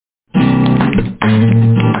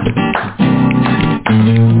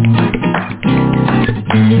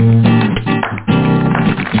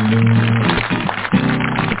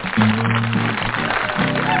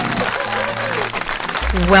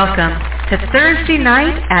to Thursday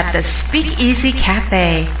night at the SpeakEasy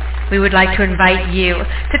Cafe. We would like to invite you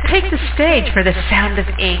to take the stage for the Sound of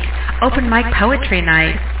Ink Open Mic Poetry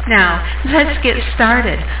Night. Now, let's get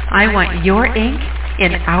started. I want your ink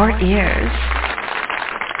in our ears.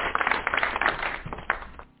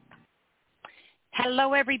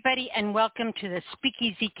 Hello, everybody, and welcome to the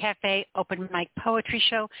SpeakEasy Cafe Open Mic Poetry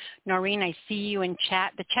Show. Noreen, I see you in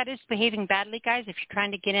chat. The chat is behaving badly, guys. If you're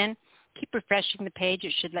trying to get in, keep refreshing the page.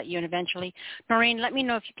 It should let you in eventually. Noreen, let me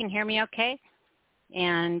know if you can hear me okay.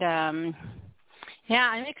 And, yeah,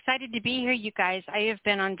 I'm excited to be here, you guys. I have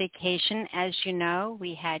been on vacation, as you know.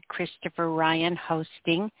 We had Christopher Ryan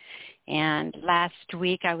hosting. And last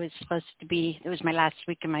week I was supposed to be, it was my last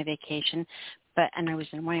week of my vacation, and I was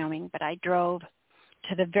in Wyoming, but I drove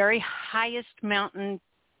to the very highest mountain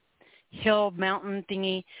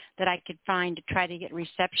thingy that I could find to try to get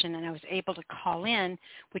reception, and I was able to call in,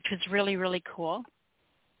 which was really, really cool.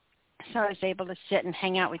 So I was able to sit and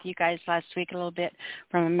hang out with you guys last week a little bit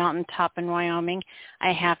from a mountaintop in Wyoming.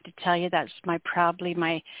 I have to tell you, that's probably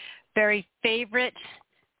my very favorite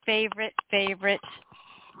place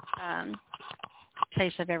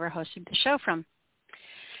I've ever hosted the show from.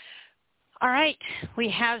 All right, we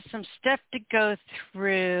have some stuff to go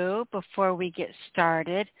through before we get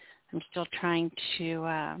started. I'm still trying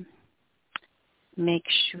to make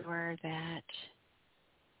sure that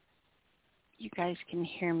you guys can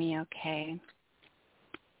hear me okay.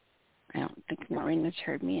 I don't think Maureen has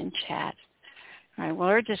heard me in chat. All right, well,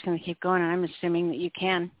 we're just going to keep going, and I'm assuming that you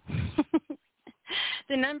can.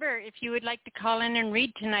 The number, if you would like to call in and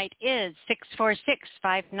read tonight, is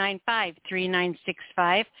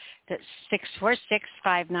 646-595-3965. That's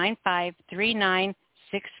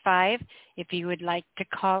 646-595-3965 if you would like to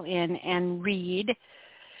call in and read.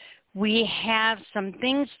 We have some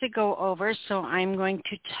things to go over, so I'm going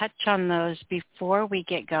to touch on those before we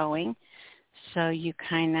get going, so you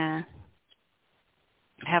kind of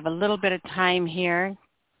have a little bit of time here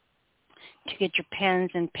to get your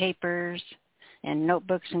pens and papers and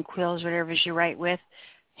notebooks and quills, whatever you write with,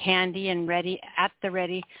 handy and ready,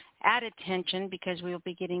 at attention, because we will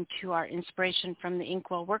be getting to our inspiration from the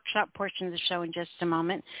Inkwell workshop portion of the show in just a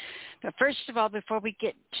moment. But first of all, before we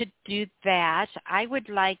get to do that, I would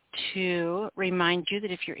like to remind you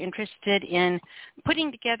that if you're interested in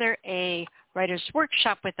putting together a writer's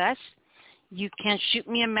workshop with us, you can shoot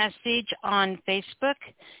me a message on Facebook.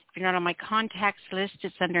 If you're not on my contacts list,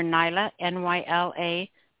 it's under Nyla, Nyla,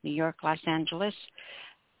 New York, Los Angeles.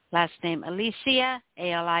 Last name Alisia,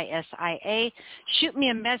 Alisia. Shoot me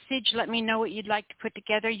a message. Let me know what you'd like to put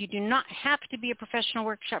together. You do not have to be a professional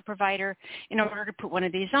workshop provider in order to put one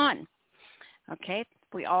of these on. Okay?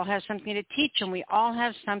 We all have something to teach, and we all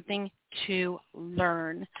have something to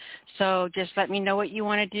learn. So just let me know what you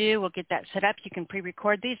want to do. We'll get that set up. You can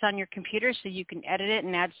pre-record these on your computer so you can edit it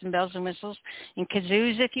and add some bells and whistles and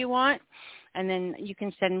kazoos if you want. And then you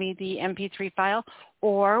can send me the MP3 file.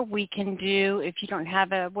 Or we can do, if you don't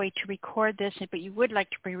have a way to record this, but you would like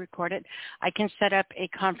to pre-record it, I can set up a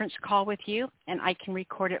conference call with you, and I can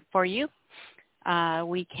record it for you.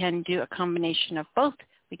 We can do a combination of both.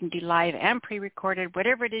 We can do live and pre-recorded,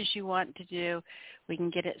 whatever it is you want to do. We can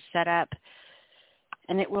get it set up,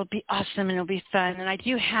 and it will be awesome, and it'll be fun. And I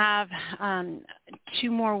do have 2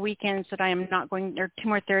 more weekends that I am not going, or 2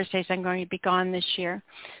 more Thursdays I'm going to be gone this year.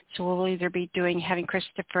 So we'll either be having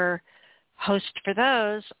Christopher host for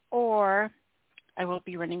those, or I will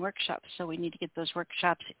be running workshops. So we need to get those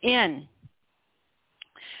workshops in.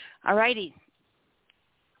 All righty.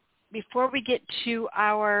 Before we get to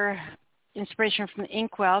our inspiration from the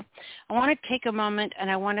Inkwell, I want to take a moment and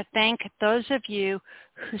I want to thank those of you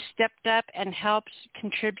who stepped up and helped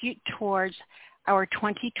contribute towards our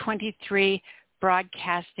 2023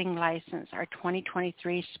 broadcasting license, our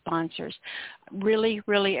 2023 sponsors. Really,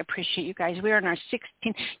 really appreciate you guys. We are in our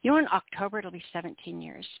 16th, in October it'll be 17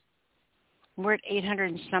 years. We're at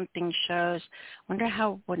 800 and something shows.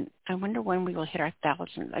 I wonder when we will hit our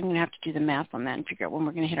 1,000. I'm going to have to do the math on that and figure out when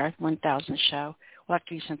we're going to hit our 1,000th show. We'll have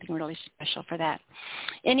to do something really special for that.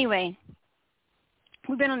 Anyway,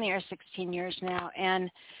 we've been on the air 16 years now,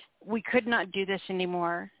 and we could not do this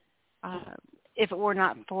anymore if it were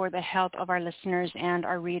not for the help of our listeners and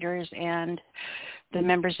our readers and the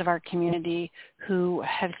members of our community who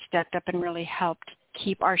have stepped up and really helped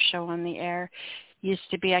keep our show on the air.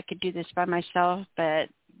 Used to be I could do this by myself, but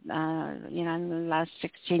in the last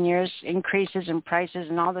 16 years, increases in prices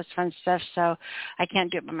and all this fun stuff, so I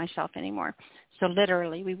can't do it by myself anymore. So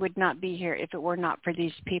literally, we would not be here if it were not for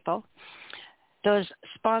these people. Those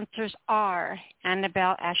sponsors are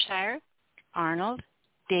Annabelle Ashire, Arnold,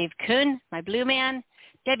 Dave Kuhn, my blue man,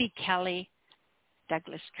 Debbie Kelly,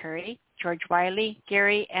 Douglas Curry, George Wiley,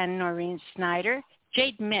 Gary and Noreen Snyder,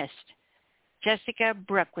 Jade Mist, Jessica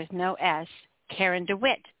Brooke with no S, Karen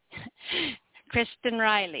DeWitt, Kristen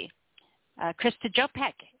Riley, Krista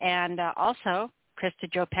Jopek, and also Krista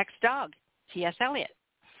Jopek's dog, T.S. Eliot,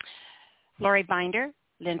 Lori Binder,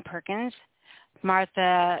 Lynn Perkins,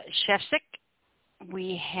 Martha Shefsick.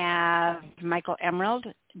 We have Michael Emerald,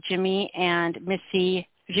 Jimmy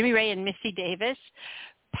Ray and Missy Davis,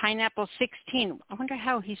 Pineapple 16. I wonder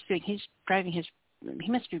how he's doing. He's driving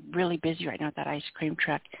he must be really busy right now with that ice cream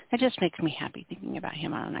truck. That just makes me happy thinking about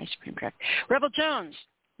him on an ice cream truck. Rebel Jones,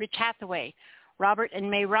 Rich Hathaway, Robert and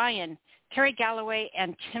May Ryan, Terry Galloway,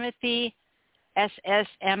 and Timothy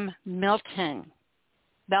S.S.M. Melton.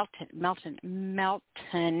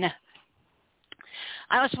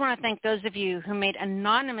 I also want to thank those of you who made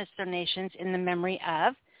anonymous donations in the memory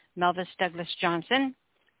of Melvis Douglas Johnson,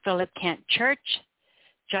 Philip Kent Church,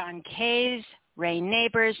 John Kays, Ray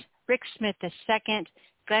Neighbors, Rick Smith II,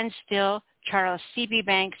 Glenn Still, Charles C.B.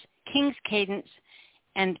 Banks, King's Cadence,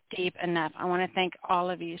 and Deep Enough. I want to thank all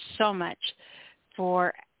of you so much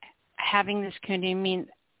for having this community mean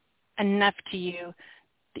enough to you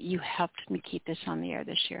that you helped me keep this on the air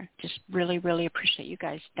this year. Just really, really appreciate you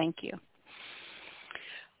guys. Thank you.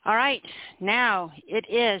 All right, now it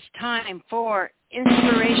is time for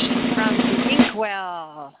inspiration from the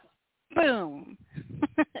inkwell. Boom.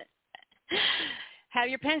 Have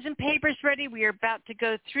your pens and papers ready. We are about to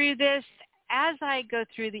go through this. As I go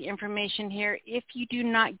through the information here, if you do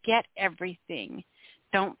not get everything,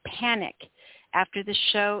 don't panic. After the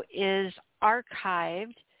show is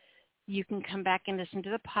archived, you can come back and listen to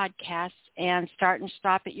the podcast and start and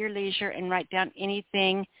stop at your leisure and write down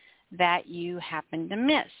anything that you happen to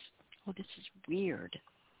miss. Oh, this is weird.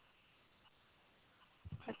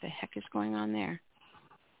 What the heck is going on there?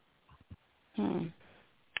 Hang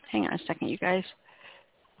on a second, you guys.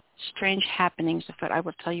 Strange happenings afoot. I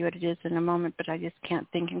will tell you what it is in a moment, but I just can't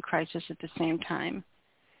think in crisis at the same time.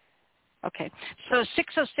 Okay, so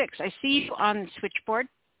 606, I see you on the switchboard.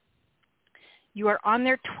 You are on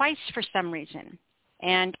there twice for some reason,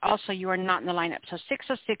 and also you are not in the lineup. So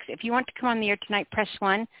 606, if you want to come on the air tonight, press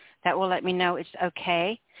 1. That will let me know it's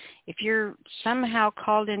okay. If you're somehow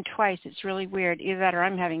called in twice, it's really weird. Either that or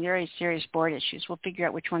I'm having very serious board issues. We'll figure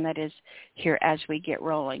out which one that is here as we get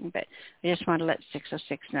rolling, but I just want to let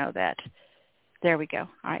 606 know that. There we go.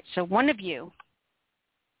 All right, so one of your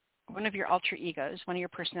alter egos, one of your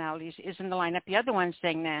personalities is in the lineup. The other one's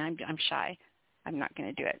saying, nah, I'm shy. I'm not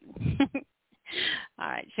going to do it. All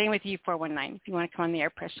right, same with you, 419. If you want to come on the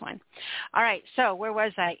air, press 1. All right, so where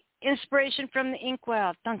was I? Inspiration from the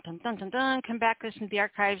inkwell. Dun, dun, dun, dun, dun. Come back, listen to the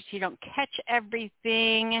archives so you don't catch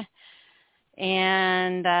everything.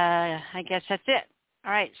 And I guess that's it.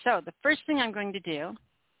 All right, so the first thing I'm going to do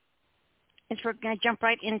is we're going to jump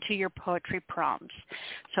right into your poetry prompts.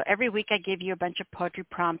 So every week I give you a bunch of poetry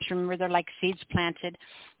prompts. Remember, they're like seeds planted.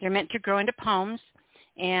 They're meant to grow into poems.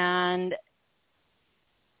 And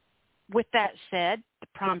with that said, the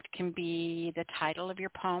prompt can be the title of your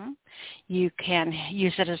poem. You can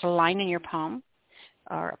use it as a line in your poem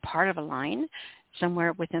or a part of a line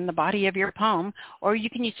somewhere within the body of your poem, or you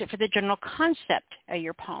can use it for the general concept of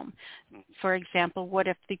your poem. For example, what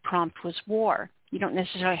if the prompt was war? You don't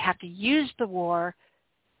necessarily have to use the war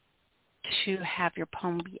to have your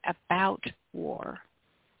poem be about war.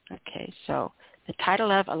 Okay, so the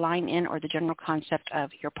title of, a line in, or the general concept of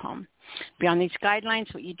your poem. Beyond these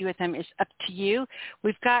guidelines, what you do with them is up to you.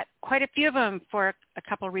 We've got quite a few of them for a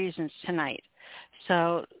couple reasons tonight.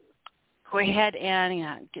 So go ahead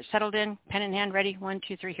and get settled in, pen in hand, ready, 1,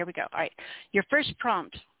 2, 3, here we go. All right, your first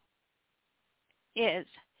prompt is,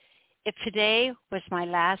 if today was my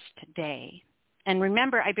last day. And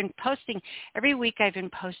remember, I've been posting, every week I've been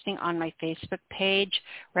posting on my Facebook page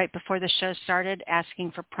right before the show started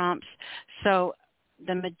asking for prompts. So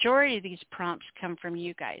the majority of these prompts come from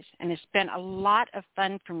you guys, and it's been a lot of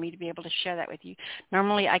fun for me to be able to share that with you.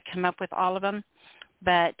 Normally I come up with all of them,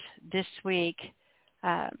 but this week,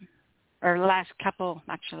 or last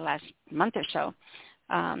month or so,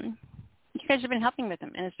 you guys have been helping with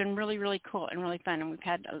them, and it's been really, really cool and really fun. And we've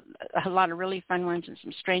had a lot of really fun ones and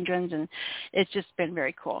some strange ones, and it's just been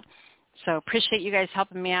very cool. So appreciate you guys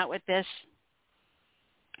helping me out with this.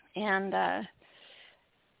 And,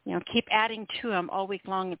 keep adding to them all week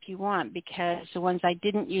long if you want, because the ones I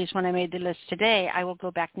didn't use when I made the list today, I will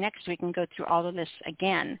go back next week and go through all the lists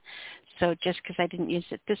again. So just because I didn't use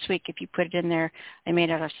it this week, if you put it in there, I may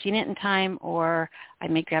not have seen it in time, or I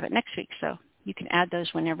may grab it next week. So you can add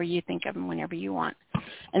those whenever you think of them, whenever you want.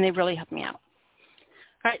 And they really help me out.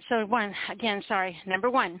 All right, so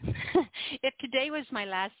number one, if today was my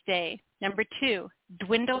last day. Number two,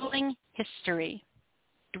 dwindling history.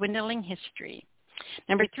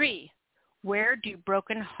 Number three, where do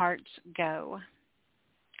broken hearts go?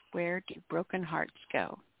 Where do broken hearts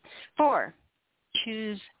go? 4,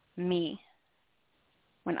 choose me.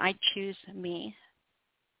 When I choose me.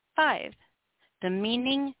 5, the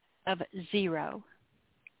meaning of zero.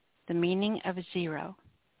 The meaning of zero.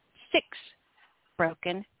 6,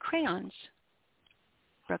 broken crayons.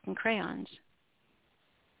 Broken crayons.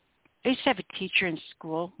 I used to have a teacher in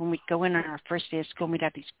school. When we'd go in on our first day of school, we'd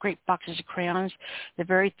have these great boxes of crayons. The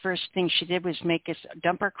very first thing she did was make us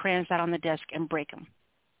dump our crayons out on the desk and break them.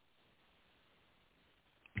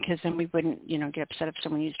 Because then we wouldn't, get upset if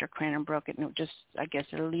someone used our crayon and broke it. And it just, I guess,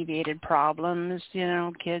 it alleviated problems,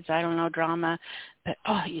 kids, I don't know, drama. But,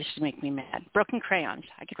 it used to make me mad. Broken crayons.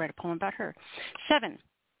 I could write a poem about her. 7,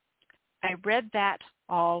 I read that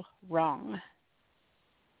all wrong.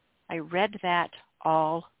 I read that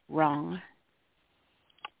all wrong.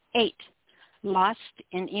 8, lost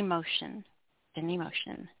in emotion.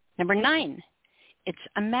 Number 9, it's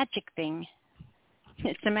a magic thing.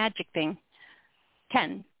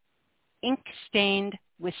 10, ink-stained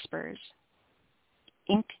whispers.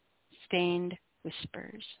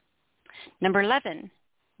 Number 11,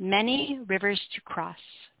 many rivers to cross.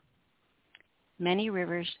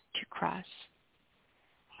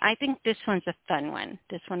 I think this one's a fun one.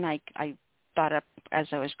 This one I thought up as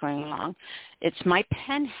I was going along. It's my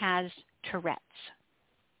pen has Tourette's.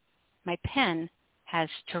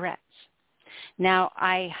 Now,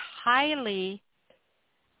 I highly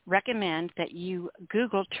recommend that you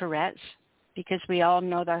Google Tourette's, because we all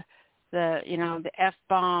know the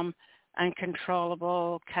F-bomb,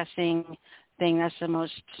 uncontrollable cussing thing. That's the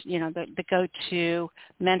most, the go-to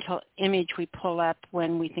mental image we pull up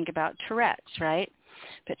when we think about Tourette's, right?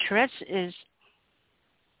 But Tourette's is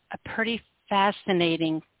a pretty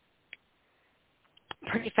fascinating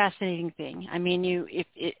thing. I mean,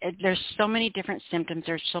 there's so many different symptoms.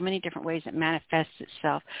 There's so many different ways it manifests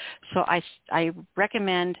itself. So I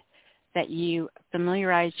recommend that you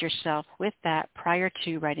familiarize yourself with that prior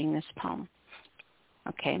to writing this poem,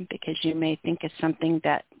 okay? Because you may think it's something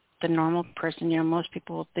that the normal person, most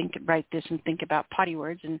people will write this and think about potty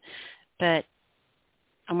words, but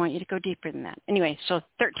I want you to go deeper than that. Anyway, so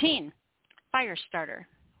 13, fire starter.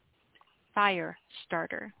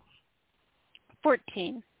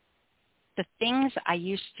 14, the things I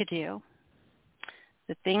used to do.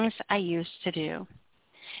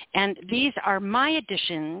 And these are my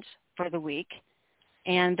additions for the week,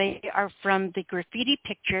 and they are from the graffiti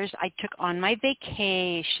pictures I took on my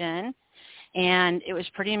vacation, and it was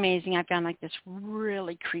pretty amazing. I found this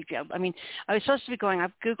really creepy. I mean, I was supposed to be going,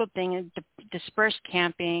 I've Googled things, dispersed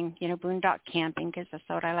camping, boondock camping, because that's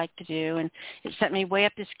what I like to do, and it sent me way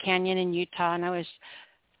up this canyon in Utah, and I was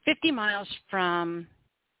 50 miles from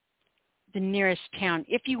the nearest town,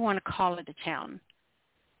 if you want to call it a town.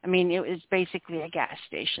 I mean, it was basically a gas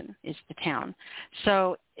station is the town.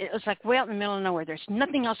 So it was way out in the middle of nowhere. There's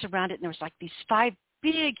nothing else around it, and there was these 5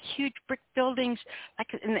 big, huge brick buildings,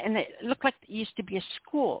 and it looked like it used to be a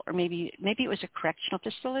school, or maybe it was a correctional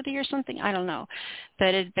facility or something. I don't know.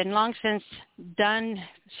 But it had been long since done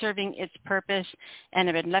serving its purpose, and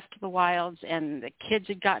it had been left to the wilds, and the kids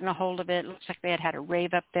had gotten a hold of it. It looks like they had a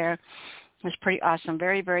rave up there. It was pretty awesome,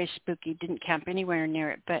 very, very spooky. Didn't camp anywhere near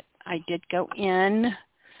it, but I did go in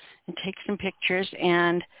and take some pictures.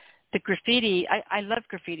 And the graffiti, I love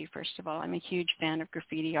graffiti, first of all. I'm a huge fan of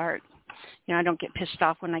graffiti art. I don't get pissed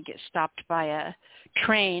off when I get stopped by a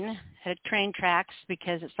train at train tracks,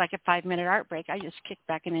 because it's like a 5-minute art break. I just kick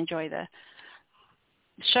back and enjoy the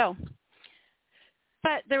show.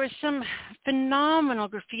 But there was some phenomenal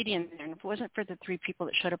graffiti in there, and if it wasn't for the 3 people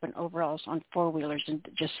that showed up in overalls on 4-wheelers and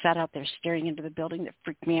just sat out there staring into the building that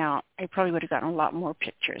freaked me out, I probably would have gotten a lot more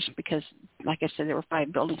pictures, because, like I said, there were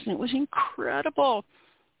 5 buildings, and it was incredible.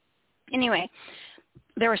 Anyway,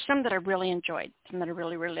 there were some that I really enjoyed, some that I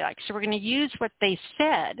really, really liked. So we're going to use what they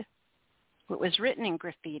said, what was written in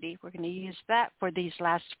graffiti. We're going to use that for these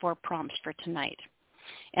last 4 prompts for tonight.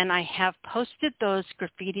 And I have posted those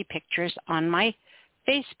graffiti pictures on my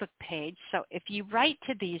Facebook page. So if you write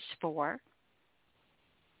to these 4,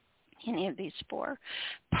 any of these 4,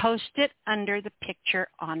 post it under the picture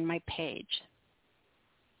on my page.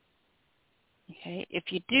 Okay,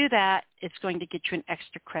 if you do that, it's going to get you an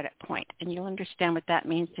extra credit point, and you'll understand what that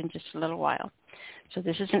means in just a little while. So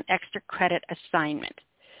this is an extra credit assignment.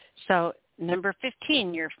 So number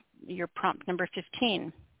 15, your prompt number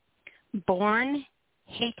 15, born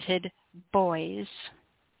hated boys.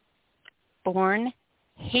 Born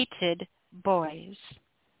hated boys.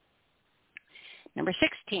 Number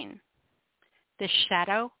 16, the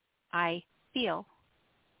shadow I feel.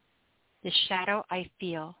 The shadow I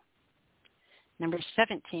feel. Number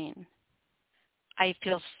 17, I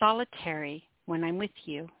feel solitary when I'm with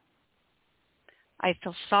you. I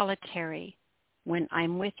feel solitary when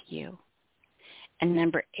I'm with you. And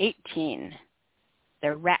number 18,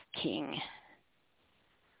 the Rat King.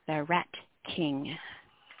 The Rat King.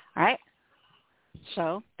 All right?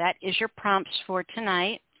 So that is your prompts for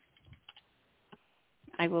tonight.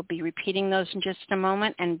 I will be repeating those in just a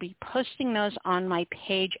moment and be posting those on my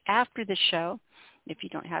page after the show if you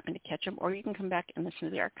don't happen to catch them, or you can come back and listen to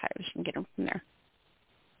the archives and get them from there.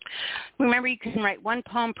 Remember, you can write one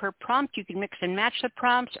poem per prompt. You can mix and match the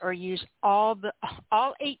prompts or use all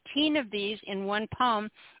 18 of these in one poem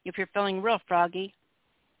if you're feeling real froggy.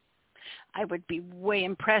 I would be way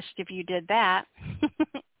impressed if you did that.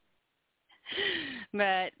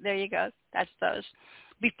 But there you go. That's those.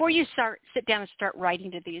 Before you sit down and start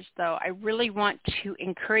writing to these, though, I really want to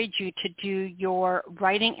encourage you to do your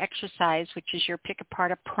writing exercise, which is your pick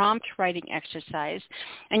apart a prompt writing exercise.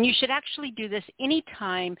 And you should actually do this any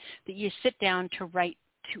time that you sit down to write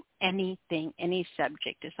to anything, any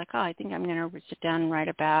subject. It's like, oh, I think I'm going to sit down and write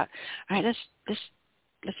about, all right,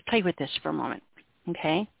 let's play with this for a moment,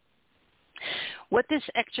 okay? What this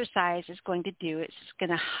exercise is going to do is it's going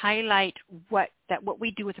to highlight what we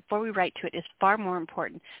do before we write to it is far more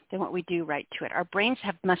important than what we do write to it. Our brains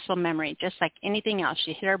have muscle memory, just like anything else.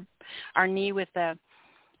 You hit our knee with a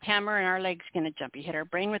hammer and our leg's going to jump. You hit our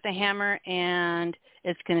brain with a hammer and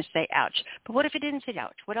it's going to say ouch. But what if it didn't say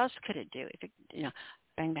ouch? What else could it do? If it,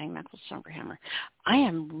 bang, bang, knuckles, stronger hammer. I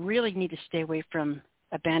really need to stay away from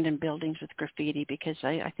abandoned buildings with graffiti because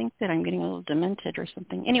I think that I'm getting a little demented or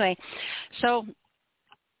something. Anyway, so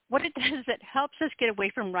what it does is it helps us get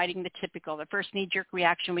away from writing the first knee-jerk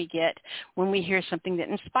reaction we get when we hear something that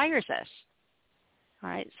inspires us. All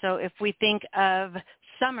right, so if we think of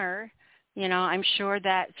summer, I'm sure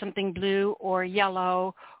that something blue or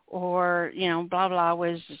yellow or, blah,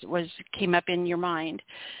 blah came up in your mind.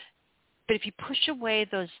 But if you push away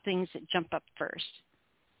those things that jump up first,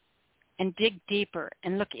 and dig deeper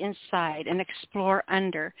and look inside and explore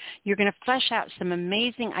under, you're going to flesh out some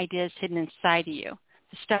amazing ideas hidden inside of you,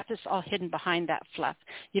 the stuff that's all hidden behind that fluff.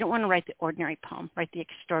 You don't want to write the ordinary poem, write the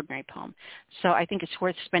extraordinary poem. So I think it's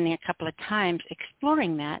worth spending a couple of times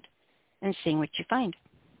exploring that and seeing what you find.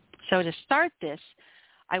 So to start this,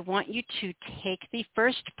 I want you to take the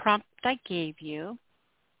first prompt I gave you,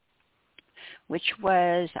 which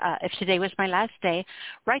was, if today was my last day,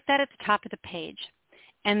 write that at the top of the page.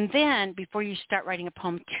 And then before you start writing a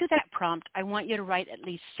poem to that prompt, I want you to write at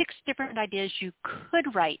least 6 different ideas you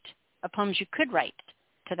could write, poems you could write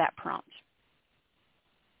to that prompt.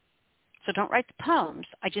 So don't write the poems.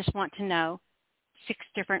 I just want to know 6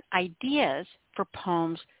 different ideas for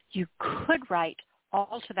poems you could write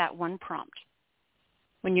all to that one prompt.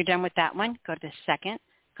 When you're done with that one, go to the second,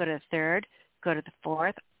 go to the third, go to the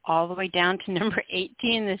fourth, all the way down to number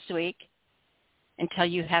 18 this week, until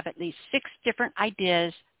you have at least 6 different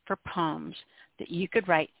ideas for poems that you could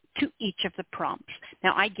write to each of the prompts.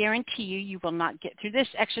 Now, I guarantee you will not get through this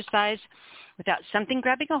exercise without something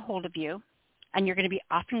grabbing a hold of you, and you're going to be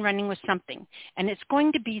off and running with something, and it's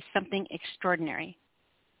going to be something extraordinary.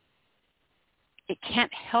 It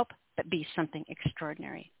can't help but be something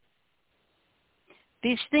extraordinary.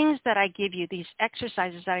 These things that I give you, these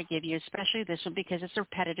exercises that I give you, especially this one because it's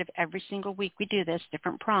repetitive every single week we do this,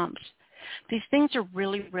 different prompts. These things are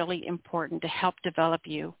really, really important to help develop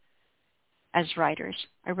you as writers.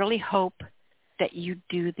 I really hope that you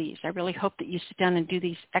do these. I really hope that you sit down and do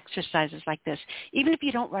these exercises like this. Even if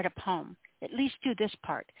you don't write a poem, at least do this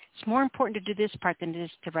part. It's more important to do this part than it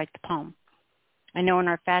is to write the poem. I know in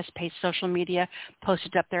our fast-paced social media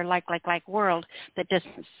posted up there like world that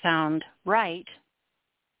doesn't sound right,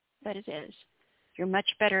 but it is. It's much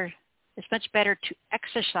better to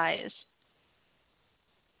exercise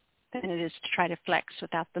than it is to try to flex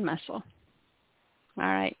without the muscle. All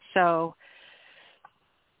right, so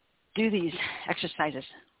do these exercises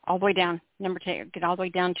all the way down. Get all the way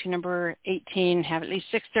down to number 18. Have at least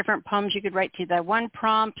 6 different poems you could write to that one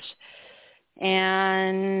prompt,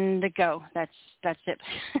 and go. That's it.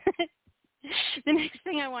 The next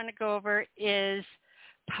thing I want to go over is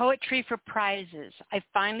poetry for prizes. I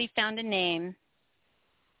finally found a name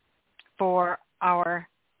for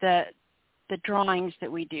the drawings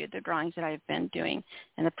that we do, the drawings that I've been doing,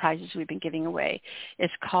 and the prizes we've been giving away. It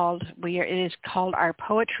is called our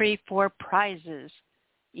Poetry for Prizes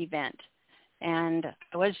event. And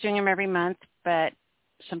I was doing them every month, but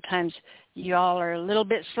sometimes you all are a little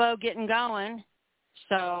bit slow getting going.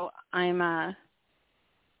 So I'm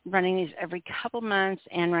running these every couple months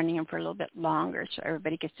and running them for a little bit longer so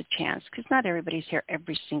everybody gets a chance, because not everybody's here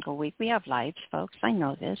every single week. We have lives, folks. I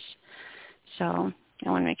know this. So I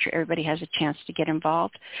want to make sure everybody has a chance to get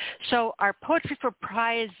involved. So our Poetry for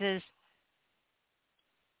Prizes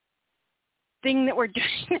thing that we're doing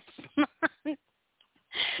this month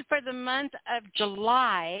for the month of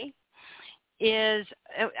July is,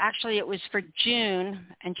 actually it was for June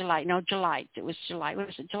and July. No, July. It was July. Was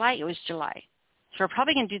it July? It was July. So we're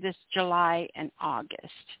probably going to do this July and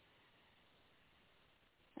August.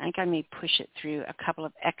 I think I may push it through a couple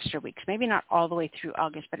of extra weeks. Maybe not all the way through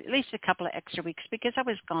August, but at least a couple of extra weeks because I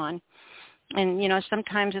was gone. And, you know,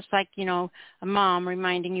 sometimes it's like, you know, a mom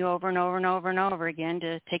reminding you over and over and over and over again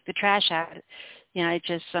to take the trash out. You know, it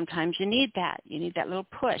just sometimes you need that. You need that little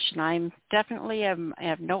push. And I'm definitely, I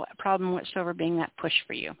have no problem whatsoever being that push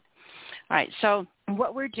for you. All right, so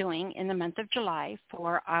what we're doing in the month of July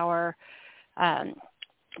for our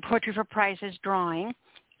Poetry for Prizes drawing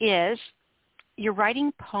is you're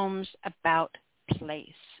writing poems about place.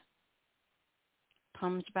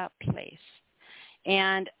 Poems about place.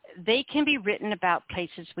 And they can be written about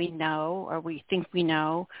places we know or we think we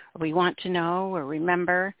know or we want to know or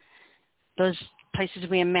remember, those places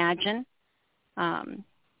we imagine.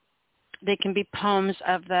 They can be poems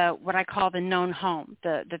of the what I call the known home,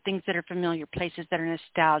 the things that are familiar, places that are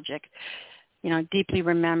nostalgic, you know, deeply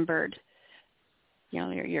remembered. You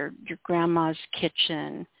know, your grandma's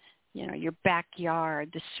kitchen, you know, your backyard,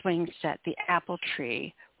 the swing set, the apple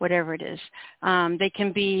tree, whatever it is. They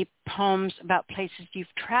can be poems about places you've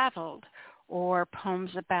traveled or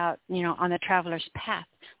poems about, you know, on the traveler's path,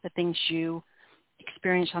 the things you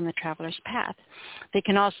experience on the traveler's path. They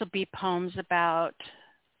can also be poems about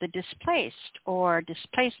the displaced or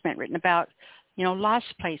displacement, written about, you know, lost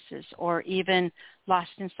places or even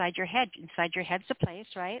lost inside your head. Inside your head's a place,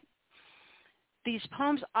 right? These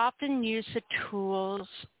poems often use the tools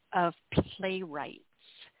of playwrights.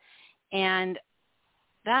 And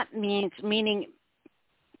that meaning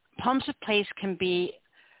poems of place can be,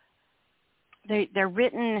 they're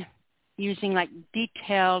written using like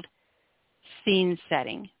detailed scene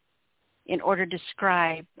setting in order to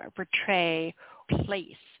describe or portray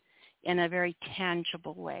place in a very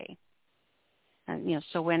tangible way. And, you know,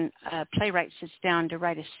 so when a playwright sits down to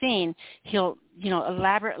write a scene, he'll, you know,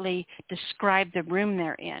 elaborately describe the room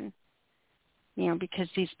they're in, you know, because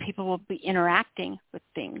these people will be interacting with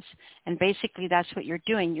things. And basically that's what you're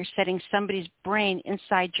doing. You're setting somebody's brain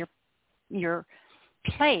inside your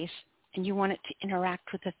place, and you want it to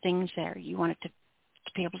interact with the things there. You want it to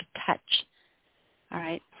be able to touch. All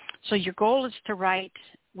right. So your goal is to write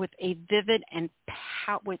with a vivid and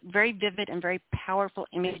with very vivid and very powerful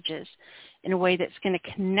images in a way that's going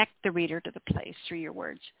to connect the reader to the place through your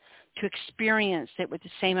words, to experience it with the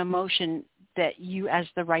same emotion that you as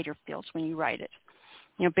the writer feels when you write it.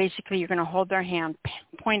 You know, basically you're going to hold their hand,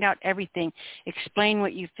 point out everything, explain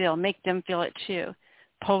what you feel, make them feel it too,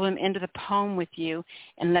 pull them into the poem with you,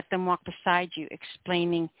 and let them walk beside you,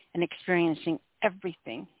 explaining and experiencing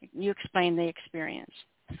everything. You explain, they experience.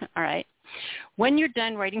 All right. When you're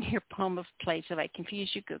done writing your poem of place, if I confuse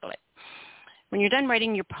you, Google it. When you're done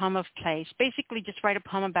writing your poem of place, basically just write a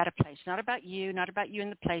poem about a place, not about you in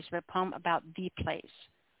the place, but a poem about the place.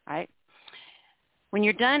 All right. When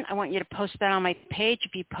you're done, I want you to post that on my page.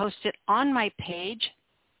 If you post it on my page,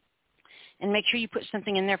 and make sure you put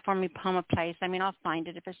something in there for me, poem of place. I mean, I'll find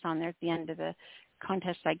it if it's on there at the end of the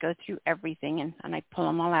contest. I go through everything and I pull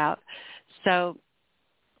them all out. So,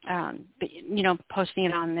 but, you know, posting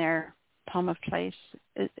it on there, poem of place,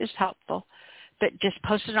 is helpful. But just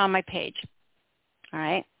post it on my page, all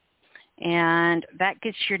right? And that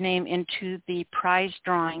gets your name into the prize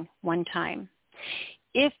drawing one time.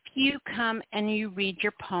 If you come and you read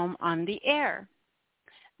your poem on the air,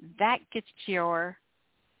 that gets your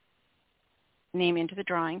name into the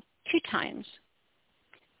drawing 2 times.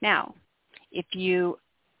 Now, if you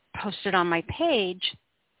post it on my page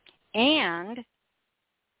and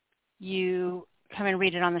you come and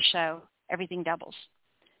read it on the show, everything doubles.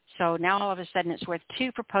 So now all of a sudden it's worth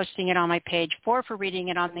 2 for posting it on my page, 4 for reading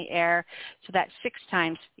it on the air. So that's 6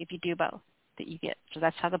 times if you do both that you get. So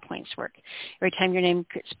that's how the points work. Every time your name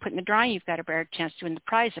gets put in the drawing, you've got a better chance to win the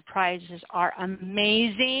prize. The prizes are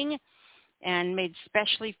amazing and made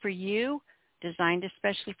specially for you, designed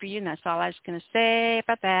especially for you, and that's all I was going to say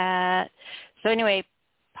about that. So anyway,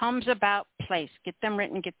 poems about place. Get them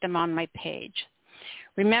written, get them on my page.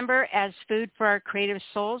 Remember, as food for our creative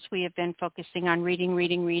souls, we have been focusing on reading,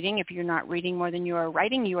 reading, reading. If you're not reading more than you are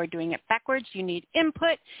writing, you are doing it backwards. You need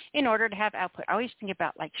input in order to have output. I always think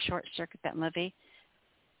about like Short Circuit, that movie.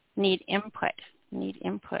 Need input. Need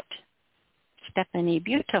input. Stephanie,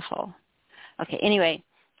 beautiful. Okay, anyway,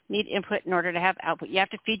 need input in order to have output. You have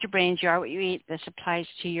to feed your brains. You are what you eat. This applies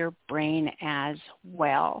to your brain as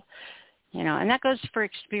well. And that goes for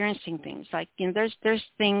experiencing things. Like, there's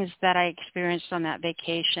things that I experienced on that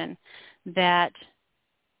vacation that,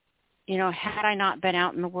 had I not been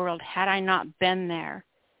out in the world, had I not been there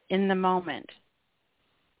in the moment,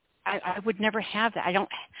 I would never have that.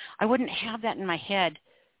 I wouldn't have that in my head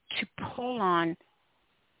to pull on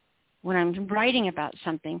when I'm writing about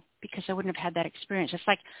something, because I wouldn't have had that experience. It's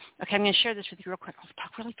like, okay, I'm going to share this with you real quick. I'll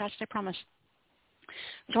talk really fast, I promise.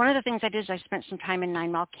 So one of the things I did is I spent some time in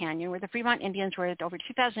 9 Mile Canyon, where the Fremont Indians were over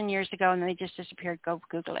 2,000 years ago, and then they just disappeared. Go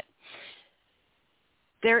Google it.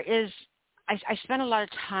 I spent a lot of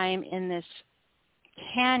time in this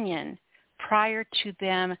canyon prior to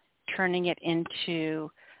them turning it into,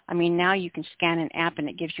 now you can scan an app and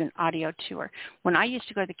it gives you an audio tour. When I used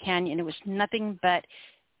to go to the canyon, it was nothing but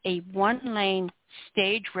a one-lane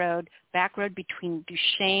stage road, back road between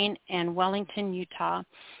Duchesne and Wellington, Utah,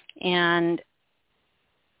 and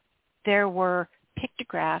there were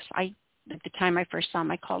pictographs. At the time I first saw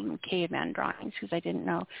them, I called them caveman drawings because I didn't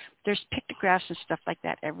know. There's pictographs and stuff like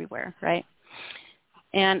that everywhere, right?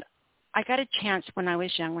 And I got a chance when I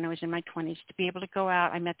was young, when I was in my 20s, to be able to go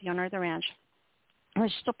out. I met the owner of the ranch. It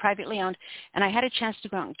was still privately owned, and I had a chance to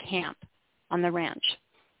go out and camp on the ranch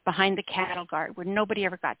behind the cattle guard, where nobody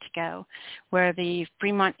ever got to go, where the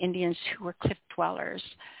Fremont Indians, who were cliff dwellers,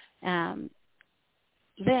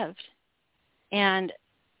 lived. And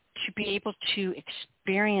to be able to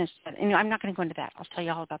experience that, I'm not going to go into that. I'll tell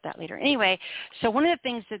you all about that later. Anyway, so one of the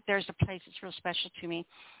things that there's a place that's real special to me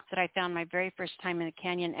that I found my very first time in a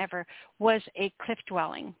canyon ever was a cliff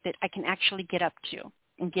dwelling that I can actually get up to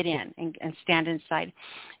and get in and stand inside.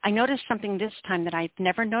 I noticed something this time that I've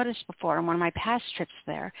never noticed before on one of my past trips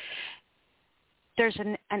there. There's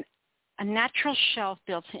a natural shelf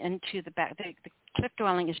built into the back. The cliff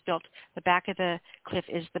dwelling is built, the back of the cliff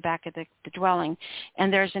is the back of the dwelling,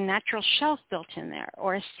 and there's a natural shelf built in there,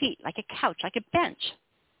 or a seat, like a couch, like a bench.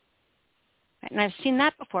 And I've seen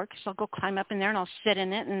that before, because I'll go climb up in there and I'll sit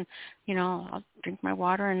in it and, I'll drink my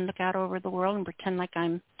water and look out over the world and pretend like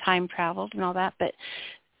I'm time traveled and all that. But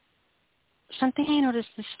something I noticed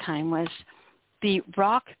this time was the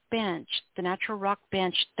rock bench, the natural rock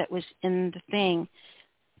bench that was in the thing.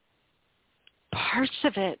 Parts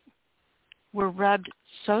of it were rubbed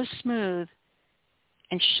so smooth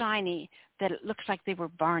and shiny that it looks like they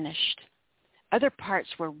were varnished. Other parts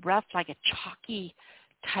were rough, like a chalky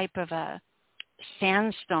type of a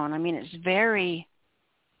sandstone. It's very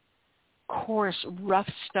coarse, rough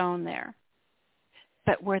stone there.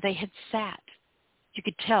 But where they had sat, you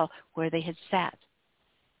could tell where they had sat,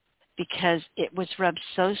 because it was rubbed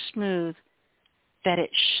so smooth that it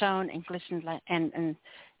shone and glistened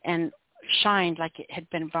and shined like it had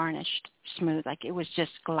been varnished smooth, like it was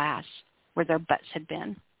just glass where their butts had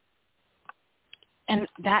been. And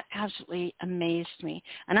that absolutely amazed me.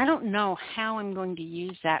 And I don't know how I'm going to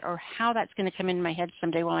use that or how that's going to come into my head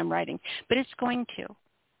someday while I'm writing, but it's going to.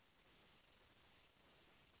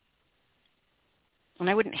 And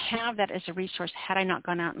I wouldn't have that as a resource had I not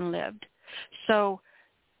gone out and lived. So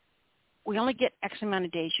we only get X amount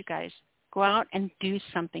of days, you guys. Go out and do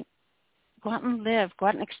something. Go out and live. Go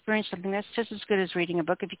out and experience something. That's just as good as reading a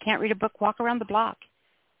book. If you can't read a book, walk around the block,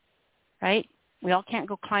 right? We all can't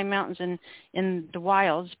go climb mountains in the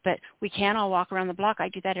wilds, but we can all walk around the block. I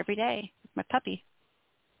do that every day with my puppy,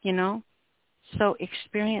 So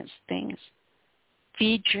experience things.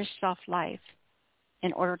 Feed yourself life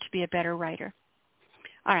in order to be a better writer.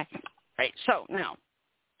 All right. So now,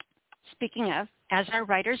 speaking of, as our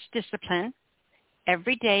writer's discipline,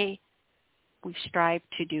 every day we strive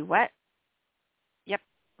to do what? Yep,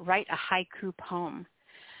 write a haiku poem.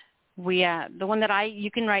 The one that you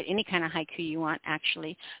can write any kind of haiku you want,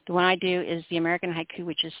 actually. The one I do is the American haiku,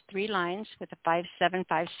 which is 3 lines with a 5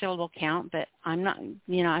 syllable count, but I'm not,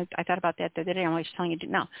 I thought about that the other day. I'm always telling you,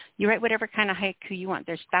 no, you write whatever kind of haiku you want.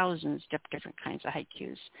 There's thousands of different kinds of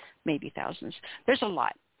haikus, maybe thousands. There's a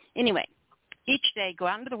lot. Anyway, each day go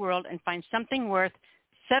out into the world and find something worth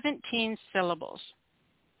 17 syllables.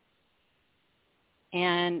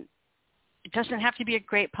 And it doesn't have to be a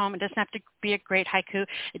great poem. It doesn't have to be a great haiku.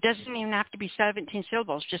 It doesn't even have to be 17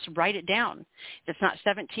 syllables. Just write it down. If it's not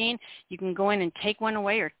 17, you can go in and take one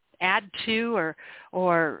away or add 2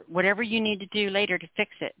 or whatever you need to do later to fix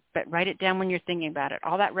it. But write it down when you're thinking about it.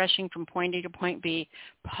 All that rushing from point A to point B,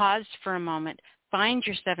 pause for a moment, find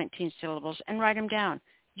your 17 syllables and write them down.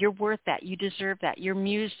 You're worth that. You deserve that. Your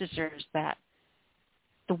muse deserves that.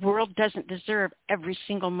 The world doesn't deserve every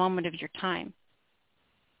single moment of your time.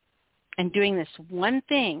 and doing this one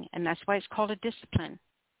thing, and that's why it's called a discipline,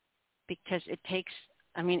 because it takes,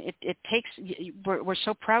 we're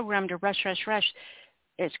so programmed to rush.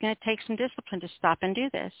 It's going to take some discipline to stop and do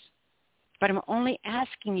this. But I'm only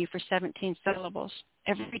asking you for 17 syllables.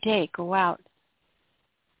 Every day, go out.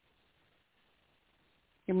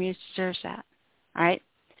 Your muse deserves that. All right?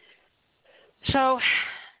 So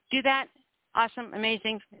do that. Awesome,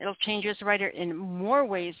 amazing. It'll change you as a writer in more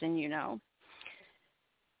ways than you know.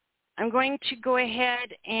 I'm going to go ahead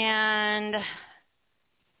and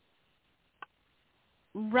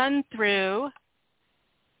run through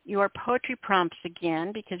your poetry prompts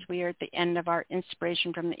again, because we are at the end of our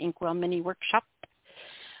Inspiration from the Inkwell mini workshop.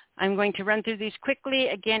 I'm going to run through these quickly.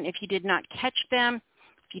 Again, if you did not catch them,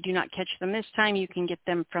 if you do not catch them this time, you can get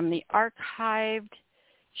them from the archived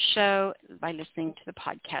show by listening to the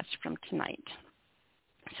podcast from tonight.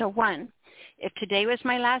 So 1, if today was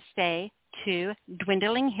my last day. 2,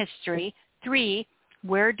 dwindling history. 3,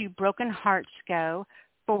 where do broken hearts go?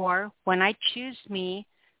 4, when I choose me.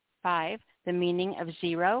 5, the meaning of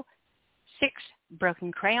 0. 6,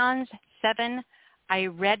 broken crayons. 7, I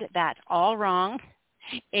read that all wrong.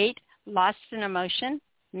 8, lost in emotion.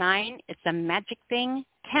 9, it's a magic thing.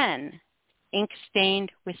 10, ink-stained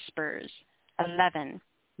whispers. 11,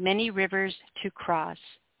 many rivers to cross.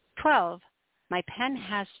 12, my pen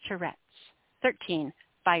has Tourette's. 13,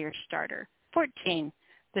 fire starter. 14,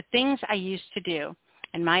 the things I used to do.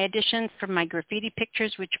 And my additions from my graffiti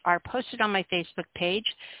pictures, which are posted on my Facebook page,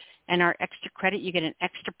 and our extra credit, you get an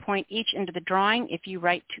extra point each into the drawing if you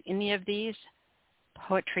write to any of these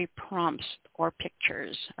poetry prompts or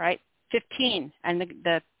pictures. All right, 15, and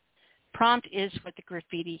the prompt is what the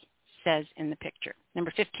graffiti says in the picture.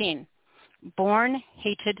 Number 15, born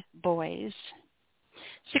hated boys.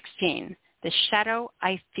 16, the shadow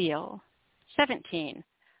I feel. 17,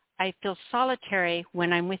 I feel solitary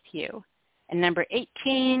when I'm with you. And number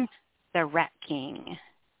 18, the Rat King.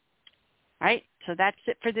 All right, so that's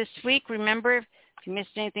it for this week. Remember, if you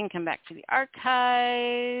missed anything, come back to the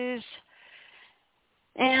archives.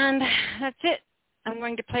 And that's it. I'm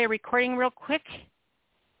going to play a recording real quick,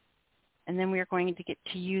 and then we are going to get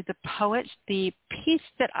to you, the poets. The piece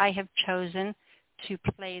that I have chosen to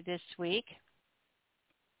play this week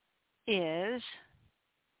is,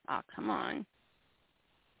 oh, come on.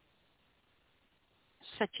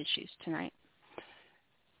 Such issues tonight.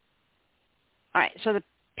 All right, so the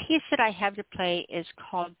piece that I have to play is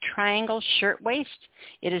called Triangle Shirtwaist.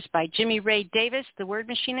 It is by Jimmy Ray Davis, the Word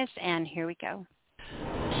Machinist, and here we go.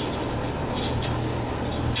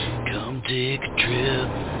 Come take a trip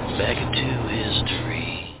back into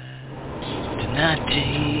history to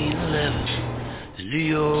 1911 in New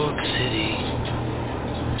York City.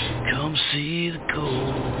 Come see the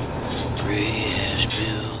cold gray ash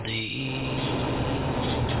building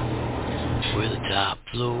where the top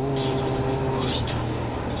floors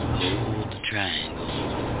hold the Triangle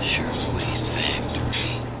Shirtwaist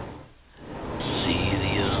Factory. See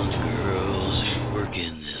the young girls who work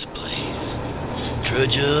in this place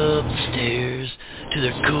trudge up the stairs to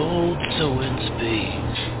their cold sewing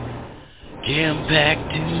space,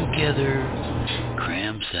 jam-packed together,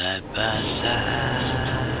 crammed side by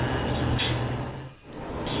side,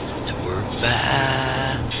 to work by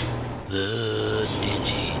the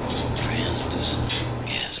dingy, translucent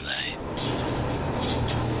gaslight.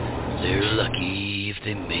 They're lucky if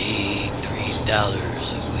they make $3 a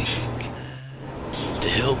week. To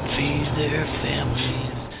help feed their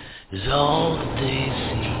families is all that they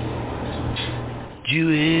see.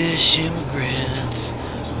 Jewish immigrants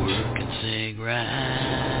work and sing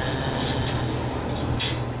rhymes,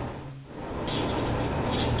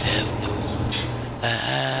 have no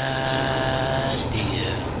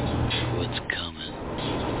idea what's coming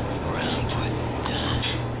around quitting time.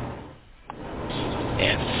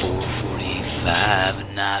 At 4:45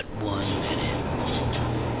 and not 1 minute,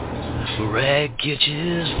 a rag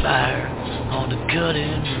catches fire on the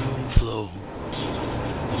cutting room floor.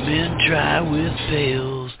 The men try with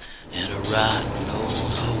pails and a rotten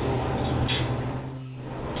old hose,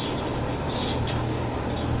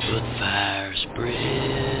 but fire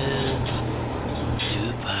spreads to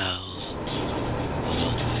the piles of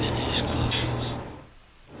unfinished clothes.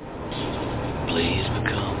 Blaze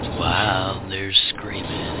becomes wild, there's screaming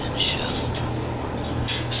and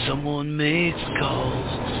shoving. Someone makes calls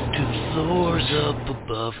to the floors up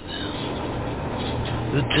above them.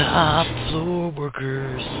 The top floor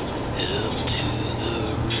workers head up to the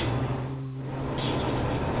roof,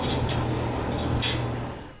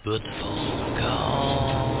 but the phone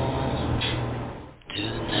call to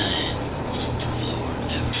the ninth floor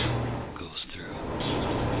never goes through.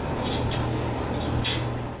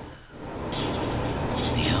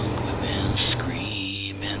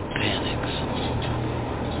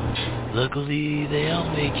 luckily they'll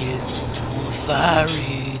make it on the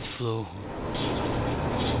fiery floor.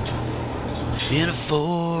 In a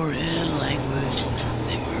foreign language,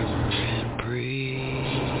 they murmur and pray.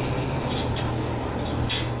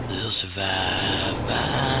 They'll survive by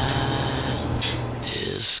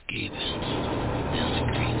escaping down the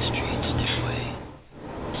green street stairway.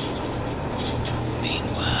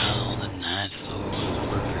 Meanwhile, on the 9th floor, the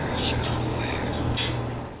workers are unaware.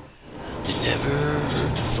 They never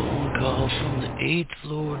heard the phone call from the 8th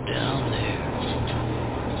floor down there.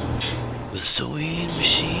 With sewing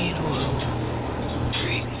machine oil,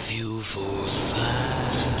 great fuel for the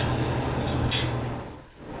fire.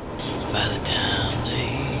 By the time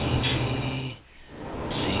they see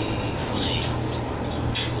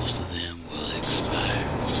flames, most of them will expire.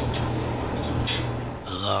 A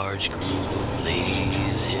large group of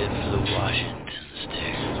ladies head for the Washington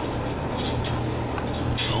Stair,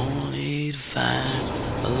 only to find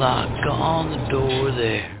a lock on the door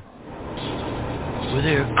there. With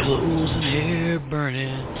their clothes and hair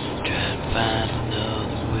burning, try to find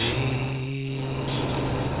another way.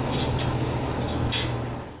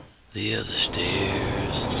 The other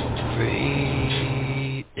stairs,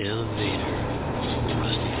 freight elevator, or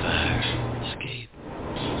rusty fire escape.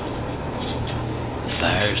 The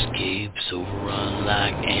fire escapes overrun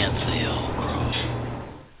like ants, they all crawl.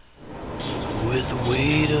 With the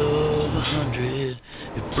weight of 100,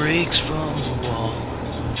 it breaks from the wall.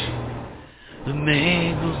 The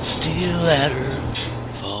mangled steel ladder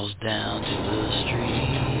falls down to the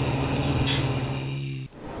street,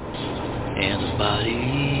 and the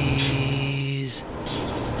bodies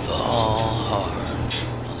fall hard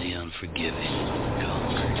on the unforgiving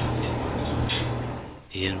concrete.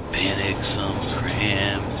 In panic, some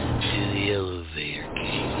cram into the elevator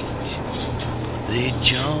cage. They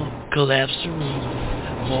jump, collapse the roof,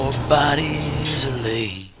 more bodies are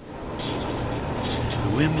laid. The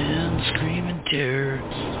women scream in terror in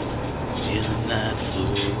the 9th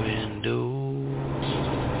floor windows,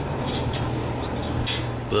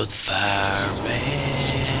 but the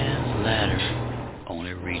fireman's ladder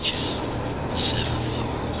only reaches the 7th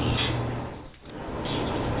floor below.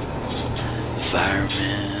 The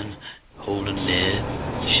firemen hold a net,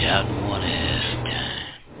 shouting one at a time.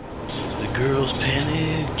 The girls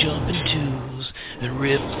panic, jump in twos, and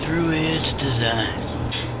rip through its design.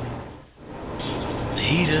 The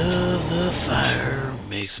heat of the fire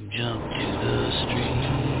makes them jump to the street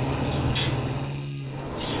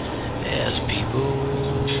as people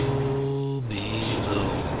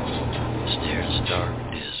below stare in stark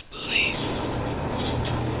disbelief.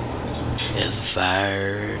 As the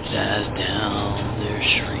fire dies down, there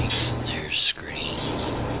shrieks and there screams.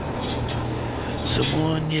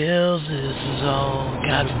 Someone yells, "This is all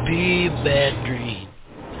gotta be a bad dream."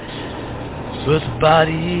 But the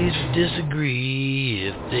bodies disagree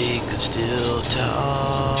if they could still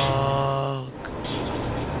talk.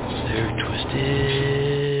 They're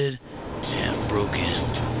twisted and broken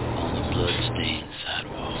on the blood-stained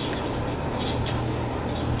sidewalk.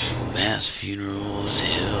 A mass funeral is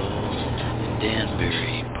held in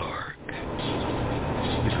Danbury Park.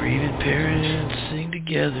 The grieving parents sing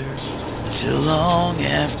together until long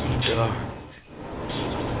after dark.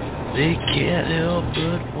 They can't help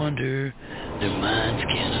but wonder, their minds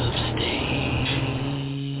can't abstain.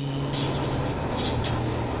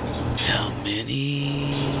 How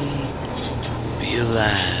many would be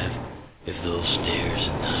alive if those stairs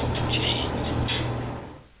had not been chained?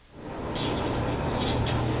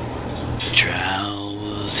 The trial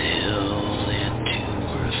was held and 2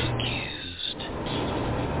 were accused.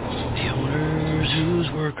 The owners whose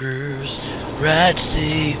workers' rights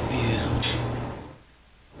they abused.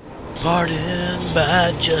 Pardoned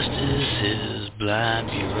by justice's blind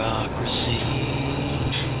bureaucracy.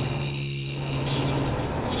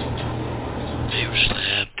 They were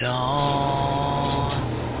slapped on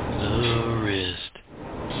the wrist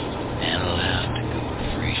and allowed to go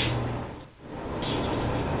free.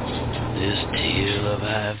 This tale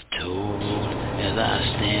I've told as I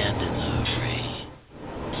stand in the rain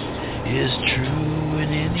is true,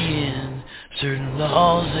 and in the end, certain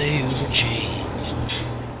laws they were changed.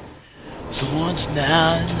 So once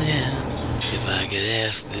now and then, if I could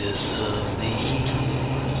ask this of thee,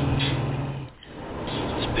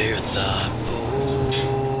 spare a thought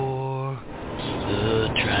for the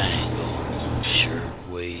triangle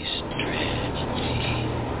shirtwaist tragedy.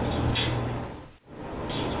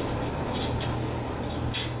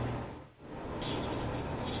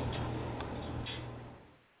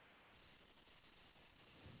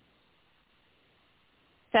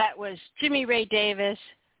 That was Jimmy Ray Davis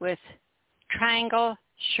with Triangle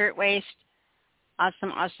Shirtwaist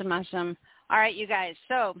Awesome, awesome, awesome. All right, you guys.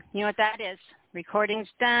 So you know what that is. Recording's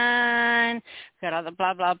done. Got all the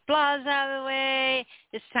blah, blah, blahs out of the way.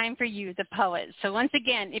 It's time for you, the poet. So once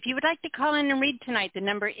again, if you would like to call in and read tonight, the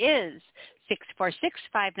number is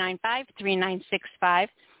 646-595-3965.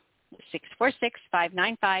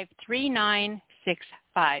 646-595-3965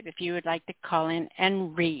 if you would like to call in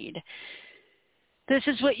and read. This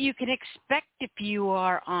is what you can expect if you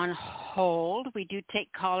are on hold. We do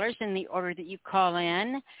take callers in the order that you call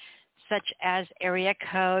in, such as area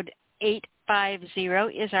code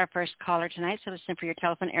 850 is our first caller tonight, so listen for your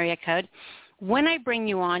telephone area code. When I bring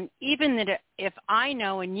you on, even that if I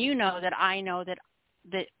know and you know that I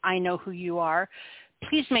know who you are,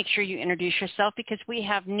 please make sure you introduce yourself, because we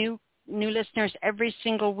have new listeners every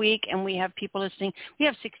single week, and we have people listening. We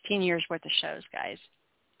have 16 years worth of shows, guys.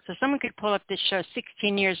 So someone could pull up this show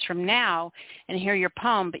 16 years from now and hear your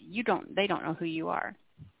poem, but they don't know who you are.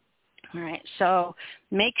 All right, so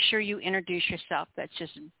make sure you introduce yourself. That's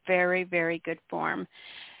just very, very good form.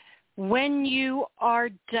 When you are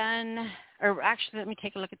done, or actually let me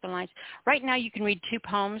take a look at the lines. Right now you can read two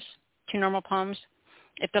normal poems.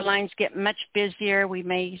 If the lines get much busier, we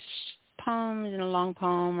may poems in a long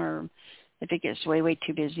poem, or if it gets way, way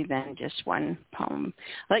too busy, then just one poem.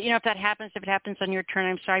 I'll let you know if that happens. If it happens on your turn,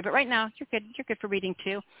 I'm sorry. But right now, you're good. You're good for reading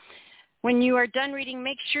too. When you are done reading,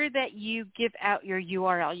 make sure that you give out your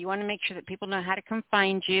URL. You want to make sure that people know how to come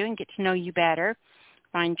find you and get to know you better,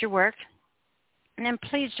 find your work. And then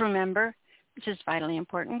please remember, which is vitally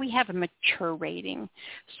important, we have a mature rating.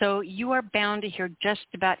 So you are bound to hear just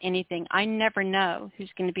about anything. I never know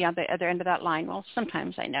who's going to be on the other end of that line. Well,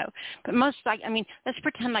 sometimes I know. But let's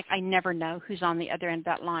pretend like I never know who's on the other end of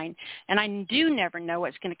that line. And I do never know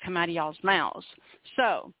what's going to come out of y'all's mouths.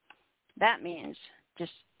 So that means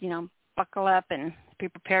just, buckle up and be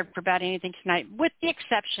prepared for about anything tonight, with the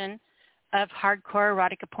exception of hardcore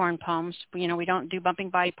erotica porn poems. We don't do bumping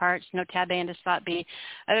body parts, no tab A into slot B.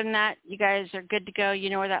 Other than that, you guys are good to go. You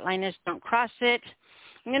know where that line is. Don't cross it.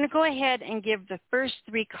 I'm going to go ahead and give the first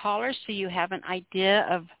three callers so you have an idea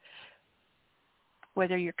of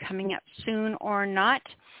whether you're coming up soon or not.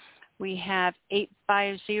 We have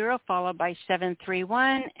 850 followed by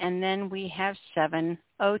 731, and then we have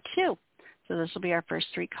 702. So this will be our first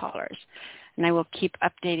three callers. And I will keep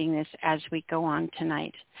updating this as we go on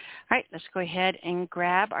tonight. All right, let's go ahead and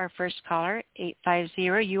grab our first caller,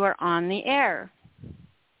 850. You are on the air.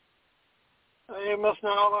 Hey, Miss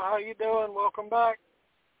Nyla, how you doing? Welcome back.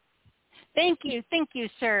 Thank you,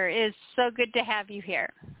 sir. It is so good to have you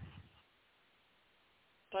here.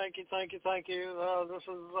 Thank you. This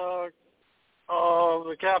is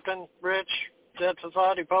the Captain, Rich, Dead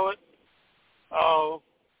Society poet.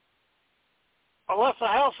 I left the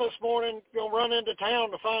house this morning, going to run into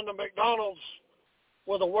town to find a McDonald's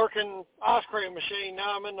with a working ice cream machine.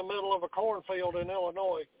 Now I'm in the middle of a cornfield in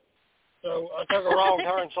Illinois. So I took a wrong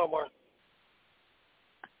turn somewhere.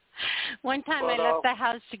 One time I left the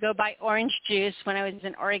house to go buy orange juice when I was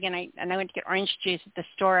in Oregon, and I went to get orange juice at the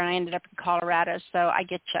store, and I ended up in Colorado, so I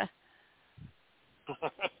get you.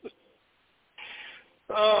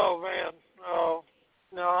 Oh, man. Oh,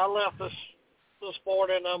 no, I left this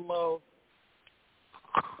morning.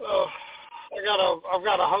 I've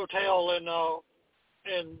got a hotel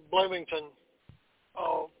in Bloomington.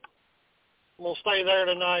 I'm gonna stay there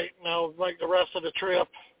tonight, and I'll make the rest of the trip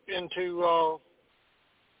into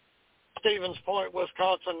Stevens Point,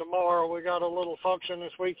 Wisconsin tomorrow. We got a little function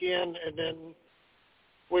this weekend, and then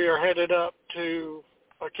we are headed up to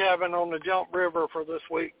a cabin on the Jump River for this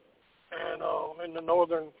week, and in the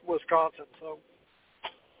northern Wisconsin. So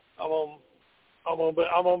I'm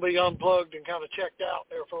gonna be unplugged and kind of checked out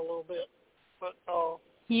there for a little bit. But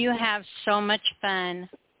you have so much fun.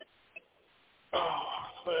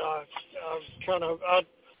 I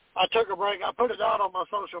took a break. I put it out on my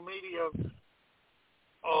social media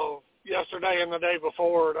yesterday and the day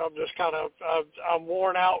before, and I'm just I'm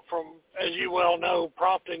worn out from, as you well know,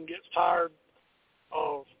 prompting gets tired.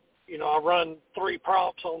 I run 3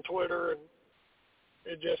 prompts on Twitter, and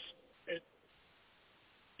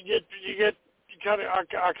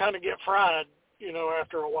I kind of get fried,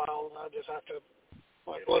 after a while, and I just have to,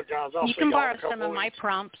 look, guys, I'll see y'all in a couple weeks. You can borrow some of my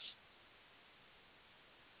prompts.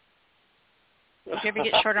 If you ever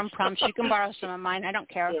get short on prompts, you can borrow some of mine. I don't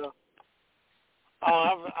care. Yeah.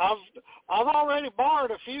 I've already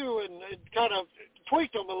borrowed a few and kind of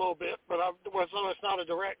tweaked them a little bit, so it's not a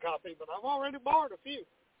direct copy, but I've already borrowed a few.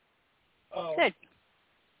 Good.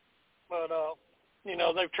 But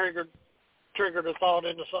they've triggered a thought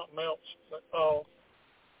into something else. But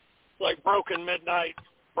like breaking midnight,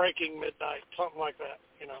 something like that.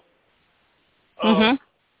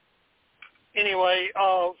 anyway,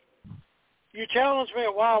 you challenged me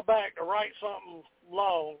a while back to write something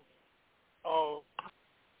long.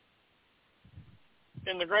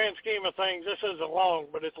 In the grand scheme of things, this isn't long,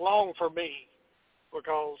 but it's long for me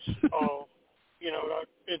because,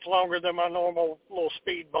 it's longer than my normal little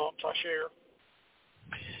speed bumps I share.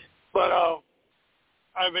 But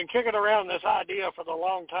I've been kicking around this idea for a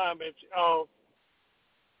long time. It's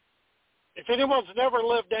if anyone's never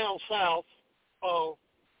lived down south,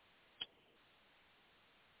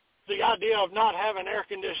 the idea of not having air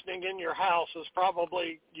conditioning in your house is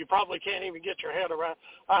you probably can't even get your head around.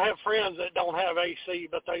 I have friends that don't have AC,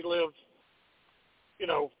 but they live,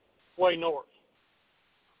 way north.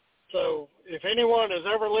 So if anyone has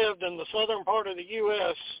ever lived in the southern part of the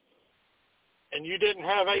U.S. and you didn't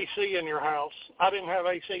have AC in your house, I didn't have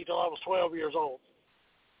AC till I was 12 years old.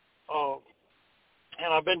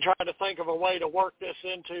 And I've been trying to think of a way to work this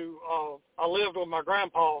into, I lived with my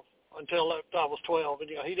grandpa until I was 12, and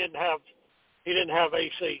he didn't have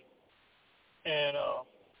AC, and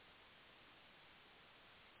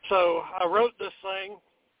so I wrote this thing,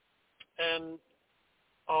 and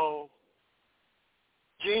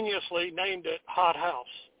geniusly named it Hot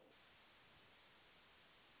House.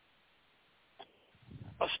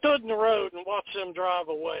 I stood in the road and watched them drive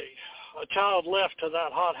away. A child left to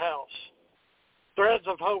that hot house. Threads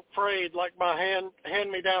of hope frayed like my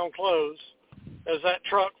hand-me-down clothes as that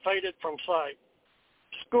truck faded from sight.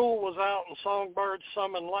 School was out and songbirds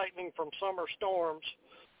summoned lightning from summer storms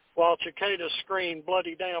while cicadas screamed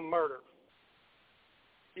bloody damn murder.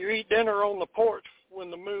 You eat dinner on the porch when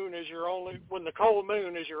the cold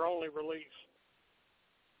moon is your only relief.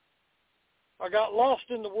 I got lost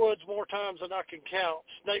in the woods more times than I can count,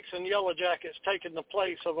 snakes and yellow jackets taking the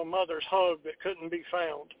place of a mother's hug that couldn't be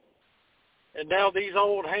found. And now these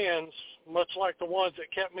old hands, much like the ones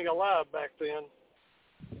that kept me alive back then,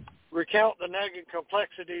 recount the nagging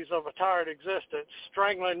complexities of a tired existence,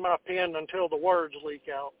 strangling my pen until the words leak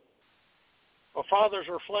out. A father's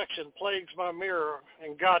reflection plagues my mirror,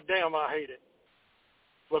 and goddamn I hate it.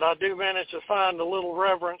 But I do manage to find a little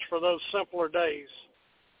reverence for those simpler days.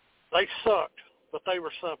 They sucked, but they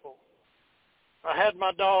were simple. I had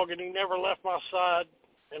my dog, and he never left my side,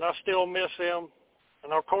 and I still miss him.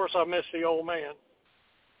 And, of course, I miss the old man.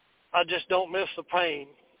 I just don't miss the pain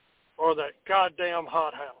or that goddamn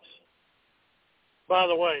hot house. By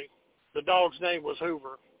the way, the dog's name was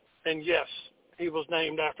Hoover. And, yes, he was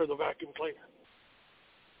named after the vacuum cleaner.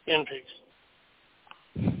 In peace.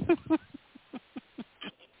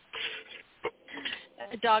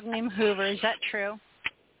 A dog named Hoover. Is that true?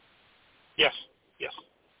 Yes.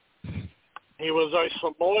 He was a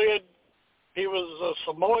Samoyed. He was a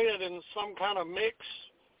Samoyed in some kind of mix.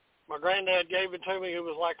 My granddad gave it to me. It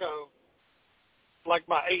was like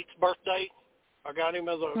my 8th birthday. I got him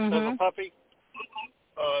as a puppy.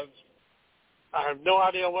 I have no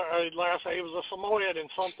idea what last say. He was a Samoyed in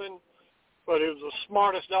something, but it was the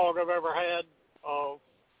smartest dog I've ever had.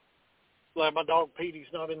 Glad my dog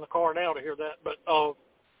Petey's not in the car now to hear that, but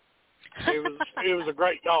it was a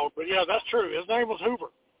great dog. But yeah, that's true. His name was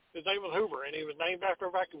Hoover. And he was named after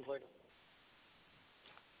a vacuum cleaner.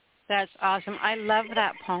 That's awesome. I love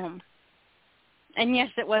that poem. And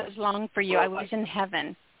yes, it was long for you. I was in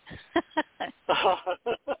heaven.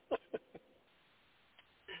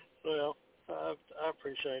 Well, I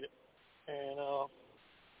appreciate it. And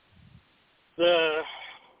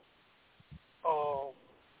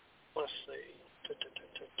let's see.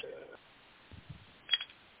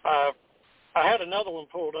 I had another one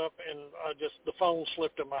pulled up, and the phone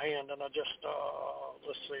slipped in my hand, and let's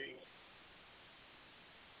see.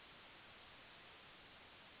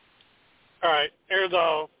 All right, this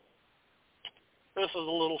is a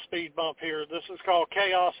little speed bump here. This is called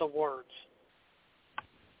Chaos of Words.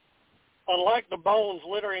 Unlike the bones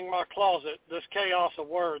littering my closet, this chaos of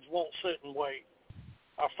words won't sit and wait.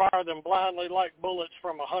 I fire them blindly like bullets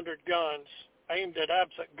from 100 guns, aimed at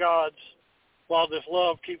absent gods, while this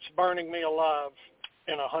love keeps burning me alive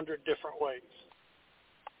in 100 different ways.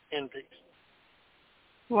 In peace.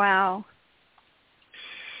 Wow.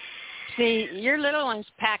 See, your little ones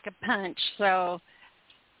pack a punch, so,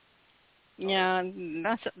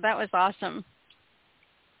 that was awesome.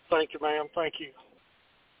 Thank you, ma'am. Thank you.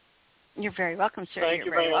 You're very welcome, sir. Thank You're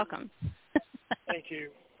you, very ma'am. welcome. Thank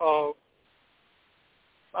you.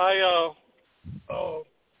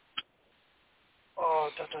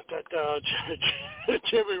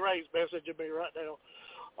 Jimmy Ray's messaging me right now.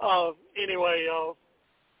 Anyway,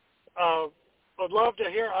 I'd love to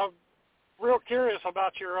hear. I'm real curious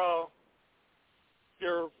about your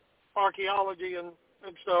archaeology and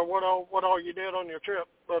stuff. What all you did on your trip,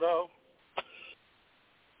 but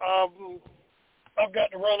I've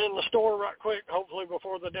got to run in the store right quick, hopefully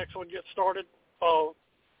before the next one gets started. I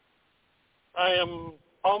am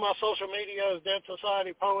on my social media as Dead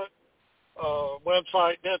Society Poet.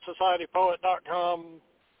 Website, deadsocietypoet.com.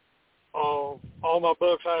 All my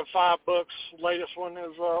books, I have 5 books. Latest one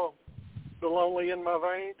is The Lonely in My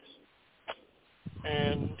Veins.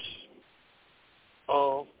 And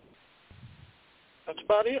that's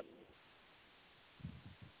about it.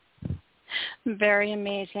 Very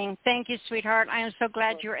amazing. Thank you, sweetheart. I am so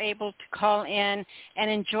glad you're able to call in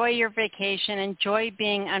and enjoy your vacation, enjoy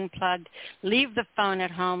being unplugged. Leave the phone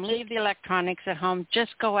at home, leave the electronics at home.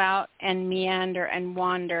 Just go out and meander and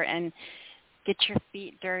wander and get your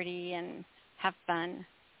feet dirty and have fun.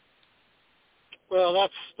 Well,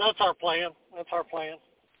 that's our plan. That's our plan.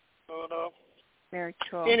 But, very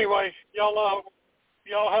cool. Anyway, y'all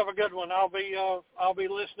have a good one. I'll be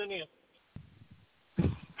listening in.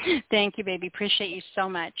 Thank you, baby. Appreciate you so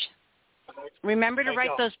much. Remember to write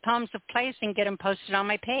those poems of place and get them posted on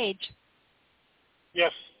my page.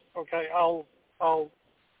 Yes. Okay. I'll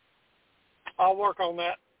work on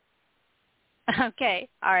that. Okay.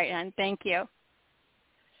 All right, hon. Thank you.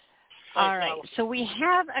 All right. So we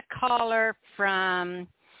have a caller from,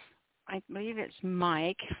 I believe it's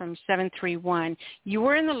Mike from 731. You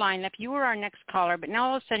were in the lineup. You were our next caller, but now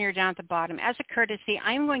all of a sudden you're down at the bottom. As a courtesy,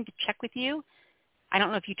 I'm going to check with you. I don't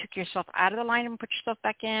know if you took yourself out of the line and put yourself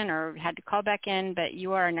back in or had to call back in, but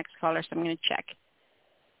you are our next caller, so I'm going to check.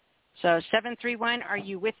 So 731, are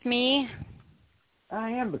you with me? I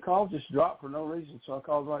am. The call just dropped for no reason, so I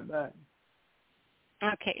called right back.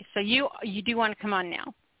 Okay, so you do want to come on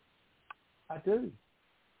now? I do.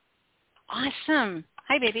 Awesome.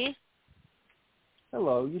 Hi, baby.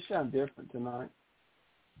 Hello. You sound different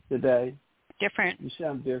today. Different? You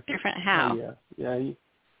sound different. Different how? Oh, yeah.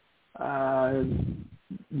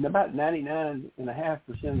 About 99.5%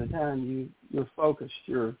 of the time, you're focused.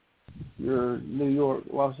 You're New York,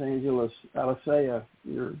 Los Angeles, Alisia.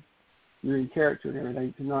 You're in character and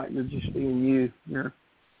everything. Tonight, you're just being you.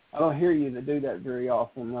 I don't hear you to do that very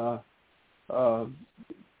often.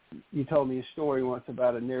 You told me a story once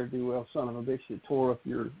about a ne'er-do-well son of a bitch that tore up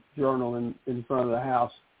your journal in front of the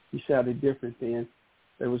house. You sounded different then.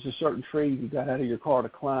 There was a certain tree you got out of your car to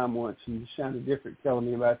climb once, and you sounded different telling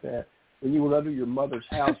me about that. When you were under your mother's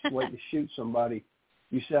house waiting to shoot somebody,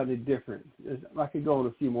 you sounded different. I could go on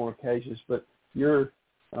a few more occasions, but you're,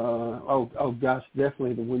 gosh,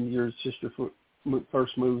 definitely when your sister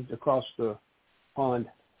first moved across the pond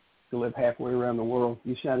to live halfway around the world,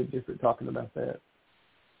 you sounded different talking about that.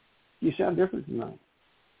 You sound different tonight.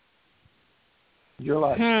 You're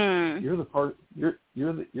like you're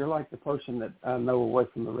like the person that I know away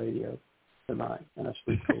from the radio tonight, and that's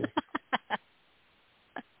pretty cool.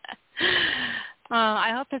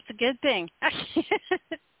 I hope it's a good thing.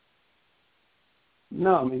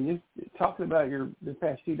 No, I mean, you talking about the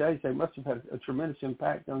past few days, they must have had a tremendous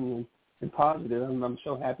impact on you and positive, and I'm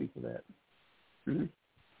so happy for that. Mm-hmm.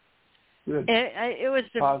 Good. It was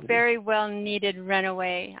a positive. very well-needed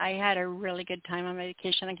runaway. I had a really good time on my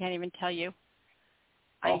vacation. I can't even tell you.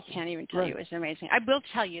 Awesome. I can't even tell you. It was amazing. I will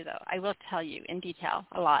tell you, though. I will tell you in detail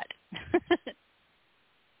a lot.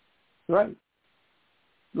 Right.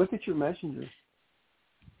 Look at your messenger.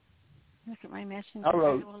 Look at my messenger. I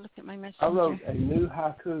will look at my messenger. I wrote a new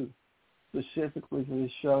haiku specifically for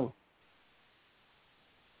this show.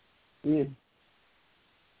 Yeah.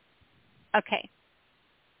 Okay.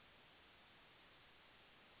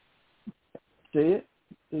 See it?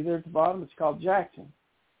 See there at the bottom? It's called Jackson.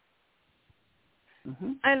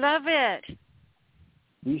 Mm-hmm. I love it.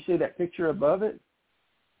 Do you see that picture above it?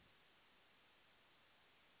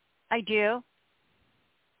 I do.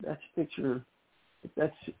 That's a picture.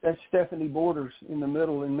 That's Stephanie Borders in the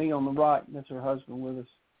middle and me on the right. That's her husband with us.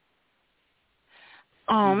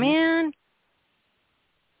 Oh, man.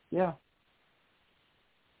 Yeah.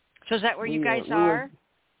 So is that where you guys are?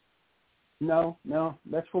 No.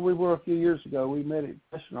 That's where we were a few years ago. We met at a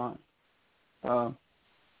restaurant.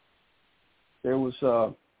 There was,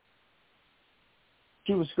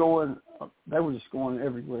 they were just going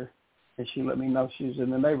everywhere. And she let me know she was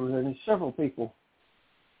in the neighborhood. And several people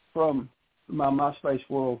from my MySpace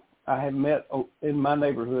world I had met in my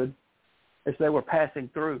neighborhood as they were passing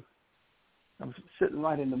through. I was sitting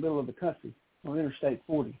right in the middle of the country on Interstate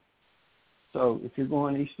 40. So if you're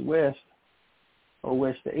going east to west or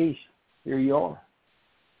west to east, here you are.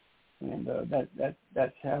 And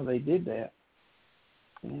that's how they did that.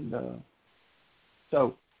 And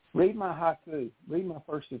so read my haiku. Read my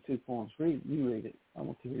first two poems. You read it. I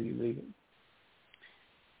want to hear you read it.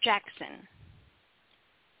 Jackson.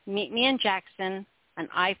 Meet me in Jackson, an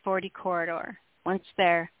I-40 corridor. Once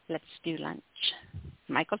there, Let's do lunch.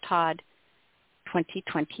 Michael Todd,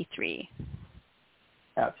 2023.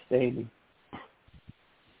 Outstanding.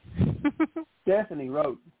 Stephanie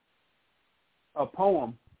wrote a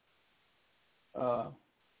poem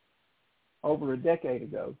over a decade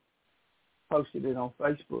ago, posted it on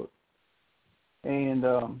Facebook, and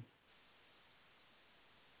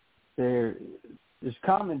there's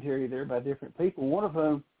commentary there by different people, one of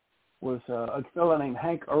whom was a fellow named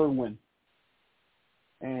Hank Irwin.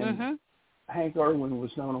 And Hank Irwin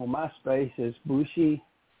was known on MySpace as Bushy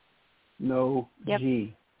No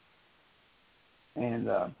G. And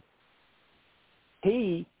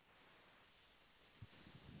he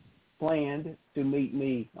planned to meet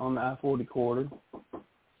me on the I-40 corridor a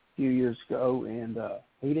few years ago, and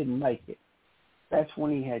he didn't make it. That's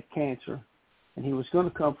when he had cancer, and he was going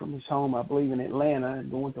to come from his home, I believe, in Atlanta,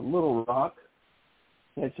 and going to Little Rock.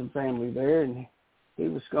 He had some family there, and he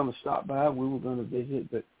was going to stop by. We were going to visit,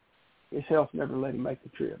 but his health never let him make the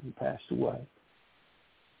trip. He passed away.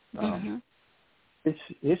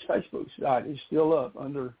 His Facebook site is still up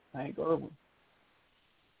under Hank Irwin,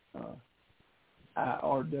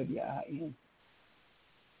 IRWIN.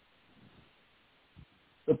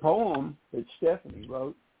 The poem that Stephanie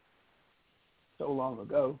wrote so long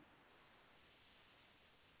ago,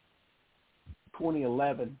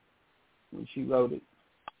 2011, when she wrote it,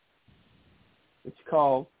 it's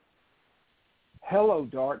called Hello,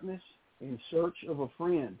 Darkness, in Search of a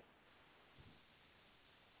Friend.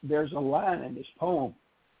 There's a line in this poem.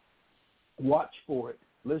 Watch for it.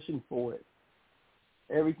 Listen for it.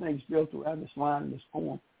 Everything's built around this line in this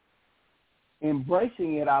poem.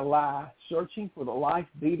 Embracing it, I lie, searching for the life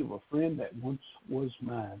beat of a friend that once was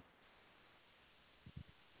mine.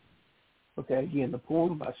 Okay, again, the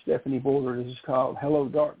poem by Stephanie Border is called Hello,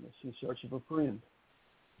 Darkness, in Search of a Friend.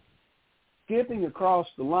 Skipping across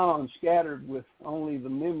the lawn, scattered with only the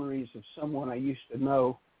memories of someone I used to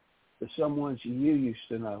know, the someones you used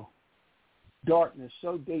to know. Darkness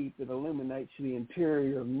so deep it illuminates the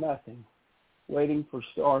interior of nothing, waiting for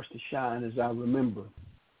stars to shine as I remember.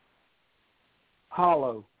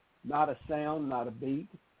 Hollow, not a sound, not a beat,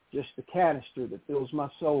 just the canister that fills my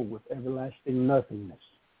soul with everlasting nothingness.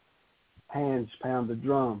 Hands pound the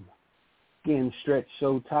drum, skin stretched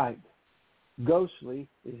so tight. Ghostly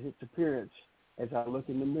is its appearance as I look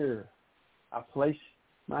in the mirror. I place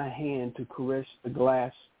my hand to caress the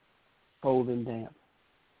glass, cold and damp.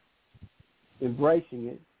 Embracing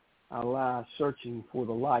it, I lie searching for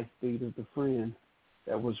the life beat of the friend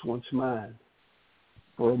that was once mine.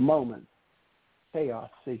 For a moment,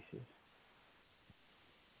 chaos ceases.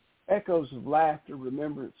 Echoes of laughter,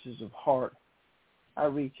 remembrances of heart. I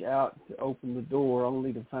reach out to open the door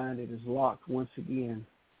only to find it is locked once again.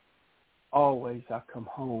 Always I come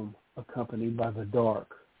home accompanied by the dark.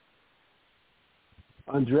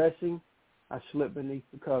 Undressing, I slip beneath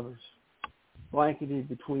the covers, blanketed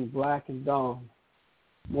between black and dawn.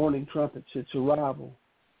 Morning trumpets its arrival.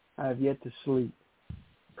 I have yet to sleep.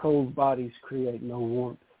 Cold bodies create no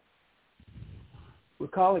warmth.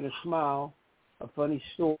 Recalling a smile, a funny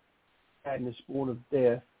story, sadness born of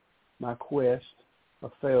death, my quest, a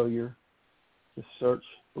failure, the search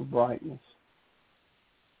for brightness.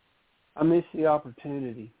 I miss the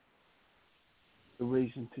opportunity, the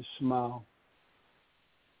reason to smile.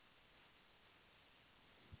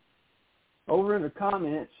 Over in the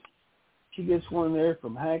comments, she gets one there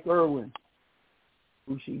from Hank Irwin,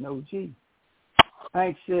 who she knows G.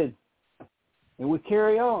 Hank said, and we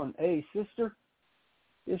carry on. Hey, sister,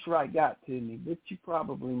 this right got to me, but you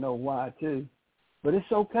probably know why, too. But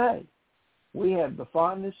it's okay. We have the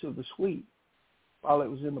fondness of the sweet while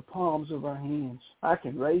it was in the palms of our hands. I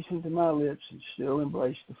can raise him to my lips and still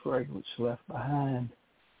embrace the fragrance left behind.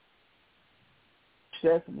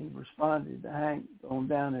 Stephanie responded to Hank on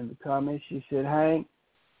down in the comments. She said, Hank,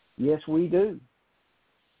 yes, we do.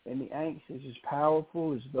 And the angst is as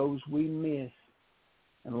powerful as those we miss,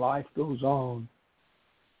 and life goes on.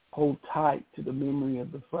 Hold tight to the memory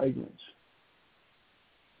of the fragrance.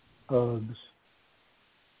 Hugs.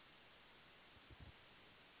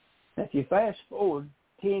 Now, if you fast forward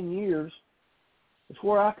 10 years, it's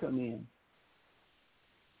where I come in.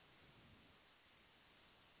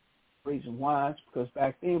 The reason why is because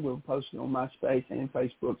back then we were posting on MySpace and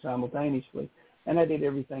Facebook simultaneously, and I did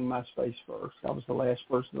everything MySpace first. I was the last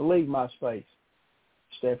person to leave MySpace.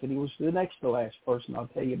 Stephanie was the next to last person. I'll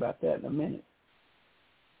tell you about that in a minute.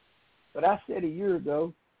 But I said a year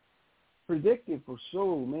ago, predictive for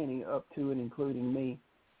so many up to and including me,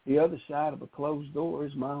 the other side of a closed door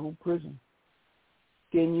is my own prison.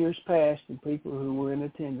 10 years passed and people who were in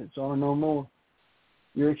attendance are no more.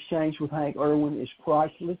 Your exchange with Hank Irwin is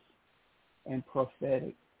priceless and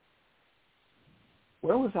prophetic.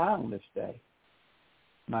 Where was I on this day?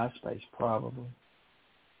 MySpace, probably.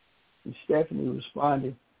 And Stephanie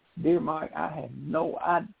responded, Dear Mike, I have no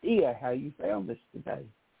idea how you found this today.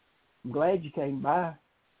 I'm glad you came by.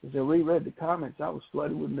 As I reread the comments, I was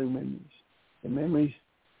flooded with new memories. The memories,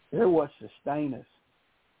 they're what sustain us.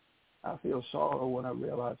 I feel sorrow when I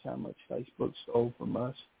realize how much Facebook stole from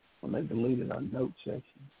us when they deleted our note section.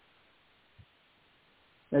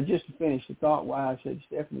 Now, just to finish the thought why I said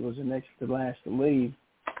Stephanie was the next to last to leave,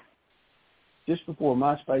 just before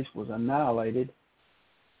MySpace was annihilated,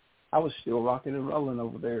 I was still rocking and rolling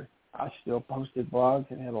over there. I still posted blogs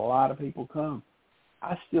and had a lot of people come.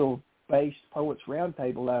 I still based Poets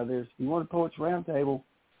Roundtable out of there. If you wanted Poets Roundtable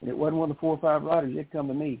and it wasn't one of the 4 or 5 writers, you'd come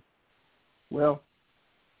to me. Well,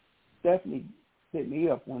 Stephanie hit me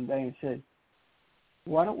up one day and said,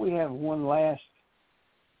 why don't we have one last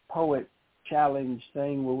poet challenge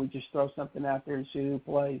thing where we just throw something out there and see who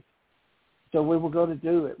plays? So we were going to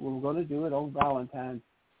do it. We were going to do it on Valentine's.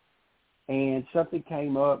 And something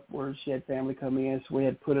came up where she had family come in, so we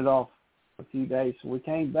had put it off a few days. So we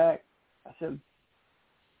came back. I said,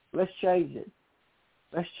 let's change it.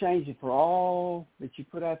 Let's change it for all that you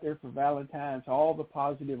put out there for Valentine's, all the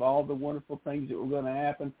positive, all the wonderful things that were going to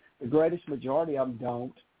happen. The greatest majority of them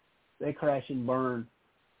don't. They crash and burn.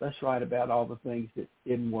 Let's write about all the things that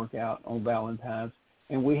didn't work out on Valentine's.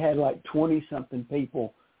 And we had like 20-something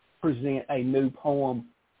people present a new poem,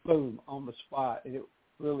 boom, on the spot. And it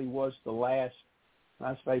really was the last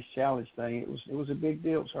MySpace challenge thing. It was a big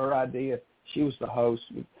deal. It was her idea. She was the host.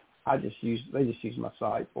 They just used my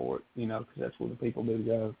site for it, because that's where the people do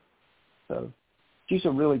go. So she's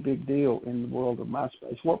a really big deal in the world of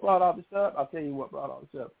MySpace. What brought all this up? I'll tell you what brought all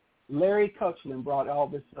this up. Larry Kuxland brought all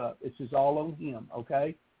this up. This is all on him,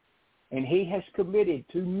 okay? And he has committed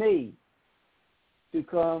to me to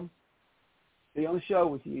come be on the show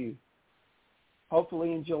with you,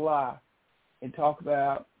 hopefully in July, and talk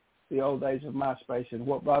about the old days of MySpace. And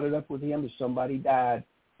what brought it up with him is somebody died,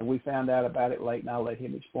 and we found out about it late, and I'll let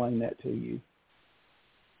him explain that to you.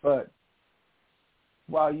 But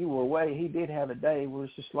while you were away, he did have a day where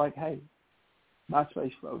it's just like, hey,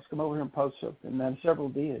 MySpace folks, come over here and post something. And then several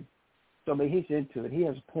did. So, I mean, he's into it. He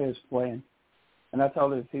has his plan. And I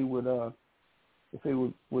told him if he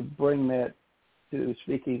would bring that to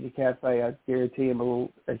Speakeasy Cafe, I'd guarantee him a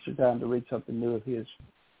little extra time to read something new of his.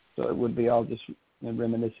 So it would be all just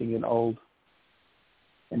reminiscing and old.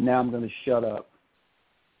 And now I'm going to shut up.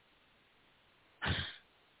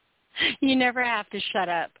 You never have to shut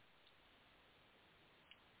up.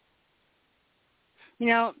 Do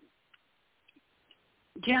you know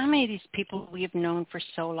how many of these people we've known for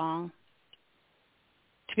so long?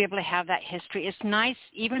 To be able to have that history. It's nice,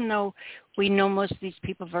 even though we know most of these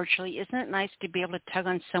people virtually, isn't it nice to be able to tug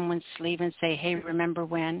on someone's sleeve and say, hey, remember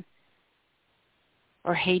when?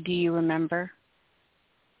 Or, hey, do you remember?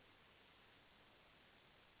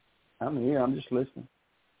 I'm here. I'm just listening.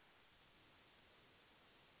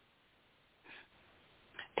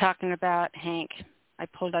 Talking about Hank, I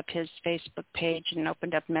pulled up his Facebook page and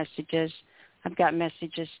opened up messages. I've got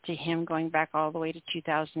messages to him going back all the way to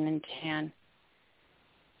 2010.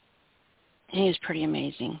 He is pretty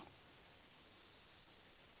amazing.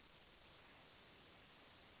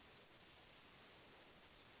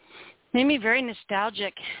 Made me very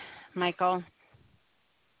nostalgic, Michael.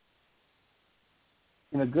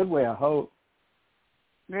 In a good way, I hope.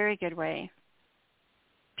 Very good way.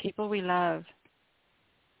 People we love.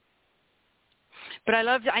 But I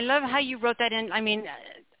love how you wrote that in. I mean,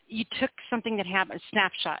 you took something that happened, a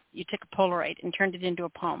snapshot. You took a Polaroid and turned it into a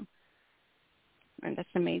poem. And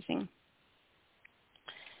that's amazing.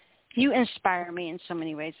 You inspire me in so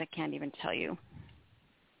many ways I can't even tell you.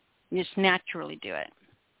 You just naturally do it.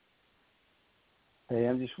 Hey,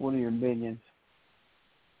 I'm just one of your minions.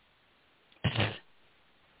 That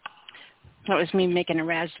was me making a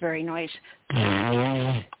raspberry noise.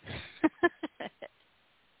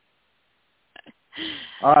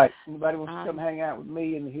 All right. Anybody wants to come hang out with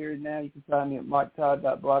me in the here and now, you can find me at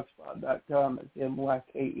miketodd.blogspot.com.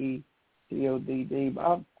 It's MyKETODD.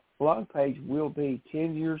 My blog page will be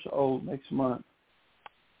 10 years old next month.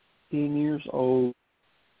 10 years old.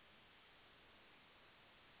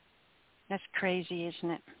 That's crazy,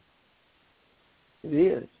 isn't it? It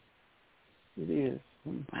is. It is.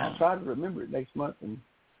 I'll try to remember it next month and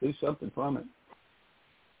do something from it.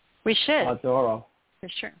 We should. Odds are I'll. For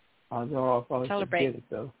sure. Odds are I'll probably Celebrate. forget it,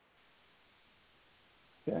 though.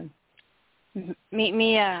 Okay. Meet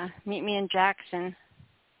me in Jackson.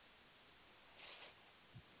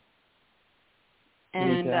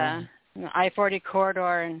 And the I-40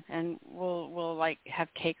 corridor, and we'll like have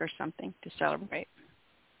cake or something to celebrate.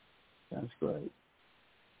 Sounds great.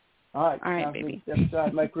 All right. All right, time baby. for me to step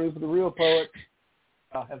aside, make room for the real poet.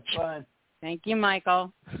 I'll have fun. Thank you,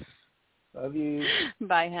 Michael. Love you.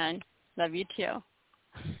 Bye, hon. Love you too.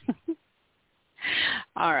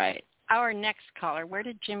 All right. Our next caller. Where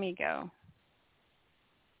did Jimmy go?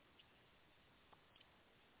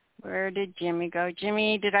 Where did Jimmy go?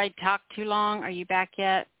 Jimmy, did I talk too long? Are you back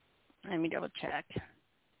yet? Let me double check.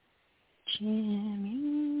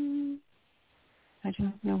 Jimmy, I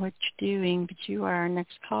don't know what you're doing, but you are our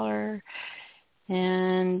next caller.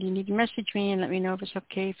 And you need to message me and let me know if it's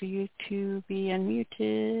okay for you to be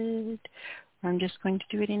unmuted. I'm just going to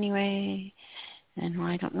do it anyway. And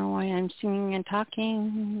I don't know why I'm singing and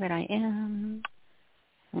talking, but I am.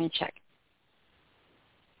 Let me check.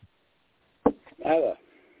 Nyla.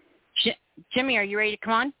 Jimmy, are you ready to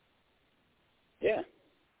come on? Yeah.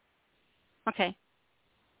 Okay.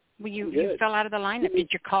 Well, you fell out of the lineup. Did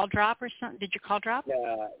your call drop or something? Did your call drop?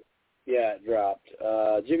 Yeah, it dropped.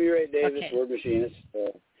 Jimmy Ray Davis, Okay. Word Machinist.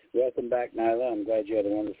 Welcome back, Nyla. I'm glad you had a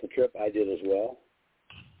wonderful trip. I did as well.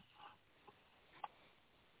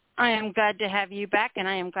 I am glad to have you back, and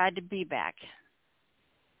I am glad to be back.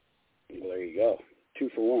 Well, there you go. 2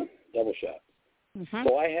 for 1, double shot. Mm-hmm.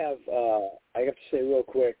 So I have to say real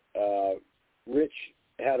quick, Rich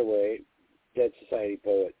Hadaway, Dead Society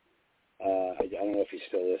poet, I don't know if he's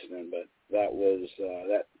still listening, but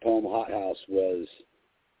that poem Hot House was,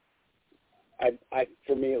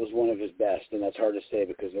 for me, it was one of his best, and that's hard to say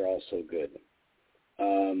because they're all so good.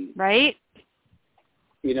 Right?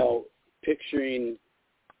 You know, picturing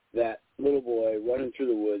that little boy running through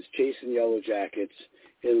the woods, chasing yellow jackets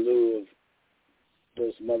in lieu of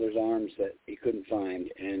those mother's arms that he couldn't find.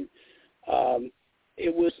 And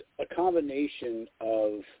it was a combination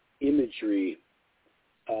of imagery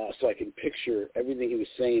so I can picture everything he was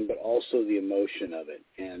saying, but also the emotion of it.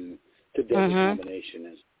 And the deadly combination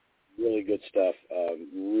is really good stuff,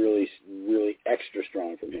 really, really extra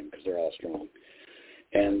strong from him because they're all strong.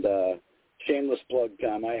 And shameless plug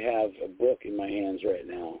time, I have a book in my hands right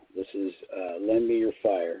now. This is Lend Me Your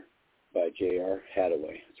Fire by J.R.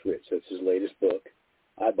 Hadaway. It's Rich. So it's his latest book.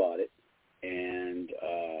 I bought it, and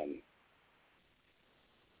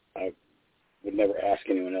I would never ask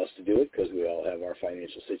anyone else to do it because we all have our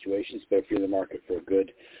financial situations. But if you're in the market for a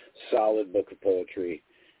good, solid book of poetry,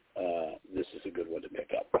 this is a good one to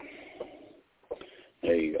pick up.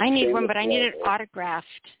 There you go. I need one, but I need it autographed.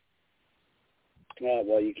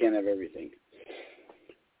 Well, you can't have everything.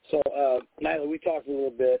 So, Nyla, we talked a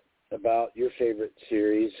little bit about your favorite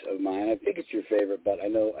series of mine. I think it's your favorite, but I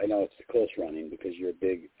know it's the close running because you're a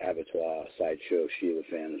big Abattoir Sideshow Sheila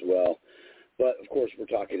fan as well. But, of course, we're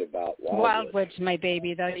talking about Wildwood. Wildwood's my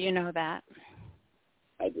baby, though. You know that.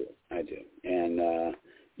 I do. And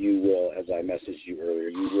you will, as I messaged you earlier,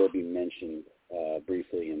 you will be mentioned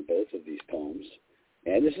briefly in both of these poems.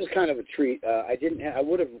 And this is kind of a treat. I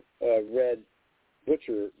would have read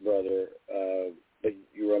Butcher Brother, but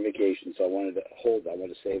you were on vacation, so I wanted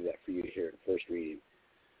to save that for you to hear at first reading.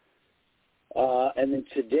 And then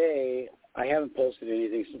today, I haven't posted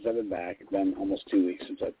anything since I've been back. It's been almost 2 weeks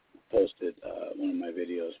since I posted one of my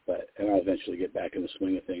videos, and I'll eventually get back in the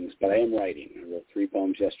swing of things. But I am writing. I wrote 3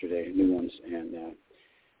 poems yesterday, new ones, and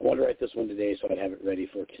I want to write this one today so I'd have it ready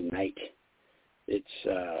for tonight.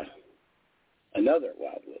 It's another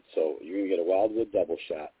Wildwood, so you're going to get a Wildwood double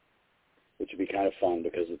shot, which would be kind of fun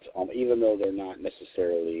because it's even though they're not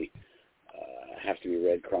necessarily have to be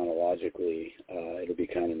read chronologically, it'll be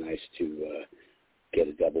kind of nice to get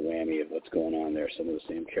a double whammy of what's going on there. Some of the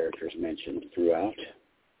same characters mentioned throughout.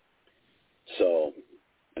 So,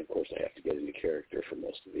 of course, I have to get into character for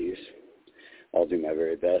most of these. I'll do my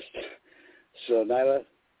very best. So, Nyla,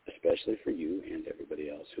 especially for you and everybody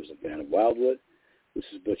else who's a fan of Wildwood, this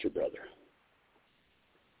is Butcher Brother.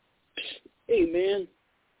 Hey, man.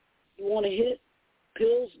 You want a hit?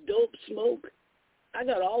 Pills, dope, smoke? I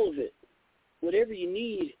got all of it. Whatever you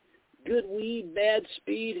need. Good weed, bad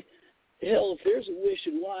speed. Hell, if there's a wish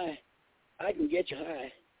and why, I can get you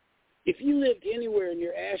high. If you lived anywhere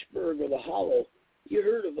near Ashburg or the Hollow, you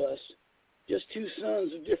heard of us. Just 2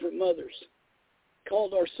 sons of different mothers.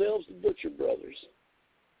 Called ourselves the Butcher Brothers.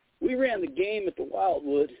 We ran the game at the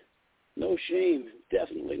Wildwood. No shame,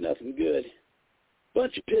 definitely nothing good.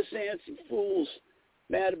 Bunch of pissants and fools.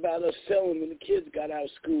 Mad about us selling when the kids got out of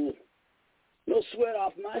school. No sweat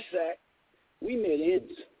off my sack. We made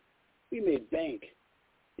ends. We made bank.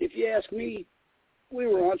 If you ask me, we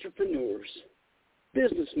were entrepreneurs.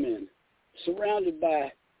 Businessmen. Surrounded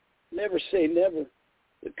by, never say never,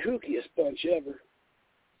 the kookiest bunch ever.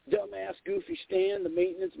 Dumbass Goofy Stan, the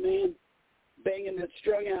maintenance man. Banging that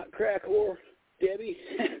strung-out crack whore, Debbie.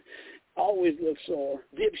 Always looked sore.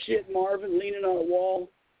 Dipshit Marvin leaning on a wall.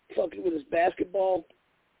 fucking with his basketball.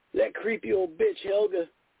 That creepy old bitch Helga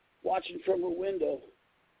watching from her window.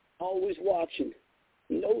 Always watching.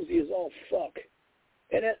 Nosy as all fuck.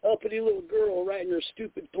 And that uppity little girl writing her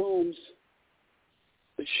stupid poems.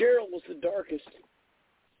 But Cheryl was the darkest.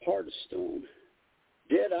 Heart of stone.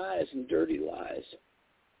 Dead eyes and dirty lies.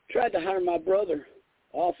 Tried to hire my brother.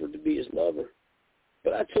 Offered to be his lover.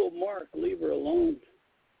 But I told Mark, leave her alone.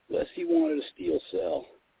 Lest he wanted a steel cell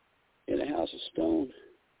in a house of stone.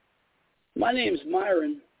 My name's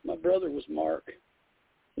Myron. My brother was Mark.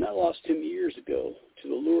 And I lost him years ago to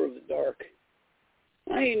the lure of the dark.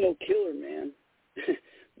 I ain't no killer, man.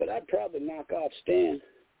 But I'd probably knock off Stan.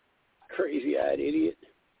 Crazy-eyed idiot.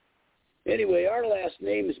 Anyway, our last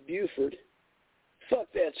name is Buford.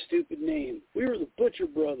 Fuck that stupid name. We were the Butcher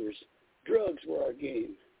Brothers. Drugs were our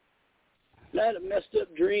game. And I had a messed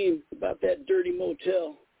up dream about that dirty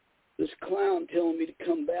motel. This clown telling me to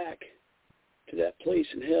come back to that place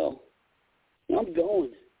in hell. And I'm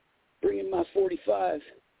going, bringing my 45.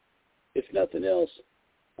 If nothing else,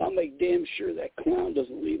 I'll make damn sure that clown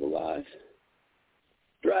doesn't leave alive.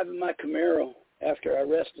 Driving my Camaro after I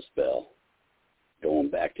rest a spell. Going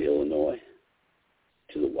back to Illinois,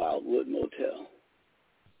 to the Wildwood Motel.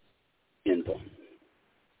 Info.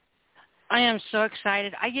 I am so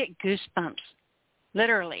excited. I get goosebumps,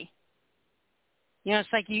 literally. You know, it's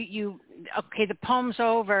like okay, the poem's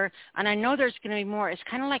over, and I know there's going to be more. It's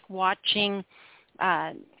kind of like watching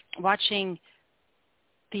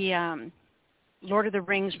the Lord of the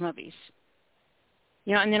Rings movies.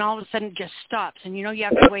 You know, and then all of a sudden it just stops. And, you know, you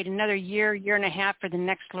have to wait another year and a half for the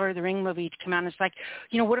next Lord of the Rings movie to come out. And it's like,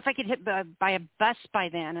 you know, what if I get hit by a bus by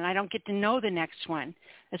then and I don't get to know the next one?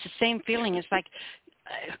 It's the same feeling. It's like,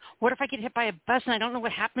 what if I get hit by a bus and I don't know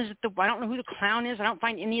what happens I don't know who the clown is. I don't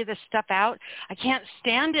find any of this stuff out. I can't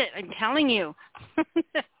stand it. I'm telling you.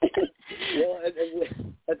 Well,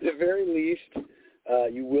 at the very least,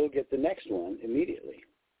 you will get the next one immediately.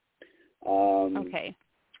 Okay.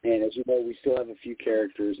 And as you know, we still have a few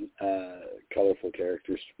characters, colorful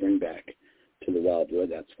characters to bring back to the Wildwood.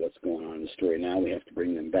 That's what's going on in the story now. We have to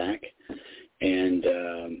bring them back. And,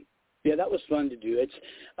 yeah, that was fun to do. It's,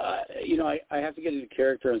 you know, I have to get into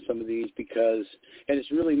character on some of these because, and it's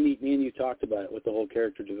really neat. Me and you talked about it with the whole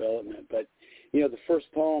character development. But, you know, the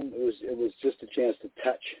first poem, it was just a chance to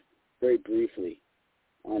touch very briefly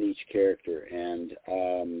on each character.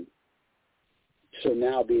 And, so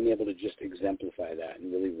now being able to just exemplify that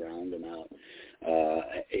and really round them out,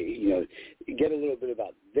 you know, get a little bit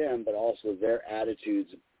about them, but also their attitudes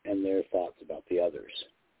and their thoughts about the others.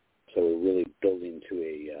 So we're really building to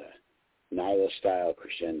a Nyla-style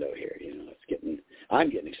crescendo here. You know, I'm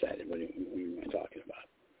getting excited when you're talking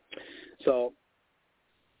about. So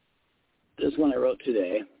this one I wrote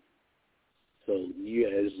today. So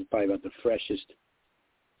this is probably about the freshest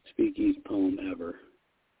Speakeasy poem ever.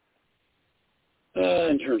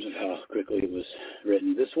 In terms of how quickly it was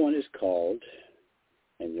written. This one is called,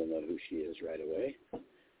 and you'll know who she is right away,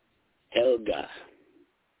 Helga.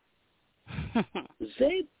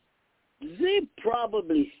 They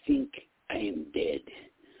probably think I am dead.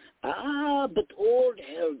 But old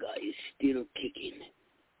Helga is still kicking,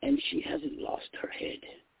 and she hasn't lost her head.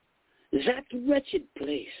 That wretched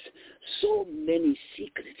place, so many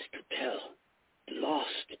secrets to tell.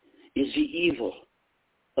 Lost is the evil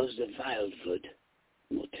of the Wildwood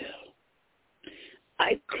Motel.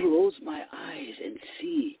 I close my eyes and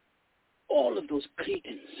see all of those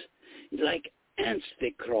cretins. Like ants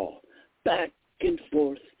they crawl back and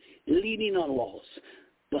forth, leaning on walls.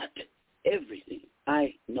 But everything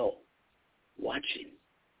I know, watching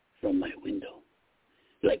from my window.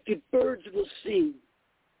 Like the birds will sing,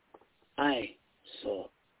 I saw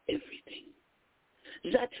everything.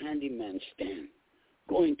 That handyman Stan,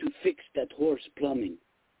 going to fix that horse plumbing.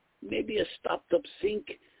 Maybe a stopped-up sink.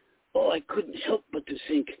 Oh, I couldn't help but to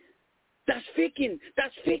think, that's Ficken.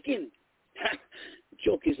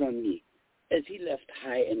 Joke is on me, as he left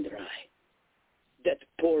high and dry. That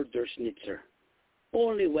poor Der Schnitzer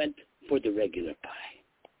only went for the regular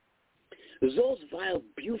pie. Those vile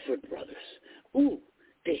Buford brothers, ooh,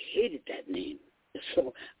 they hated that name.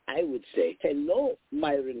 So I would say, hello,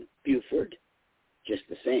 Myron Buford. Just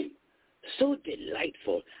the same. So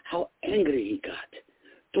delightful how angry he got.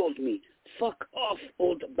 Told me, fuck off,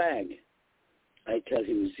 old bag. I tell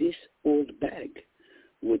him this old bag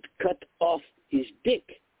would cut off his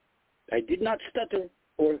dick. I did not stutter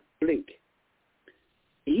or blink.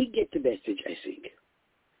 He get the message, I think.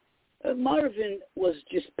 Marvin was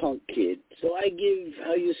just punk kid, so I give,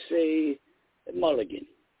 how you say, mulligan.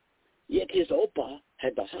 Yet his opa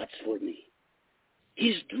had the hots for me.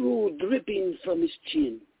 His drool dripping from his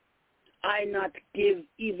chin. I not give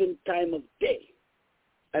even time of day.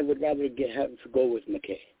 I would rather have to go with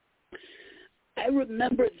McKay. I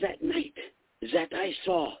remember that night that I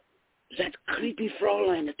saw that creepy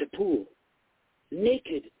Fraulein at the pool,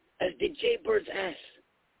 naked as the jaybird's ass.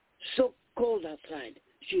 So cold outside,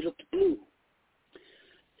 she looked blue.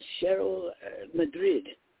 Cheryl Madrid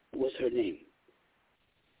was her name.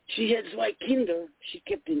 She had zwei Kinder she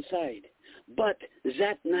kept inside. But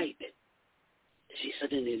that night, she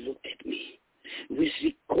suddenly looked at me with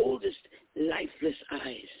the coldest, lifeless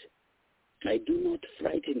eyes. I do not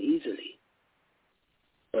frighten easily.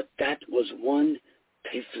 But that was one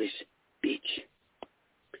lifeless bitch.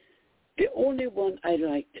 The only one I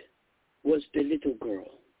liked was the little girl.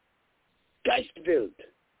 Geistwild,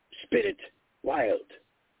 spirit wild.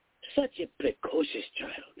 Such a precocious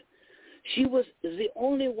child. She was the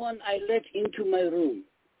only one I let into my room,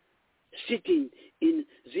 sitting in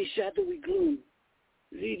the shadowy gloom,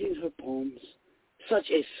 reading her poems. Such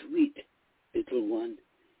a sweet little one,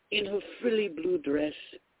 in her frilly blue dress.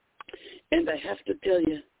 And I have to tell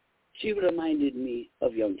you, she reminded me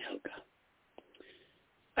of young Helga.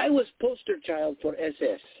 I was poster child for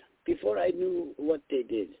SS before I knew what they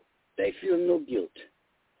did. I feel no guilt,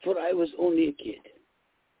 for I was only a kid.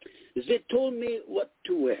 They told me what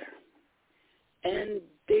to wear, and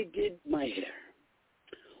they did my hair.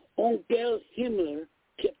 Onkel Himmler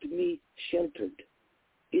kept me sheltered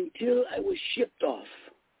until I was shipped off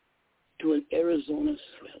to an Arizona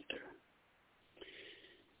swelter.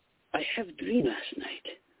 I have dreamed last night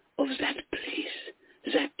of that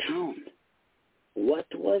place, that town. What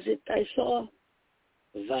was it I saw?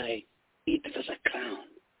 Why, it was a clown.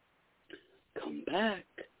 Come back,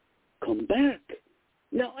 come back.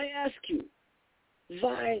 Now I ask you,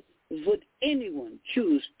 why would anyone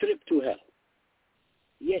choose trip to hell?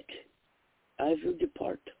 Yet I will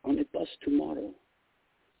depart on a bus tomorrow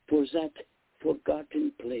for that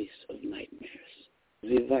forgotten place of nightmares,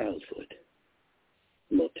 the Wildwood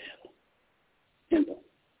Motel. Emma.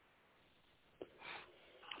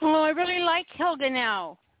 Oh, I really like Helga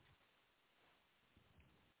now.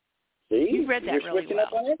 See? You read that You're really switching well.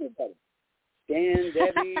 up on everybody. Dan,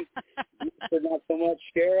 Debbie, not so much.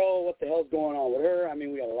 Cheryl, what the hell's going on with her? I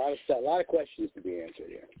mean, we got a lot of questions to be answered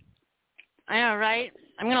here. I know, right?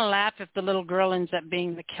 I'm going to laugh if the little girl ends up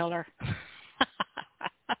being the killer.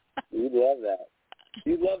 You'd love that.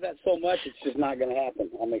 You'd love that so much, it's just not going to happen.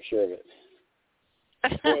 I'll make sure of it.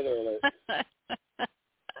 Spoiler alert.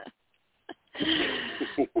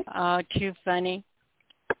 Oh, too funny.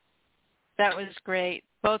 That was great.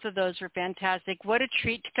 Both of those were fantastic. What a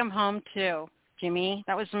treat to come home to, Jimmy.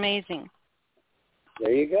 That was amazing.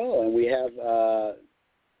 There you go. And we have,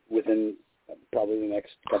 within probably the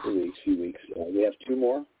next few weeks, we have 2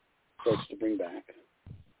 more folks to bring back.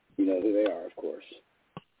 You know who they are, of course.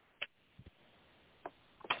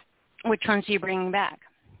 Which ones are you bringing back?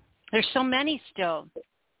 There's so many still.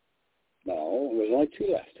 No, there's only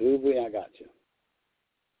 2 left. Who have we not got to?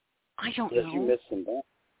 I don't Unless you know. missed some back.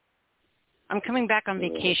 I'm coming back on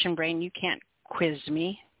vacation, Brain. You can't quiz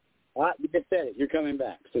me. You just said it. You're coming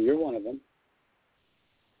back. So you're one of them.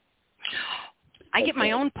 I get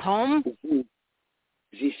my own poem?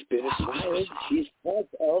 The Spirit Wild. She's part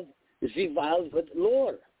of the Wildwood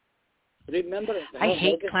lore. Remember? I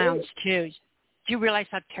hate clowns, too. Do you realize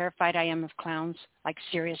how terrified I am of clowns? Like,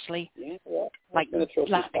 seriously? Yeah, well, like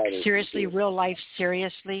seriously, real life,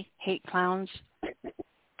 seriously? Hate clowns?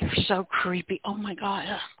 They're so creepy. Oh, my God.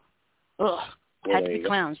 Ugh. Had to be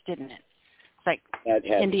clowns, didn't it? It's like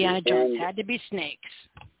Indiana Jones. Had to be snakes.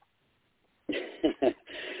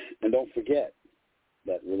 And don't forget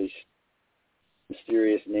that really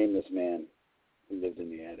mysterious nameless man who lived in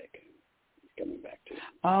the attic. He's coming back to it.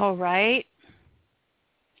 Oh, right.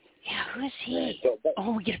 Yeah, who is he? Right,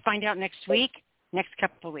 so, we get to find out next week. Next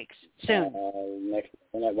couple of weeks. Soon. Next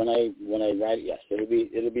when I write it, yes, it'll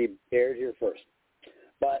be aired here first.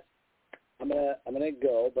 But I'm gonna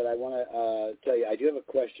go, but I want to tell you I do have a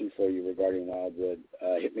question for you regarding Wildwood.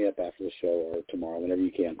 Hit me up after the show or tomorrow, whenever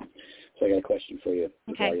you can. So I got a question for you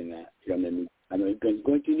regarding that. I'm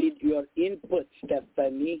going to need your input,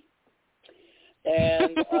 Stephanie.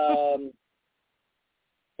 And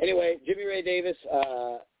anyway, Jimmy Ray Davis.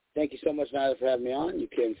 Thank you so much, Nyla, for having me on. You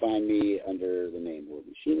can find me under the name Word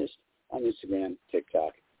Machinist on Instagram,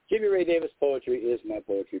 TikTok. Jimmy Ray Davis Poetry is my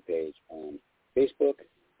poetry page on Facebook.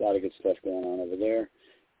 A lot of good stuff going on over there.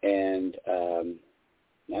 And,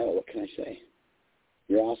 Nyla, what can I say?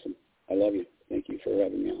 You're awesome. I love you. Thank you for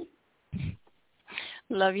having me on.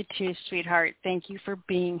 Love you too, sweetheart. Thank you for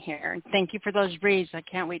being here. Thank you for those reads. I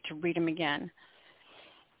can't wait to read them again.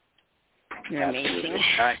 You're amazing.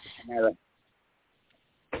 All right, Nyla.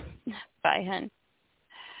 Bye, hun.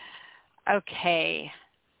 Okay.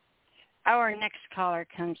 Our next caller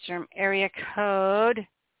comes from area code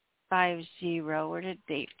 50. Where did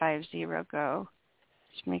date 50 go?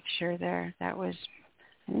 Let's make sure there. I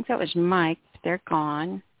think that was Mike. They're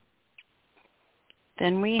gone.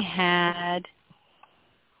 Then we had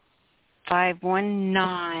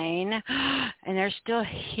 519, and they're still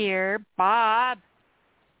here. Bob.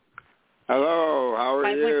 Hello, how are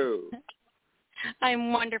you?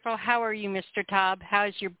 I'm wonderful. How are you, Mr. Taub? How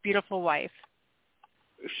is your beautiful wife?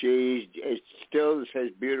 She's still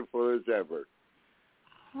as beautiful as ever.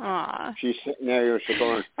 Aw. She's sitting there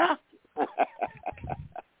going,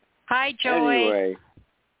 Hi, Joy. Anyway.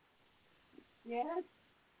 Yes.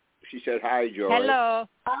 She said, hi, Joy. Hello.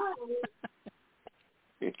 Hi.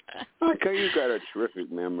 Okay, you got a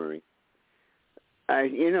terrific memory.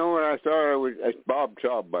 You know what I thought I would, it's Bob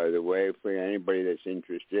Taub, by the way, for anybody that's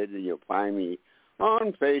interested, and you'll find me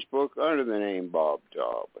on Facebook under the name Bob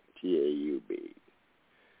Taub, Taub.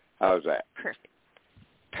 How's that?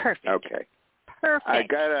 Perfect. Okay. Perfect. I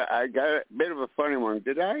got a bit of a funny one.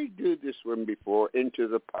 Did I do this one before, Into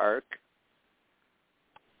the Park?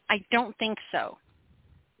 I don't think so.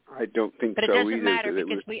 I don't think so either. But it doesn't matter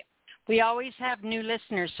because we always have new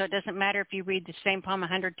listeners, so it doesn't matter if you read the same poem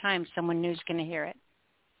 100 times, someone new's going to hear it.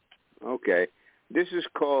 Okay. This is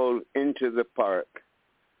called Into the Park.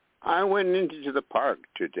 I went into the park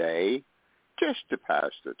today just to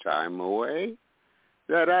pass the time away.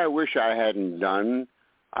 That I wish I hadn't done.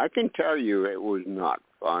 I can tell you it was not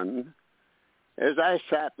fun. As I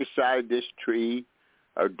sat beside this tree,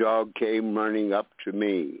 a dog came running up to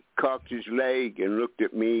me, cocked his leg and looked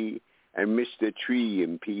at me, and missed the tree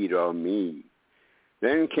and peed on me.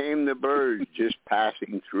 Then came the birds just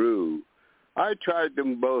passing through. I tried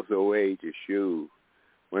them both away to shoo,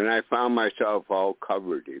 when I found myself all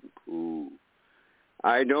covered in poo.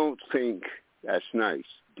 I don't think that's nice,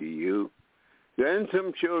 do you? Then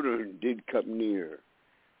some children did come near,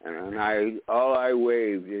 and I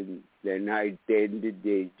waved, and then did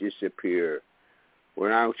they disappear.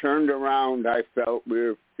 When I turned around, I felt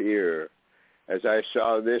real fear, as I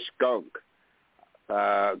saw this skunk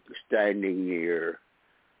standing near.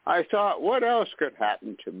 I thought, what else could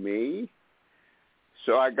happen to me?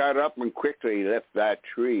 So I got up and quickly left that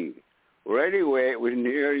tree. Well, anyway, it was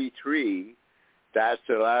nearly 3. That's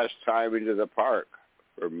the last time into the park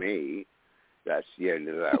for me. That's the end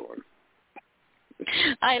of that one.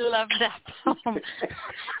 I love that poem.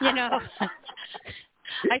 You know,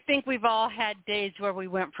 I think we've all had days where we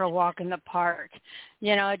went for a walk in the park.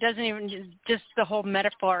 You know, it doesn't even, just the whole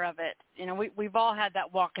metaphor of it. You know, we've all had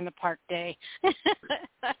that walk in the park day.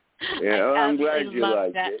 Yeah, well, I'm glad you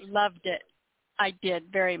liked it. Loved it. I did,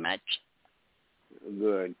 very much.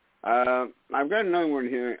 Good. I've got another one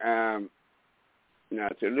here. No,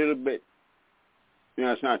 it's a little bit,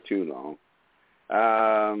 it's not too long.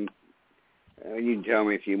 You can tell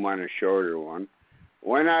me if you want a shorter one.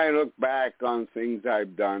 When I look back on things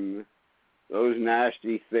I've done, those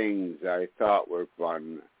nasty things I thought were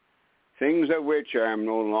fun, things of which I am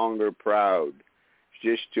no longer proud,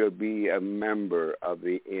 just to be a member of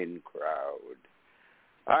the in crowd.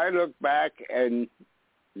 I look back and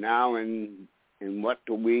now in what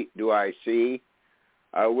do I see?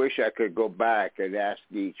 I wish I could go back and ask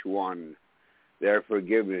each one their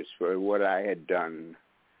forgiveness for what I had done.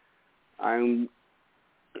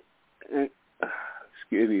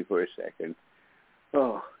 Excuse me for a second.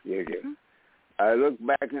 Oh, dear. I look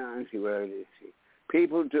back now and see what it is.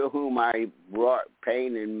 People to whom I brought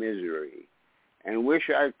pain and misery, and wish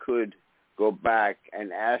I could go back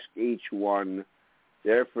and ask each one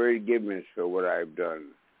their forgiveness for what I've done.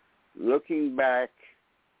 I look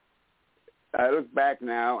back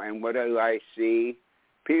now, and what do I see?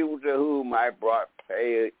 People to whom I brought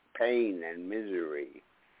pain and misery,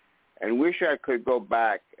 and wish I could go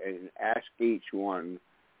back and ask each one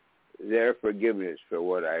their forgiveness for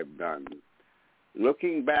what I've done.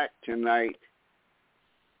 Looking back tonight,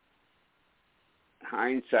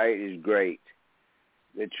 hindsight is great.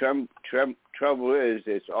 The trouble is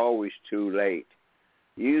it's always too late.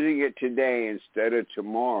 Using it today instead of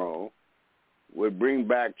tomorrow would bring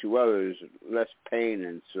back to others less pain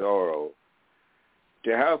and sorrow.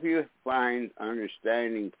 To help you find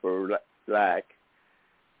understanding for lack,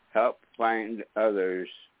 helping others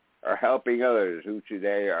who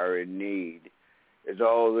today are in need is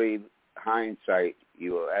all the hindsight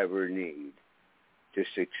you will ever need to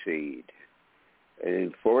succeed.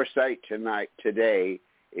 And foresight today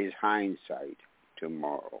is hindsight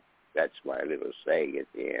tomorrow. That's my little saying at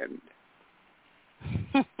the end.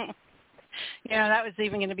 That was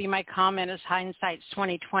even going to be my comment, is hindsight's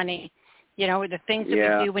 20/20. the things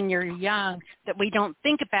that we do when you're young that we don't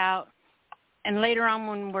think about. And later on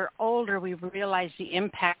when we're older, we realize the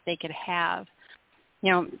impact they could have.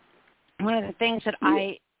 One of the things that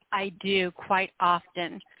I do quite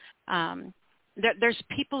often, there's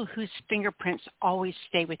people whose fingerprints always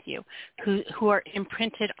stay with you, who are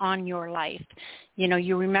imprinted on your life.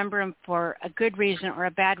 You remember them for a good reason or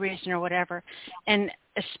a bad reason or whatever. And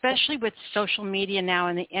especially with social media now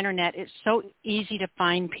and the internet, it's so easy to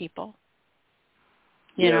find people.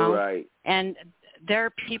 You know? Right. And there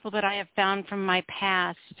are people that I have found from my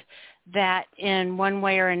past that in one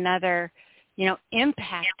way or another,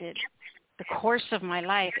 impacted the course of my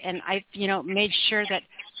life. And I've, made sure that,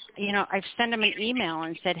 I've sent them an email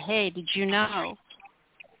and said, hey, did you know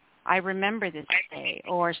I remember this day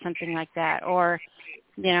or something like that? Or,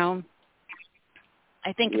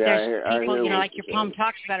 I think if there's people, like your poem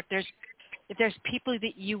talks about, if there's people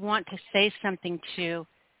that you want to say something to,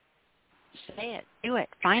 say it, do it,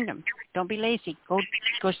 find them. Don't be lazy. Go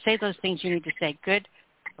say those things you need to say, good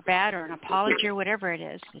or bad or an apology or whatever it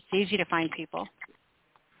is. It's easy to find people.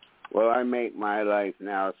 Well, I make my life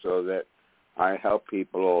now so that I help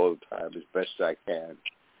people all the time as best I can.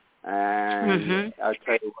 And I'll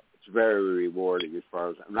tell you what, it's very rewarding as far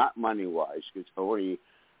as, not money-wise, because only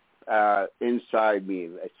inside me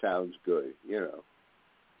it sounds good,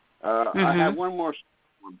 I have one more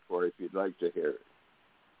one for you if you'd like to hear it.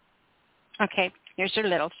 Okay, here's your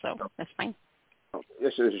little, so that's fine.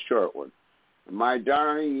 This is a short one. My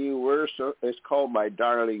darling, you were so, it's called My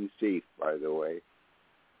Darling Thief, by the way.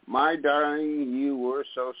 My darling, you were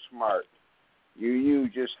so smart. You knew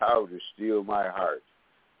just how to steal my heart.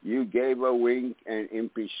 You gave a wink and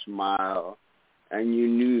impish smile, and you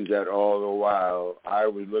knew that all the while I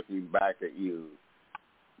was looking back at you.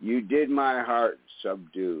 You did my heart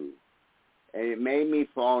subdue, and it made me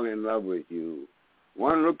fall in love with you.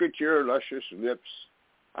 One look at your luscious lips,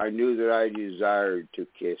 I knew that I desired to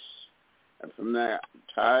kiss. And from that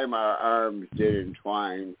time our arms did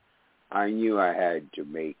entwine, I knew I had to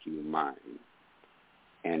make you mine.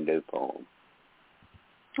 End of the poem.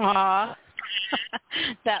 Aw,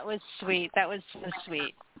 that was sweet. That was so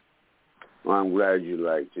sweet. Well, I'm glad you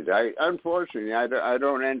liked it. Unfortunately, I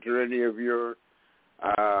don't enter any of your,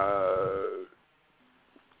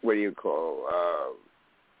 what do you call,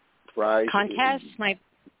 prize contests?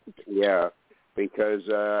 Yeah, because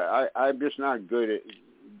I'm just not good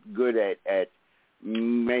at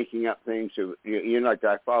making up things. Like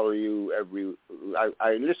I follow you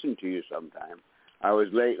I listen to you sometime. I was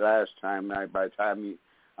late last time. By the time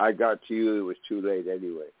I got to you, it was too late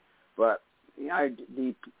anyway. But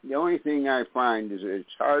the only thing I find is it's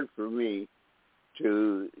hard for me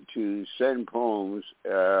to send poems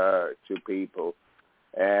to people.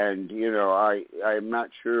 And, I'm not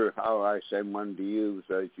sure how I send one to you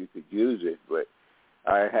so that you could use it, but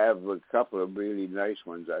I have a couple of really nice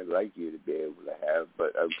ones I'd like you to be able to have,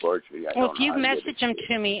 but unfortunately I don't know. If you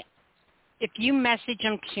message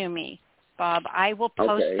them to me, Bob, I will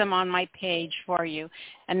post them on my page for you,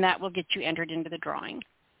 and that will get you entered into the drawing.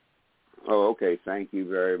 Oh, okay. Thank you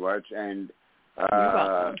very much. And you're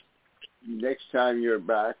welcome. Next time you're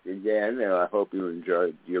back again, and I hope you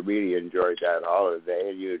really enjoyed that holiday,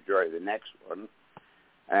 and you enjoy the next one.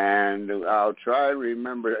 And I'll try to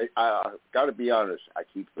remember. I got to be honest. I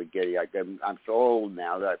keep forgetting. I'm so old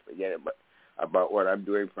now that I forget about what I'm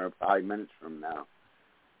doing for 5 minutes from now.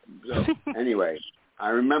 So anyway, I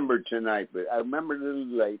remembered tonight, but I remembered a little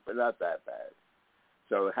late, but not that bad.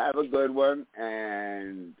 So have a good one,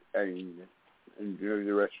 and enjoy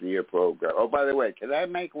the rest of your program. Oh, by the way, can I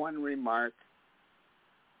make one remark?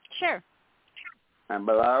 Sure. I'm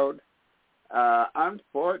allowed?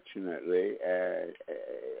 Unfortunately,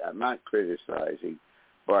 I'm not criticizing,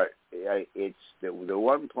 but it's the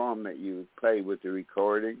one poem that you played with the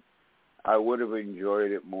recording. I would have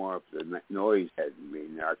enjoyed it more if the noise hadn't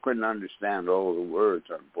been there. I couldn't understand all the words,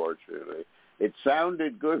 unfortunately. It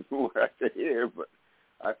sounded good from what I could hear, but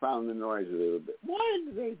I found the noise a little bit. Why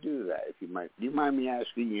did they do that? Do you mind me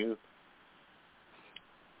asking you?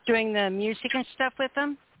 Doing the music and stuff with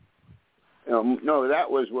them? No,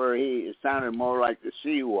 that was where it sounded more like the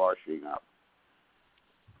sea washing up.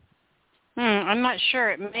 I'm not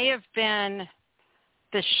sure. It may have been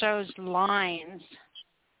the show's lines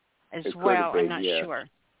as well. I'm not sure.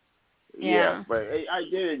 Yeah, but I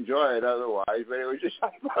did enjoy it otherwise, but it was just,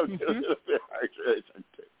 I found it a little bit hard to listen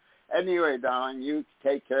to. Anyway, darling, you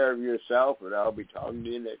take care of yourself, and I'll be talking to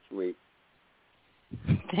you next week.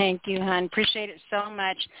 Thank you, hon. Appreciate it so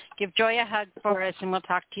much. Give Joy a hug for us, and we'll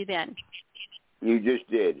talk to you then. You just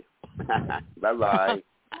did. Bye-bye.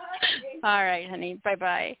 All right, honey.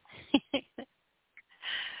 Bye-bye.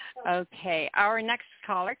 Okay, our next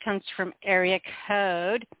caller comes from area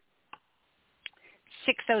code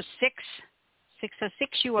 606.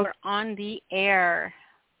 606, you are on the air.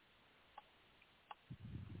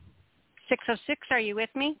 606, are you with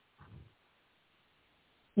me?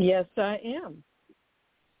 Yes, I am.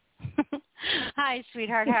 Hi,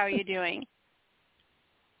 sweetheart. How are you doing?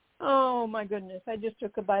 Oh, my goodness. I just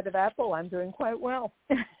took a bite of apple. I'm doing quite well.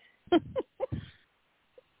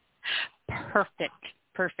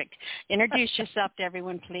 Perfect. Introduce yourself to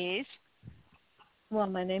everyone, please. Well,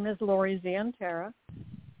 my name is Lori Zientara.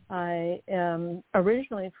 I am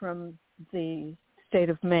originally from the state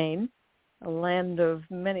of Maine, a land of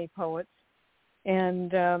many poets.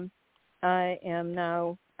 And I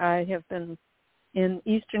have been in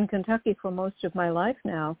eastern Kentucky for most of my life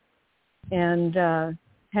now, and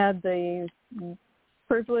had the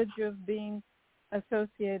privilege of being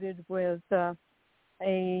associated with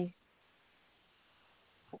a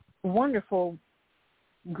wonderful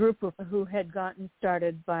group of who had gotten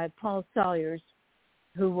started by Paul Salyers,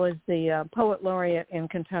 who was the poet laureate in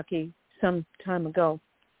Kentucky some time ago,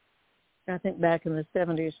 I think back in the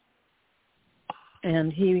 70s.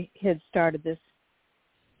 And he had started this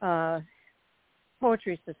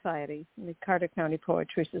poetry society, the Carter County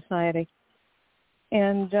Poetry Society.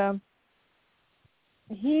 And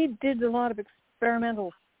he did a lot of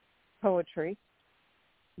experimental poetry,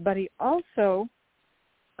 but he also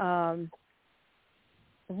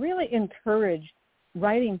really encouraged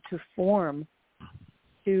writing to form,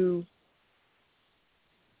 to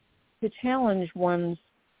challenge one's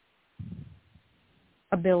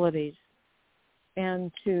abilities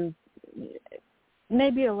and to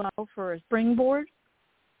maybe allow for a springboard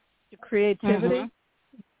to creativity. Mm-hmm.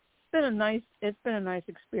 It's been a nice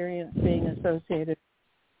experience being associated.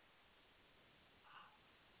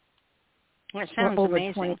 Well, it sounds over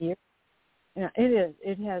amazing. 20 years. Yeah, it is.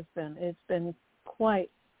 It has been. It's been quite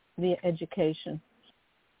the education.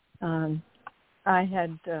 I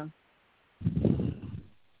had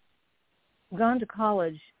gone to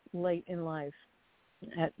college late in life,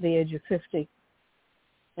 at the age of 50,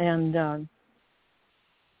 and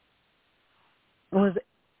was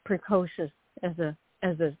precocious as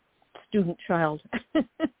a student child.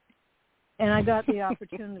 And I got the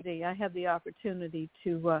opportunity. I had the opportunity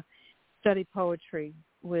to study poetry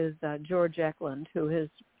with George Eklund, who is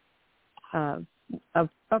a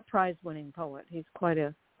prize-winning poet. He's quite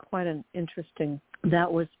an interesting.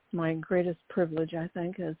 That was my greatest privilege, I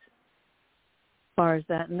think, as far as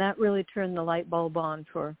that, and that really turned the light bulb on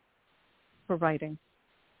for writing.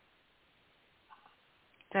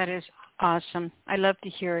 That is awesome. I love to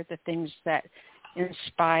hear the things that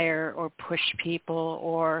inspire or push people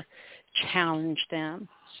or challenge them.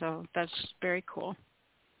 So that's very cool.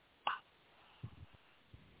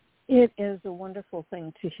 It is a wonderful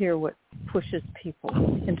thing to hear what pushes people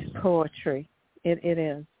into poetry. It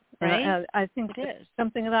is. Right? I think it's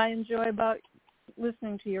something that I enjoy about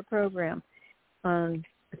listening to your program on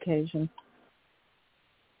occasion.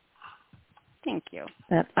 Thank you.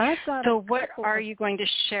 So what are you going to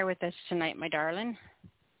share with us tonight, my darling?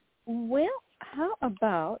 Well, how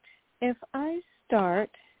about if I start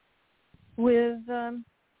with a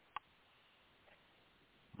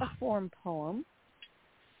form poem.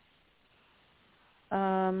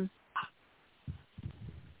 How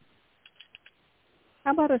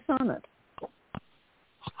about a sonnet?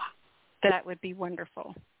 That would be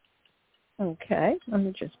wonderful. Okay, let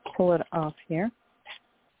me just pull it off here.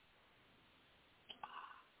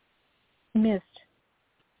 Mist.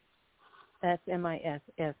 That's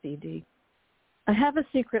M-I-S-S-E-D. I have a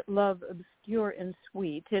secret love obscure and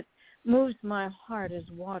sweet. It moves my heart as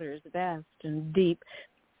waters vast and deep.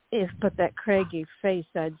 If but that craggy face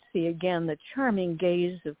I'd see again, the charming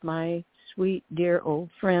gaze of my sweet, dear old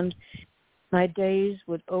friend, my days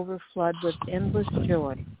would overflood with endless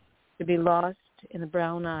joy to be lost in the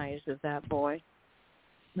brown eyes of that boy.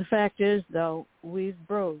 The fact is, though, we've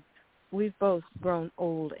both grown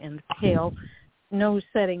old and pale, no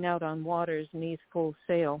setting out on waters 'neath full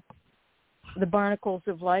sail. The barnacles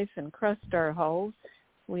of life encrust our hulls.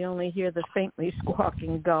 We only hear the faintly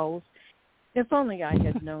squawking gulls. If only I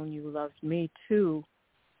had known you loved me, too,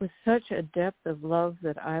 with such a depth of love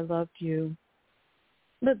that I loved you.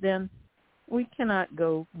 But then, we cannot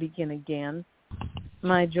go begin again.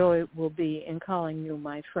 My joy will be in calling you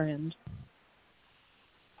my friend.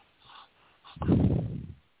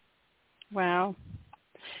 Wow.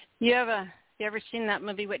 You ever seen that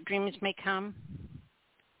movie, What Dreams May Come?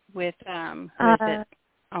 With, who is it?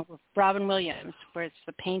 Robin Williams, where it's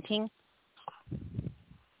the painting.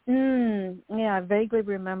 Yeah, I vaguely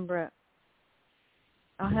remember it.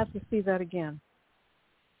 I'll have to see that again.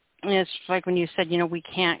 it's like when you said, we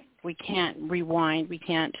can't rewind. We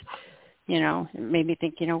can't, it made me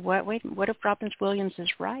think, what if Robin Williams is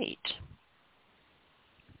right?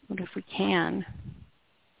 What if we can?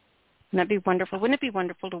 Wouldn't that be wonderful? Wouldn't it be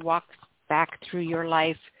wonderful to walk back through your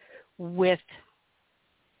life with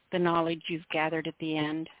the knowledge you've gathered at the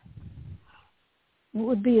end? It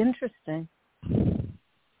would be interesting. Wouldn't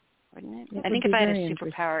it? I think if I had a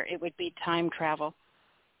superpower, it would be time travel.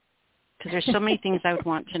 Because there's so many things I would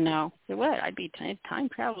want to know. So what? I'd be time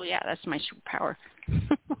travel. Yeah, that's my superpower.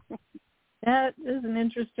 That is an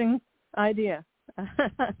interesting idea.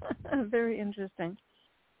 Very interesting.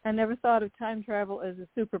 I never thought of time travel as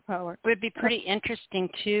a superpower. It would be pretty interesting,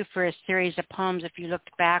 too, for a series of poems if you looked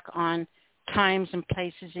back on times and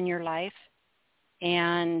places in your life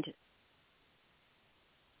and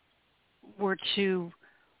were to,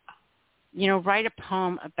 write a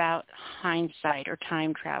poem about hindsight or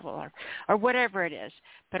time travel or whatever it is.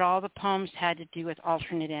 But all the poems had to do with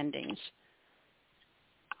alternate endings.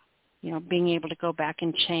 Being able to go back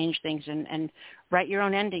and change things and write your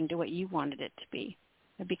own ending to what you wanted it to be.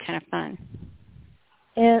 It'd be kind of fun.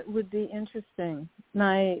 It would be interesting.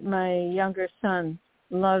 My younger son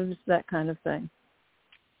loves that kind of thing.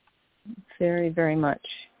 Very, very much.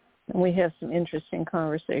 And we have some interesting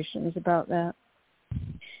conversations about that.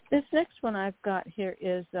 This next one I've got here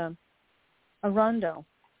is a rondo.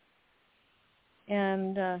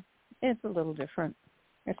 And it's a little different.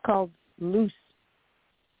 It's called Loose.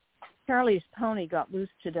 Charlie's pony got loose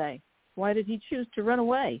today. Why did he choose to run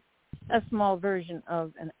away? A small version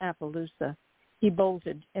of an Appaloosa. He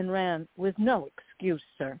bolted and ran with no excuse,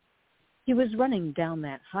 sir. He was running down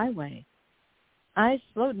that highway. I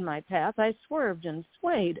slowed in my path. I swerved and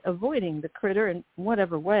swayed, avoiding the critter in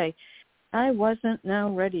whatever way. I wasn't now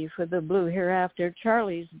ready for the blue hereafter.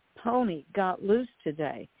 Charlie's pony got loose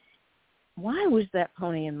today. Why was that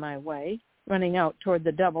pony in my way, running out toward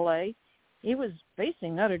the AA? He was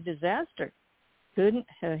facing utter disaster. Couldn't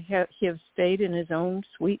he have stayed in his own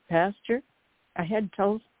sweet pasture? I had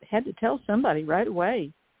to tell somebody right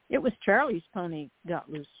away. It was Charlie's pony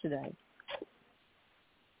got loose today.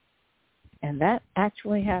 And that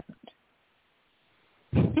actually happened.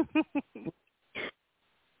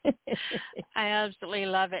 I absolutely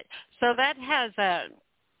love it. So that has a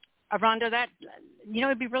rondo that,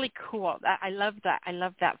 it'd be really cool. I love that. I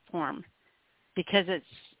love that form because it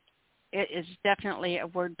is definitely a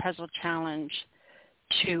word puzzle challenge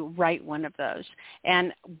to write one of those.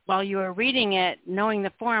 And while you were reading it, knowing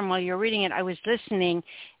the form, while you were reading it, I was listening,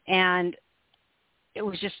 and it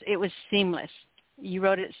was seamless. You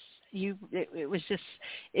wrote it.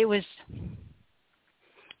 It was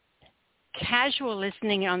casual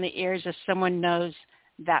listening on the ears of someone knows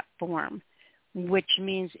that form, which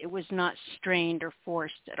means it was not strained or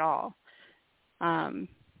forced at all.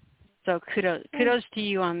 So kudos to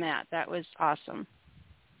you on that. That was awesome.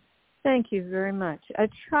 Thank you very much. I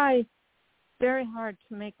try very hard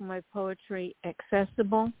to make my poetry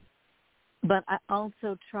accessible, but I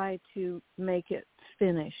also try to make it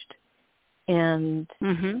finished and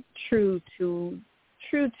true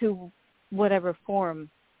to whatever form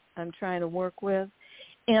I'm trying to work with.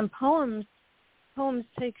 And poems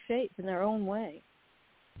take shape in their own way.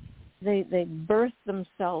 They birth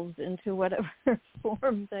themselves into whatever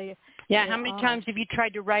form they how many times have you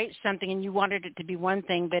tried to write something and you wanted it to be one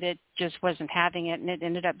thing, but it just wasn't having it, and it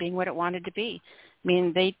ended up being what it wanted to be? I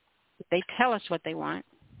mean, they tell us what they want,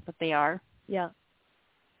 what they are. Yeah.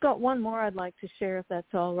 Got one more I'd like to share, if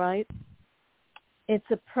that's all right. It's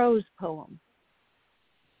a prose poem,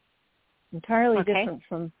 entirely different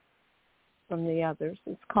from the others.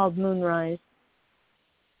 It's called Moonrise.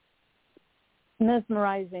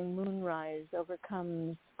 Mesmerizing moonrise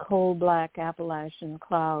overcomes coal-black Appalachian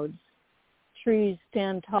clouds. Trees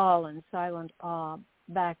stand tall in silent awe,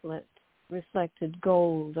 backlit, reflected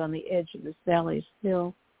gold on the edge of this valley's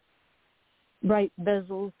hill. Bright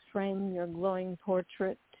bezels frame your glowing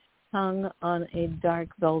portrait, hung on a dark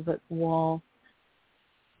velvet wall.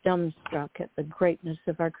 Dumbstruck at the greatness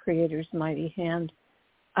of our Creator's mighty hand,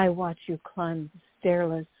 I watch you climb the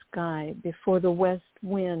stairless sky before the west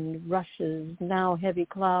wind rushes now heavy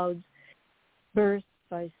clouds, burst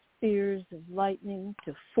by spears of lightning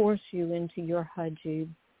to force you into your hajib.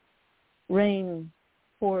 Rain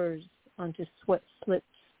pours onto sweat-slipped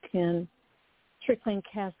skin, trickling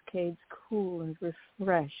cascades cool and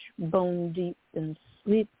refresh, bone deep, and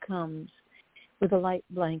sleep comes with a light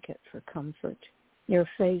blanket for comfort. Your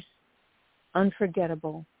face,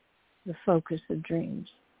 unforgettable, the focus of dreams.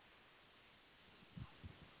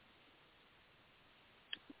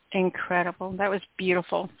 Incredible. That was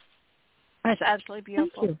beautiful. That's absolutely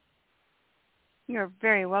beautiful. Thank you. You're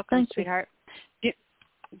very welcome, Thank you. sweetheart.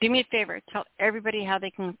 Do me a favor. Tell everybody how they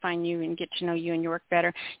can find you and get to know you and your work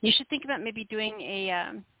better. You should think about maybe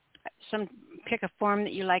doing pick a form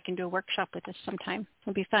that you like and do a workshop with us sometime.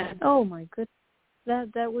 It'll be fun. Oh my goodness,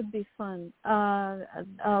 that would be fun.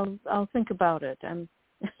 I'll think about it. I'm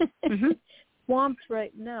swamped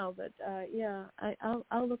right now, but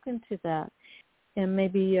I'll look into that and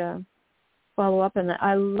maybe follow up on that.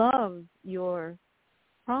 I love your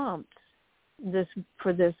prompts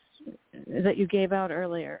for this that you gave out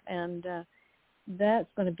earlier, and that's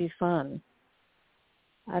going to be fun.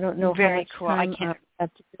 I don't know how much time I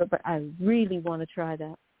have to do it, but I really want to try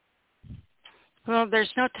that. Well,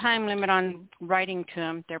 there's no time limit on writing to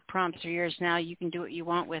them. Their prompts are yours now. You can do what you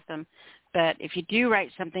want with them. But if you do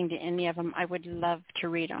write something to any of them, I would love to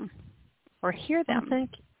read them or hear them.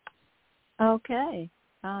 Thank you. Okay.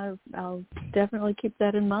 I'll definitely keep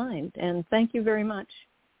that in mind. And thank you very much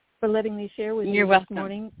for letting me share with you this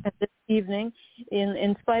morning and this evening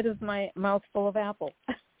in spite of my mouth full of apple.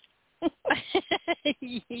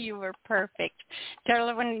 You were perfect. Tell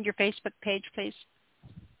everyone your Facebook page, please.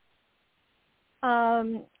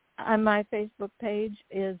 On my Facebook page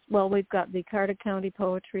we've got the Carter County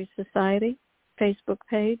Poetry Society Facebook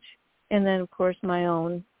page, and then, of course, my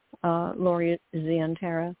own, Lori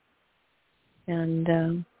Zientara.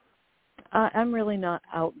 And I'm really not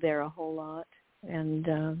out there a whole lot,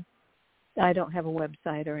 and I don't have a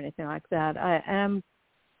website or anything like that. I am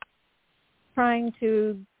trying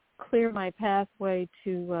to clear my pathway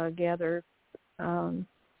to gather some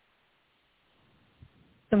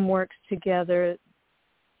works together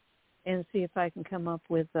and see if I can come up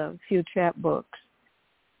with a few chapbooks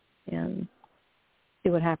and see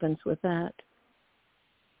what happens with that.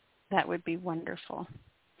 That would be wonderful.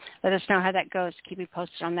 Let us know how that goes. Keep me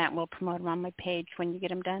posted on that, and we'll promote them on my page when you get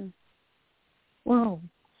them done. Whoa,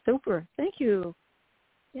 super. Thank you.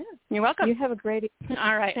 Yeah. You're welcome. You have a great evening.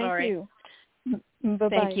 All right, Thank Lori. you. Bye-bye.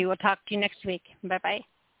 Thank you. We'll talk to you next week. Bye-bye.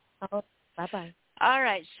 Oh, bye-bye. All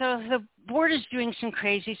right, so the board is doing some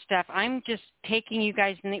crazy stuff. I'm just taking you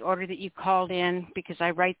guys in the order that you called in because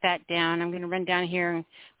I write that down. I'm going to run down here.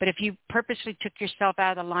 But if you purposely took yourself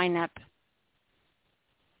out of the lineup,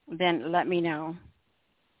 then let me know.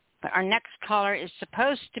 But our next caller is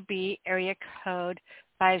supposed to be area code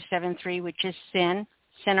 573, which is Sin.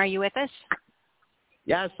 Sin, are you with us?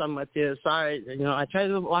 Yes, I'm with you. Sorry, I tried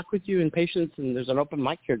to walk with you in patience, and there's an open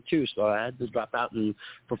mic here, too, so I had to drop out and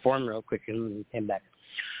perform real quick and came back.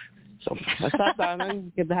 So what's up,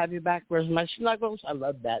 darling? Good to have you back. Where's my snuggles? I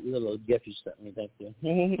love that little gift you sent me. Thank you.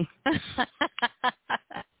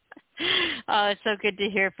 Oh, it's so good to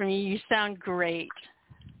hear from you. You sound great.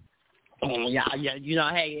 Yeah.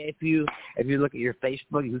 Hey, if you look at your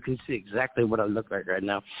Facebook, you can see exactly what I look like right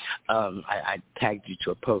now. I tagged you to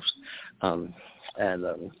a post, and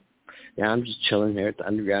I'm just chilling here at the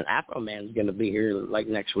Underground. Afro Man's gonna be here like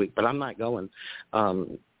next week, but I'm not going.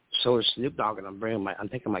 So is Snoop Dogg, and I'm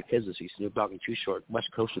taking my kids to see Snoop Dogg and Too Short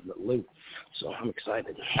West Coast of the Loop. So I'm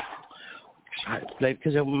excited.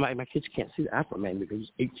 Because my kids can't see the Afro Man because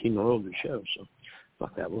he's 18 or older show. So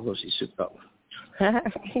fuck that. We'll go see Snoop Dogg. Look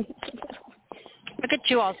at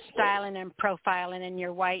you all styling and profiling in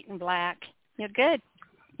your white and black. You're good.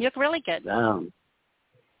 You look really good.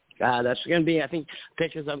 That's going to be, I think,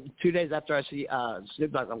 because 2 days after I see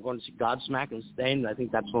Snoop Dogg, I'm going to see Godsmack and Stain. I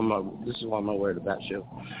think this is what I'm going to wear to that show.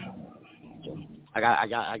 So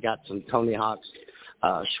I got some Tony Hawk's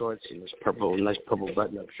shorts and this nice purple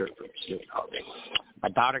button-up shirt from Snoop Dogg. My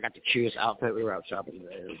daughter got the cutest outfit. We were out shopping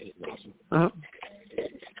today. It was awesome.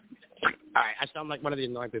 All right, I sound like one of the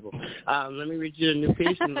annoying people. Let me read you a new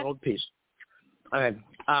piece and an old piece. Okay,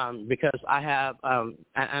 because I have, and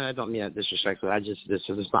I don't mean it disrespectfully. This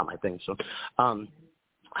is not my thing. So, I'm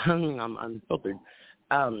unfiltered.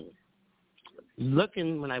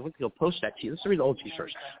 Looking when I went to go post that to you. Let's read the old piece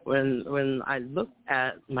first. When I looked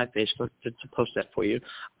at my Facebook to post that for you,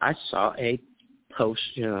 I saw a post.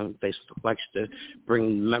 Facebook likes to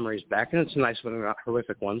bring memories back, and it's a nice one, not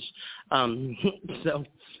horrific ones. So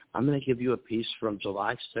I'm going to give you a piece from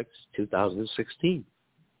July 6, 2016.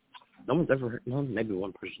 No one's ever heard, no, maybe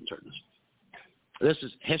one person's heard this. This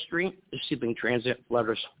is History, Receiving Transient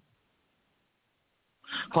Letters.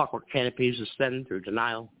 Clockwork canopies ascend through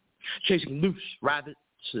denial, chasing loose rabbits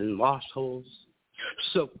in lost holes,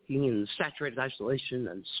 soaking in saturated isolation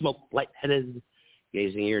and smoke lightheaded,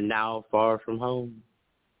 gazing here now far from home.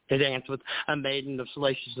 They dance with a maiden of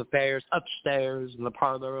salacious affairs upstairs in the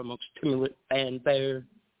parlor amongst tumult fanfare.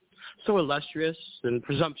 So illustrious and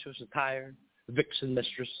presumptuous attire, vixen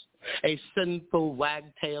mistress, a sinful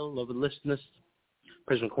wagtail of a listless,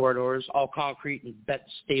 prison corridors, all concrete and bent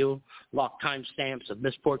steel, locked time stamps of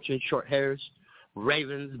misfortune, short hairs,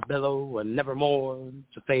 ravens billow and nevermore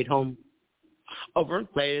to fade home.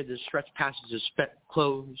 Overinflated as stretched passages spent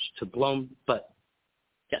closed to blown but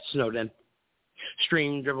yet snowed in.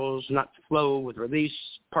 Stream dribbles not to flow with release,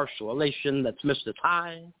 partial elation that's missed its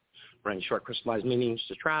high, running short crystallized meanings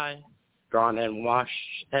to try, drawn and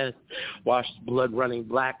washed blood running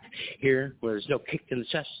black here where there's no kick in the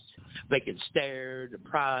chest, vacant stare,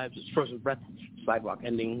 deprived, its frozen breath, sidewalk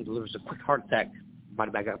ending, delivers a quick heart attack,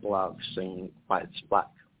 body back up log, sing by its black,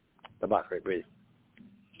 the black rate breathing.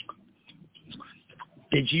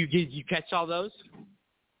 Did you catch all those?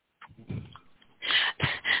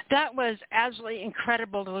 That was absolutely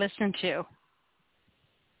incredible to listen to.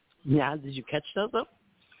 Yeah, did you catch those though?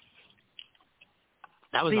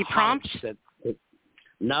 That was the prompt.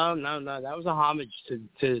 No. That was a homage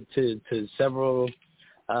to several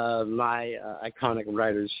my iconic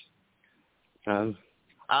writers. I'll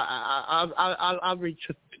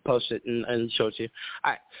post it and show it to you.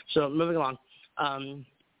 All right. So moving along.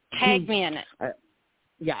 Tag me in it.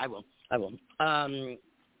 Yeah, I will. Okay.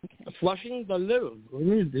 Flushing the loo. We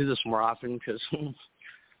need to do this more often because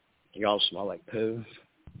you all smell like poo.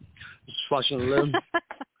 Just flushing the loo.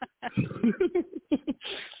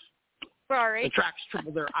 Sorry. The tracks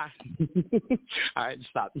triple their eye. All right,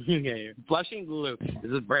 stop. Okay. Flushing the loo.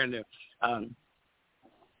 This is brand new.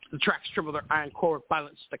 The tracks triple their iron core,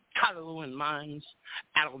 violent staccato in minds,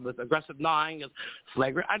 addled with aggressive gnawing of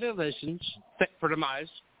flagrant idealizations, fit for demise.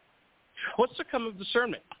 What's to come of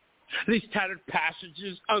discernment? These tattered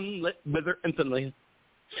passages unlit wither infinitely.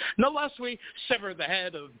 No less we sever the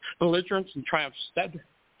head of belligerence and triumph stead.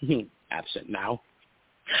 Absent now.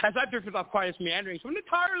 As I drift without quiet meanderings from an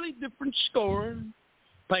entirely different score,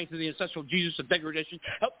 playing to the ancestral Jesus of degradation,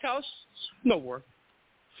 help callous, no war.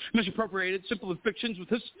 Misappropriated simple fictions with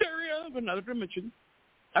hysteria of another dimension.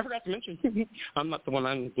 I forgot to mention, I'm not the one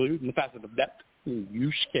unglued in the facet of depth.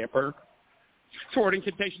 You scamper. Thwarting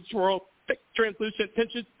temptation swirl, thick translucent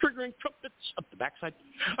tensions, triggering trumpets up the backside.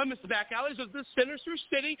 Amidst the back alleys of this sinister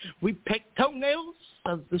city, we pick toenails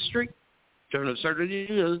of the street. Turn absurdity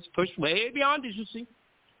is pushed way beyond decency.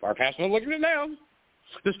 Far past no looking it down.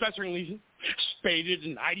 This festering lesion, spaded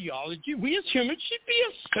in ideology, we as humans should be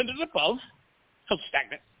ascended above, held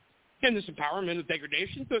stagnant. In this empowerment of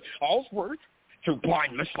degradation to all's worth, through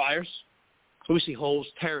blind misfires, we see holes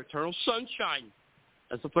tear eternal sunshine,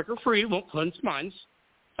 as the flicker free won't cleanse minds,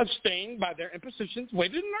 abstained by their impositions,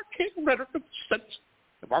 weighted in archaic rhetoric of sense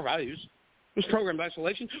of our values. This programmed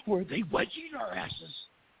isolation, where they wedged our asses.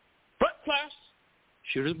 Front class,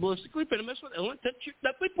 shooters ballistically venomous with ill intent, shoot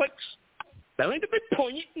deathly flicks. Failing to be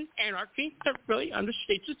poignant in anarchy that really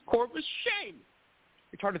understates its core with shame.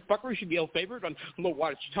 Retarded fuckery should be ill-favored on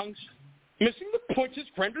low-wattage tongues. Missing the point is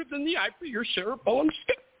grander than the eye for your cerebellum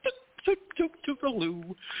stick to the loo.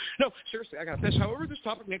 No, seriously, I got this. However, this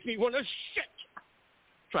topic makes me want to shit.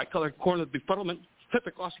 Tricolored corn of befuddlement, flip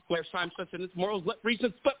the glossy glare, time sense in its morals, let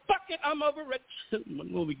reasons, but fuck it, I'm over it.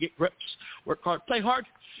 When will we get grips? Work hard, play hard,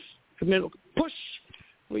 commit, push,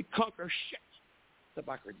 we conquer shit. The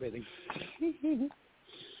backward breathing.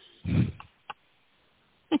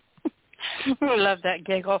 I love that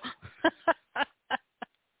giggle.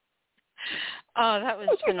 Oh, that was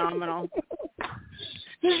phenomenal.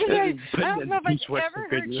 I don't know if I've ever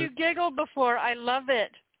heard you giggle before. I love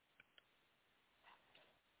it.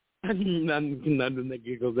 None of the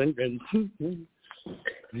giggles and grins.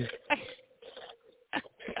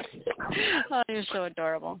 Oh, you're so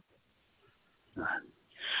adorable.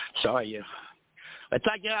 So are you. Let's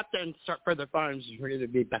get out there and start further farms. We're going to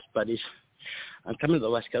be best buddies. I'm coming to the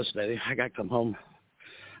West Coast, baby. I got to come home.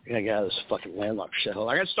 I got to get out of this fucking landlocked shithole.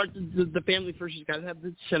 I got to start the family first. You got to have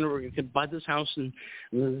the center where you can buy this house and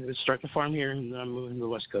start the farm here, and then I'm moving to the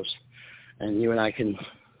West Coast. And you and I can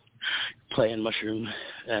play in mushroom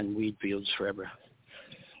and weed fields forever.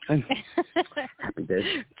 Happy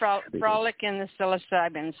days. Frolic in the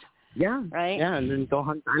psilocybins. Yeah. Right? Yeah, and then go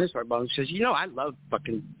hunt dinosaur bones. Because, I love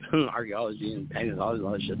fucking archaeology and paleontology and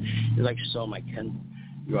all that shit. You're like so my Ken.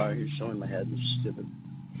 You are. You're so in my head. It's stupid.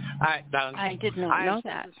 All right, darling. I did not know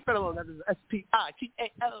that. That is SPEAKASY.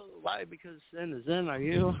 Why? Because Zen is in. Are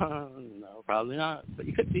you? No, probably not. But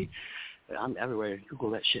you could be. I'm everywhere.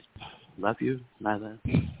 Google that shit. Love you, Nyla.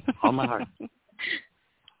 All my heart.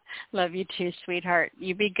 Love you too, sweetheart.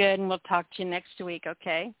 You be good, and we'll talk to you next week.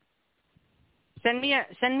 Okay? Send me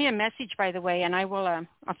a message, by the way, and I will. I'll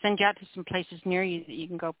send you out to some places near you that you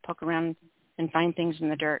can go poke around and find things in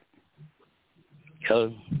the dirt.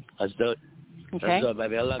 Cool. Let's do it. Okay. Let's do it,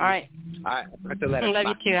 baby. I love you. All right. Talk to you later. I love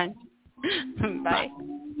you too, hon. Bye.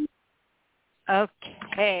 Okay.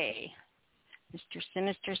 Okay. Mr.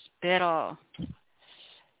 Sinister Spittle. All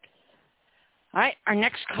right, our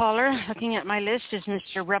next caller, looking at my list, is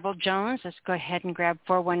Mr. Rebel Jones. Let's go ahead and grab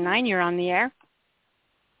 419. You're on the air.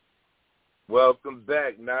 Welcome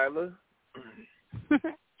back, Nyla.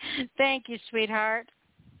 Thank you, sweetheart.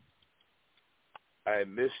 I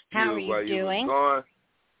missed you. How are you while doing? You were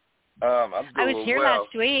gone. I'm doing I was here well.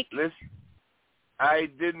 last week. Listen, I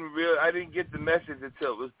didn't get the message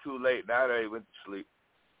until it was too late. Now I already went to sleep.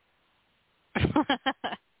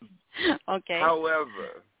 Okay.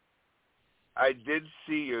 However, I did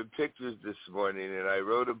see your pictures this morning, and I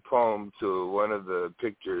wrote a poem to one of the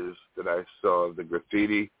pictures that I saw of the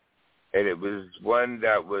graffiti, and it was one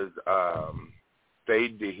that was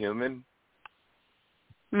Fade to Human.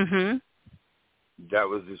 Mm-hmm. That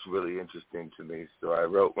was just really interesting to me, so I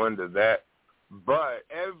wrote one to that. But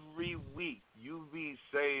every week you be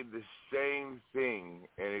saying the same thing,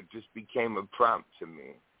 and it just became a prompt to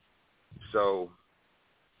me. So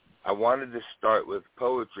I wanted to start with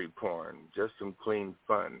poetry porn, just some clean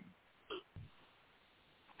fun.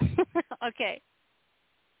 Okay.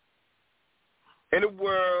 In a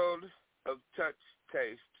world of touch,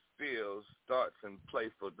 taste, feels, thoughts, and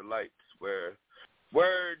playful delights, where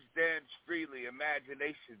words dance freely,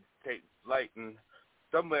 imaginations take flight, and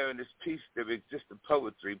somewhere in this piece there exists a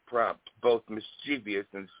poetry prompt, both mischievous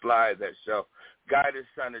and sly, that shall guide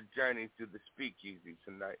us on a journey through the speakeasy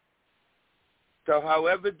tonight. So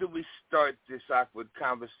however do we start this awkward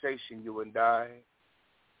conversation, you and I?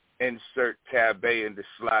 Insert tab A into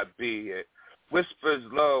slot B. It whispers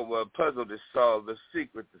low, a puzzle to solve, a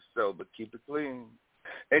secret to sew, but keep it clean.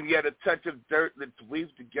 And yet a touch of dirt let's weave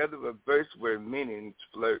together a verse where meanings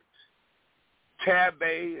flirt. Tab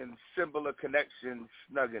A and symbol of connection,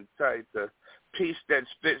 snug and tight, a piece that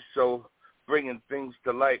spits so bringing things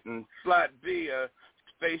to light. And slot B, a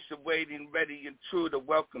space awaiting, ready and true to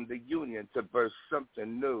welcome the union to birth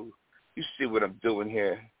something new. You see what I'm doing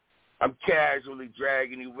here. I'm casually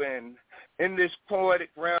dragging you in. In this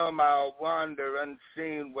poetic realm, I'll wander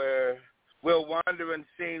unseen where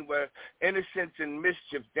innocence and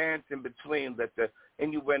mischief dance in between. Let the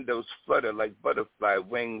innuendos flutter like butterfly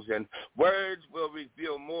wings, and words will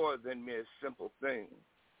reveal more than mere simple things.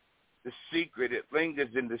 The secret, it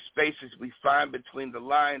lingers in the spaces we find between the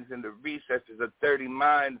lines and the recesses of 30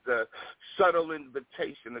 minds, a subtle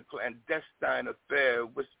invitation, a clandestine affair,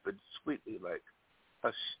 whispered sweetly like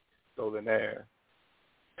hush, stolen air.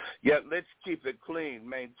 Yet let's keep it clean,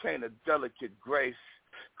 maintain a delicate grace,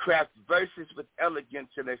 craft verses with elegance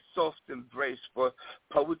and a soft embrace, for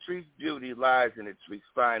poetry's beauty lies in its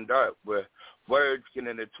refined art, where words can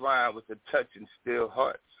intertwine with a touch and still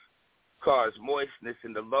hearts, cause moistness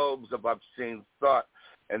in the lobes of obscene thought,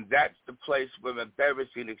 and that's the place where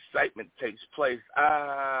embarrassing excitement takes place.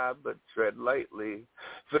 But tread lightly,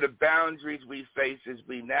 for the boundaries we face as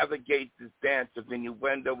we navigate this dance of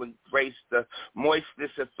innuendo and grace, the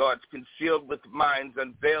moistness of thoughts concealed with minds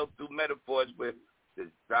unveiled through metaphors where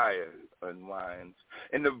desire unwinds.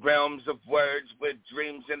 In the realms of words where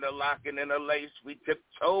dreams interlock and interlace, we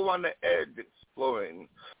tiptoe on the edge, exploring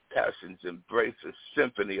passion's embrace, a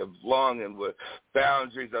symphony of longing where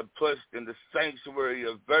boundaries are pushed in the sanctuary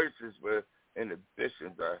of verses where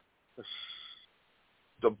inhibitions are pushed.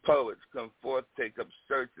 The poets come forth, take up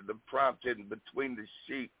search of the prompt hidden between the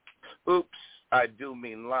sheets. Oops, I do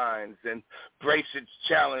mean lines, and brace its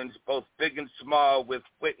challenge, both big and small, with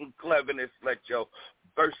wit and cleverness. Let your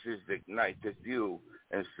verses ignite as you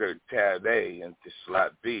insert tab A into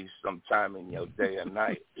slot B sometime in your day or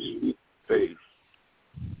night. Peace.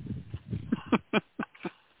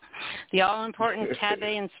 The all-important tab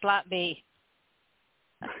A and slot B.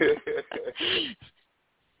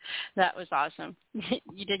 That was awesome.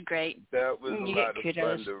 You did great. That was a lot of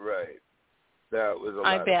fun to write. That was a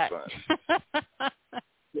lot of fun.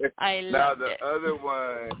 I loved now it.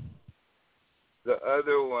 The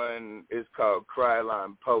other one is called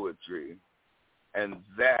Kryline Poetry, and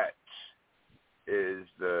that is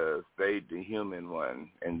the Fade to Human one.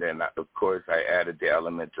 And then, of course, I added the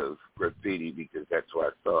element of graffiti because that's what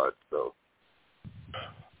I thought. So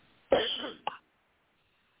this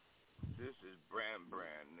is brand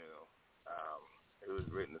new. It was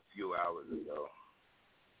written a few hours ago.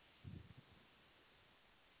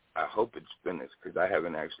 I hope it's finished because I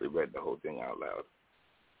haven't actually read the whole thing out loud.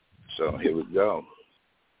 So here we go.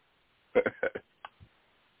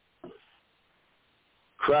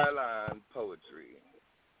 Kryline Poetry.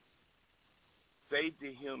 Fade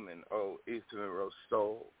to human, oh ethereal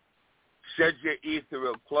soul. Shed your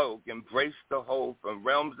ethereal cloak, embrace the whole from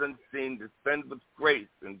realms unseen, descend with grace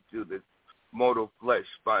into this mortal flesh,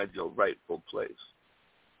 find your rightful place.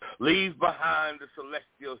 Leave behind the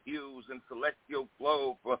celestial hues and celestial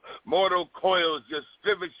glow, for mortal coils your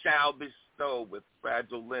spirit shall bestow with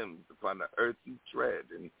fragile limbs upon the earth you tread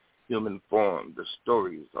in human form. The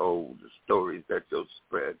stories old, the stories that you'll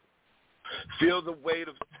spread. Feel the weight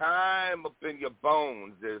of time up in your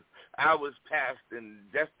bones as hours pass and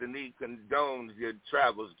destiny condones your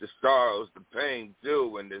travels, the sorrows, the pain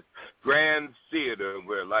too, in this grand theater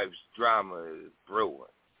where life's drama is brewing.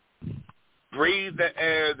 Breathe the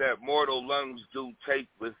air that mortal lungs do take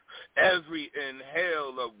with every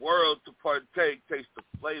inhale, a world to partake. Taste the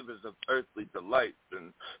flavors of earthly delights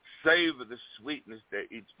and savor the sweetness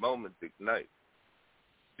that each moment ignites.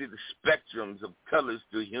 See the spectrums of colors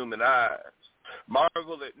through human eyes.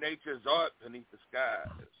 Marvel at nature's art beneath the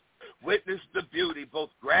skies. Witness the beauty, both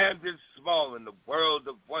grand and small, in the world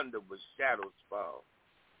of wonder where shadows fall.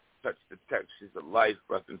 Touch the textures of life,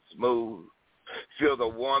 rough and smooth. Feel the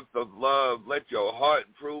warmth of love. Let your heart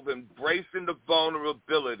prove, embracing the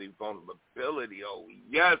vulnerability. Vulnerability, oh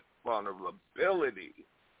yes, vulnerability.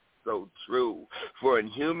 So true. For in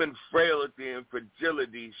human frailty and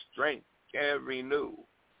fragility, strength can renew.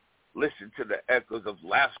 Listen to the echoes of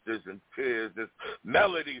laughters and tears as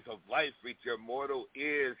melodies of life reach your mortal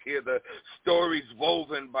ears. Hear the stories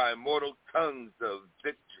woven by mortal tongues of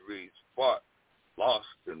victories fought, lost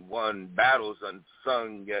and won, battles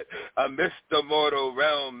unsung, yet amidst the mortal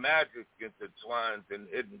realm, magic intertwines in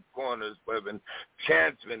hidden corners where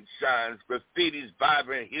enchantment shines. Graffiti's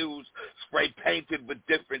vibrant hues, spray painted with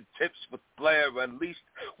different tips with glare, unleashed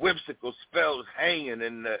whimsical spells hanging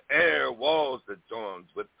in the air, walls adorned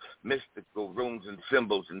with mystical runes and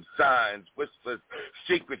symbols and signs, whispers,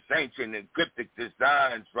 secrets ancient and cryptic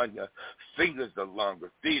designs. Run your fingers along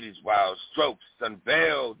graffiti's wild strokes,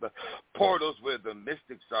 unveil the portals where the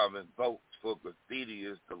mystics are invoked, for graffiti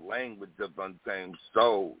is the language of untamed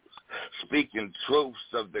souls, speaking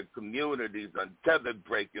truths of their communities, untethered,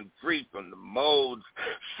 breaking free from the molds,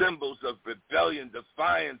 symbols of rebellion,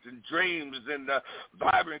 defiance, and dreams. In the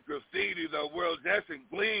vibrant graffiti, the world's essence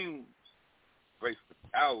gleams. Embrace the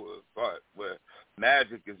power of art where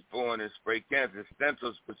magic is born, and spray cans and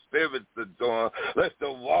stencils for spirits adorn. Let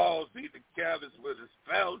the walls be the canvas where the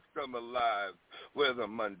spells come alive, where the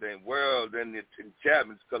mundane world and its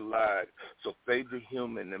enchantments collide. So fade the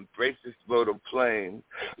human, embrace this mortal plane.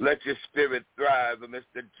 Let your spirit thrive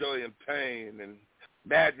amidst the joy and pain, and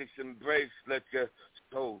magic's embrace. Let your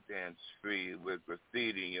soul dance free, where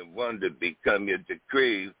graffiti and wonder become your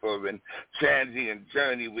decree. For in transient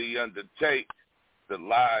journey we undertake, the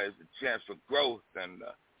lives, the chance for growth, and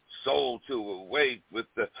the soul to awake. With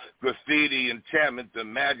the graffiti enchantment, the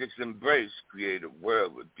magic's embrace, create a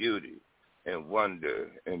world with beauty and wonder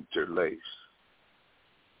interlace.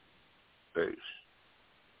 Face.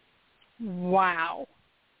 Wow.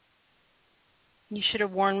 You should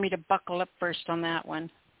have warned me to buckle up first on that one.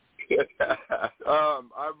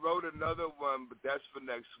 I wrote another one, but that's for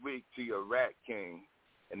next week, to your Rat King,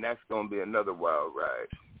 and that's going to be another wild ride.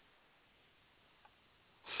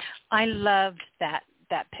 I loved that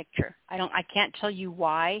picture. I can't tell you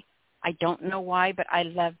why. I don't know why, but I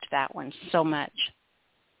loved that one so much.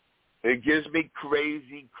 It gives me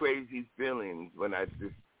crazy, crazy feelings when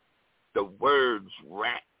the words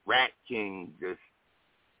Rat King,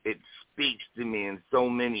 it speaks to me in so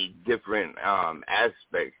many different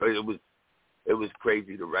aspects. It was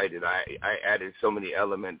crazy to write it. I added so many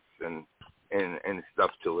elements and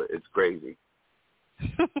stuff to it. It's crazy.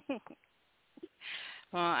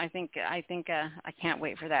 Well, I think I can't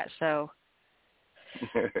wait for that. So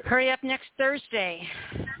hurry up next Thursday.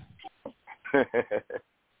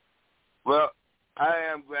 Well, I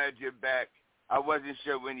am glad you're back. I wasn't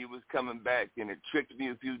sure when you was coming back, and it tricked me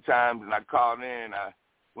a few times, and I called in. I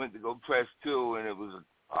went to go press 2, and it was,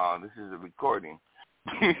 this is a recording.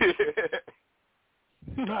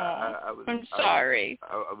 I'm sorry.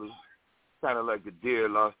 I was kind of like a deer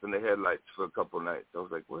lost in the headlights for a couple nights. I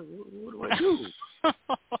was like, what do I do?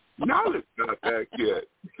 Knowledge not back yet.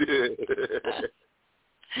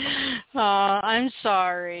 I'm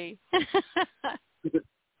sorry.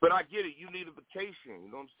 But I get it. You need a vacation. You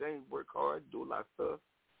know what I'm saying? Work hard, do a lot of stuff.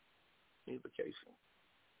 You need a vacation.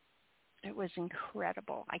 It was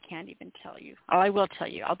incredible. I can't even tell you. Oh, I will tell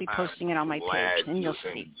you. I'll be posting it on my page, and you'll see.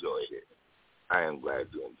 Enjoyed it. I am glad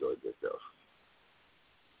you enjoyed yourself.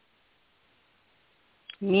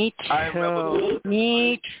 Me too.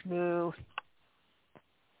 Me too.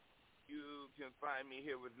 You can find me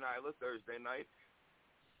here with Nyla Thursday night.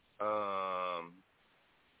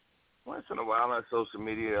 Once in a while on social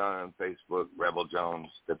media, on Facebook, Rebel Jones.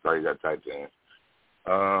 That's all you got typed in.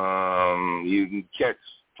 You can catch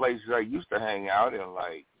places I used to hang out in,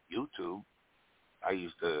 like YouTube. I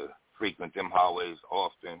used to frequent them hallways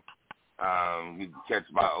often. You can catch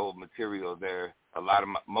my old material there,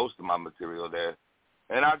 most of my material there.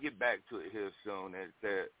 And I'll get back to it here soon.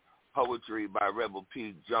 It's poetry by Rebel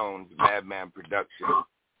P. Jones, Madman Productions.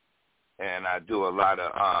 And I do a lot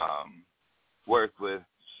of work with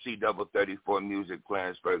C-34 Music,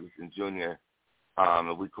 Clarence Ferguson Jr.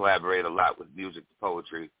 And we collaborate a lot with music to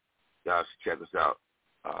poetry. Y'all should check us out.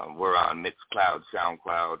 We're on Mixcloud,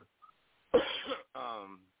 SoundCloud.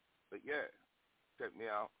 But yeah, check me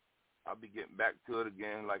out. I'll be getting back to it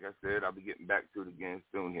again. Like I said, I'll be getting back to it again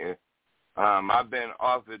soon here. I've been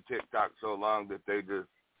off of TikTok so long that they just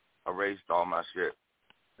erased all my shit.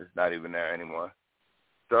 It's not even there anymore.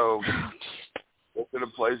 So, go to the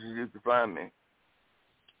places you can find me.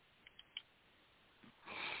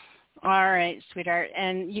 All right, sweetheart.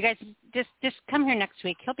 And you guys just come here next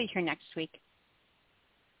week. He'll be here next week.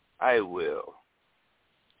 I will.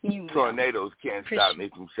 You will. Tornadoes can't stop me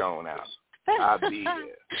from showing out. I'll be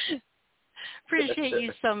here. Appreciate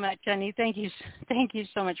you so much, honey. Thank you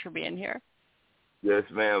so much for being here. Yes,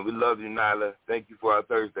 ma'am. We love you, Nyla. Thank you for our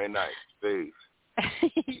Thursday night.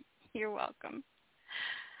 Peace. You're welcome.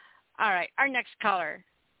 All right, our next caller,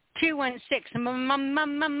 216. Ma.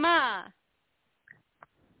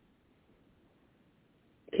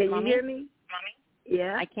 Can Mommy? You hear me? Mommy?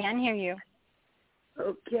 Yeah? I can hear you.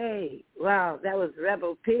 Okay. Wow, that was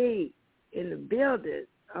Rebel P in the building.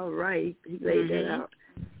 All right. He laid that out.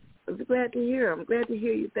 I was glad to hear. I'm glad to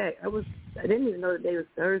hear you back. I didn't even know the day was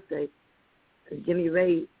Thursday. Jimmy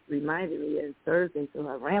Ray reminded me that it's Thursday, so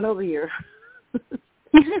I ran over here.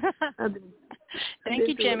 Thank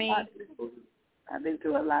you, Jimmy. I've been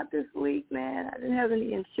through a lot this week, man. I didn't have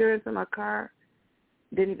any insurance on my car.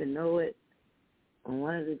 Didn't even know it. And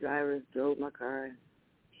one of the drivers drove my car and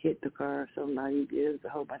hit the car. Somebody did a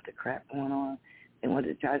whole bunch of crap going on. They wanted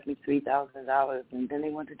to charge me $3,000, and then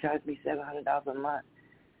they wanted to charge me $700 a month.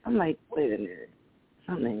 I'm like, wait a minute,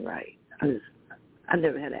 something ain't right. I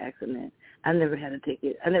never had an accident. I never had a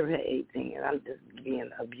ticket. I never had anything, and I'm just being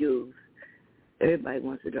abused. Everybody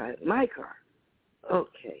wants to drive my car.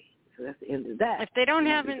 Okay, so that's the end of that. If they don't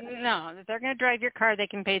have it, no, if they're going to drive your car, they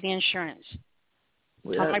can pay the insurance.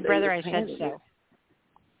 Well, Tell my brother I said so.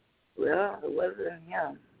 Well, it wasn't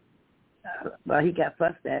him. Well, he got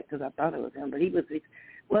fussed at because I thought it was him, but it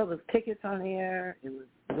was tickets on there, it was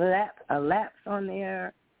a lapse on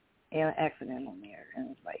there, and an accident on there.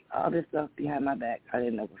 And it's like all this stuff behind my back, I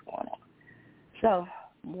didn't know what was going on. So,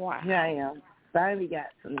 wow. Here I am. Finally got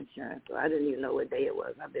some insurance, so I didn't even know what day it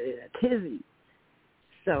was. I've been in a tizzy.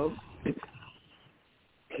 So,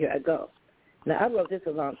 here I go. Now, I wrote this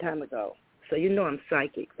a long time ago, so you know I'm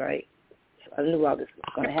psychic, right? So I knew all this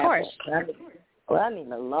was going to happen. Of course. I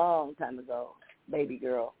mean a long time ago, baby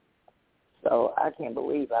girl. So I can't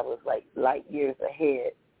believe I was like light years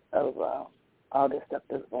ahead of all this stuff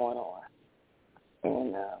that's going on.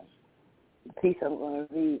 And the piece I'm going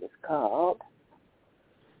to read is called,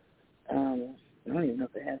 I don't even know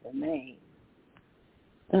if it has a name.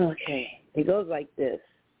 Okay. It goes like this.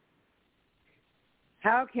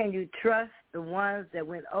 How can you trust the ones that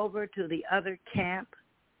went over to the other camp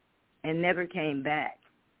and never came back?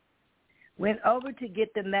 Went over to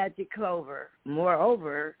get the magic clover.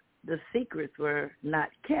 Moreover, the secrets were not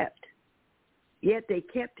kept. Yet they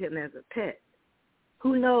kept him as a pet.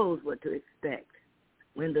 Who knows what to expect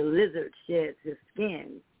when the lizard sheds his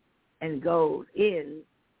skin and goes in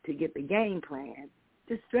to get the game plan,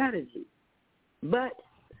 the strategy, but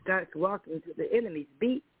starts walking to the enemy's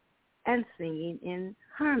beat and singing in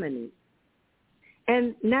harmony.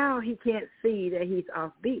 And now he can't see that he's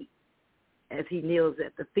off beat as he kneels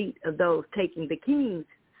at the feet of those taking the king's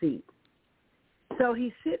seat. So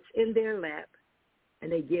he sits in their lap,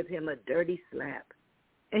 and they give him a dirty slap,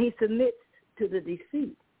 and he submits to the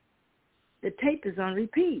deceit. The tape is on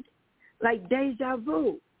repeat, like deja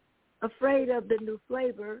vu, afraid of the new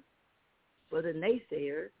flavor for the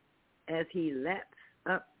naysayers as he laps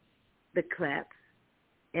up the claps,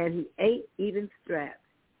 and he ain't even strapped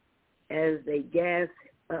as they gas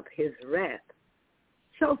up his wrath.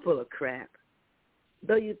 So full of crap.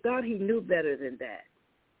 Though you thought he knew better than that,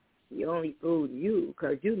 he only fooled you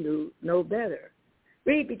because you knew no better.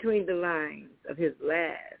 Read between the lines of his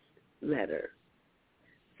last letter.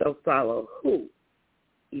 So follow who?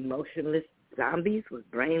 Emotionless zombies with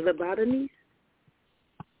brain lobotomies?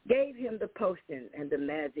 Gave him the potion and the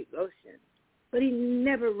magic lotion, but he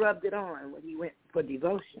never rubbed it on when he went for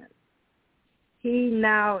devotion. He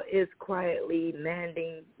now is quietly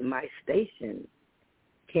manding my station.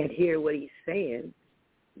 Can't hear what he's saying,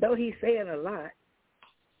 though he's saying a lot.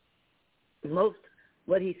 Most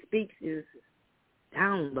what he speaks is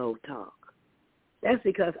down low talk. That's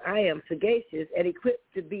because I am sagacious and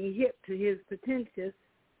equipped to be hip to his pretentious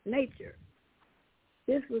nature.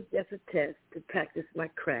 This was just a test to practice my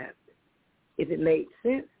craft. If it made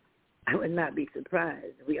sense, I would not be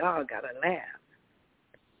surprised. We all got a laugh.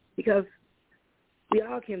 Because we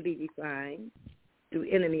all can be defined through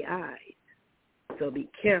enemy eyes. So be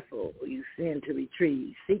careful or you send to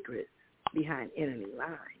retrieve secrets behind enemy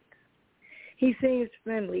lines. He seems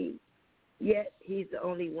friendly, yet he's the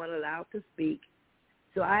only one allowed to speak.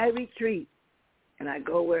 So I retreat, and I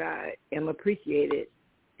go where I am appreciated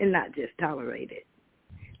and not just tolerated.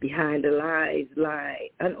 Behind the lies lie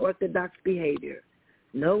unorthodox behavior.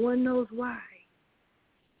 No one knows why.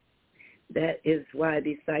 That is why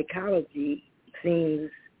the psychology seems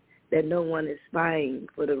that no one is spying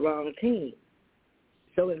for the wrong team.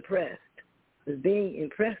 So impressed with being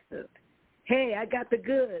impressive. Hey, I got the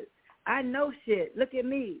goods. I know shit. Look at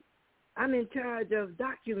me. I'm in charge of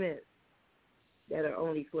documents that are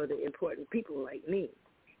only for the important people like me.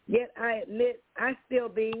 Yet I admit I spill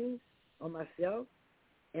beans on myself,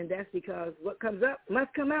 and that's because what comes up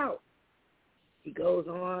must come out. He goes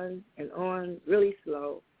on and on really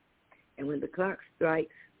slow, and when the clock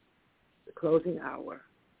strikes the closing hour,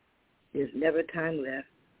 there's never time left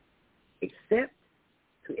except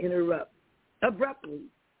to interrupt abruptly.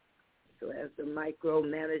 So as the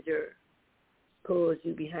micromanager pulls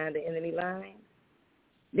you behind the enemy line,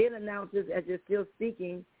 then announces as you're still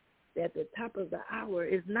speaking that the top of the hour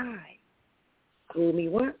is nigh. Fool me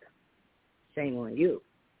once, shame on you.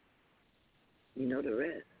 You know the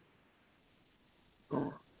rest.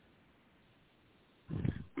 Oh.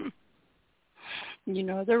 You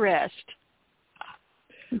know the rest.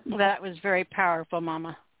 That was very powerful,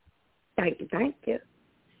 Mama. Thank you.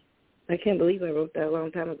 I can't believe I wrote that a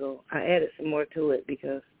long time ago. I added some more to it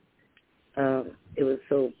because it was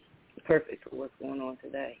so perfect for what's going on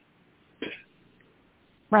today.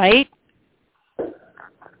 Right?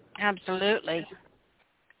 Absolutely.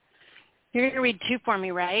 You're going to read 2 for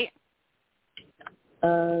me, right?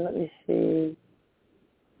 Let me see.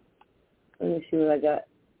 Let me see what I got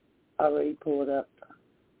already pulled up.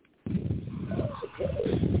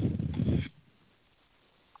 Okay.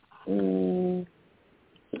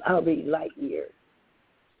 I'll read light years.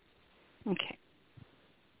 Okay.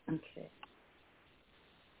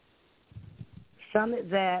 Some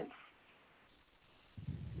advance.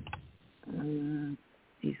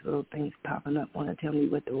 These little things popping up want to tell me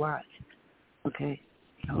what to watch. Okay,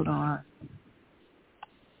 hold on.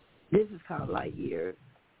 This is called Light Years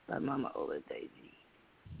by Mama Ola Daisy.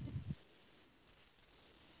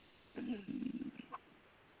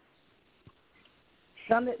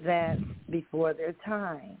 Some advance before their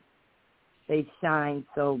time. They shine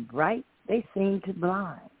so bright they seem to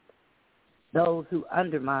blind. Those who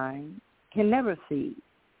undermine can never see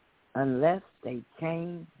unless they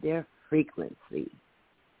change their frequency.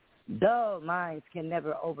 Dull minds can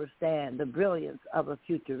never understand the brilliance of a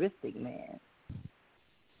futuristic man.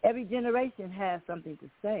 Every generation has something to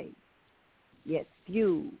say, yet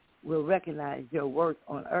few will recognize your worth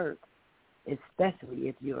on earth, especially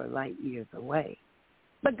if you are light years away.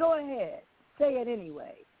 But go ahead, say it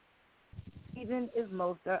anyway. Even if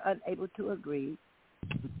most are unable to agree,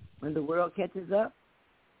 when the world catches up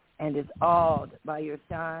and is awed by your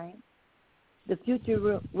shine, the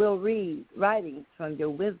future will read writings from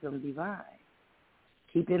your wisdom divine.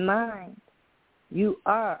 Keep in mind, you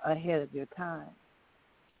are ahead of your time.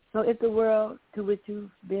 So if the world to which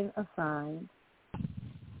you've been assigned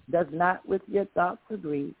does not with your thoughts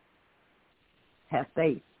agree, have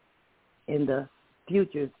faith in the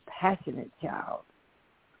future's passionate child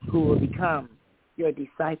who will become your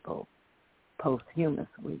disciple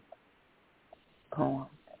posthumously. Poem.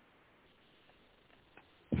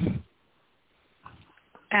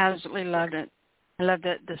 Absolutely loved it. I loved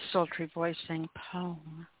the sultry voice saying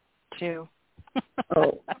poem, too.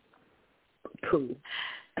 Oh, poo.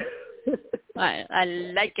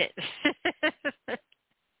 I like it.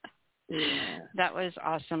 Yeah. That was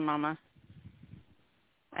awesome, Mama.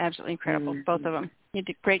 Absolutely incredible, both of them. You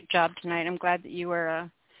did a great job tonight. I'm glad that you were.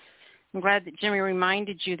 I'm glad that Jimmy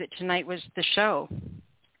reminded you that tonight was the show.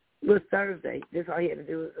 It was Thursday. That's all he had to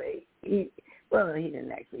do was say. He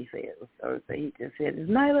didn't actually say it was Thursday. He just said, "Is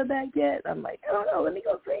Nyla back yet?" I'm like, "I don't know. Let me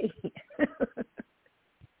go see."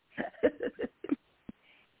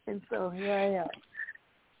 And so here I am.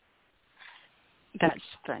 That's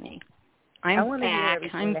funny.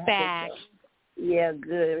 I'm back. Yeah,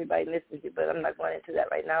 good. Everybody listens to you, but I'm not going into that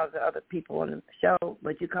right now. There are other people on the show,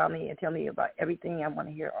 but you call me and tell me about everything. I want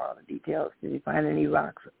to hear all the details. Did you find any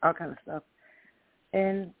rocks? All kind of stuff.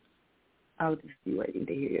 And I'll just be waiting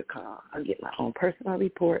to hear your call. I'll get my own personal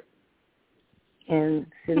report and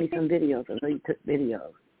send me some videos. I know you took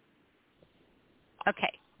videos.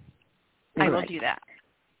 Okay. All I will right. do that.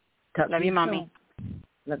 Love you, Mommy. Soon.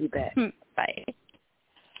 Love you back. Bye.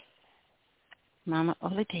 Mama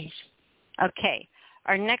Ola Daisy. Okay.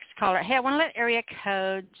 Our next caller. Hey, I want to let area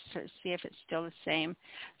codes, see if it's still the same.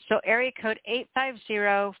 So area code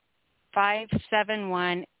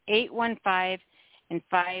 850-571-815 and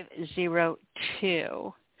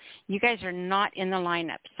 502. You guys are not in the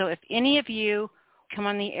lineup. So if any of you come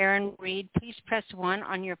on the air and read, please press 1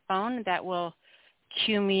 on your phone. That will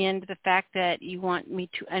cue me into the fact that you want me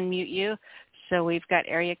to unmute you. So we've got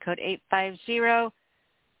area code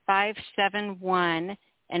 850-571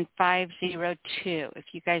 and 502. If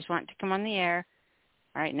you guys want to come on the air.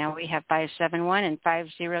 All right, now we have 571 and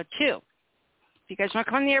 502. If you guys want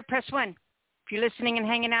to come on the air, press 1. If you're listening and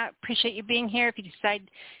hanging out, appreciate you being here. If you decide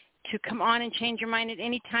to come on and change your mind at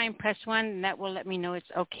any time, press 1, and that will let me know it's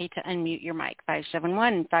okay to unmute your mic,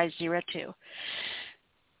 571 and 502.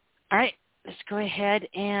 All right, let's go ahead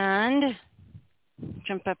and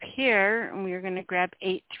jump up here, and we're going to grab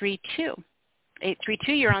 832.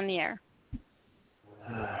 832, you're on the air.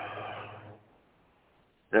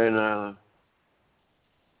 Hey, Nyla.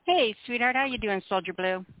 Hey, sweetheart, how you doing, Soldier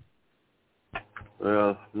Blue?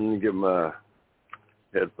 Well, let me get my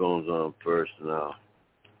headphones on first, and I'll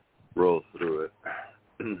roll through it.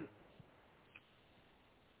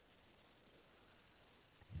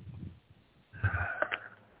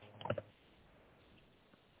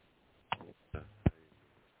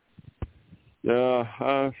 No,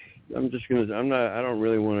 I'm just gonna. I don't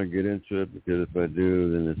really want to get into it because if I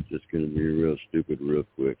do, then it's just gonna be real stupid, real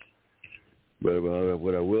quick. But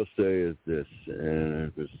what I will say is this, and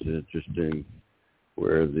it was interesting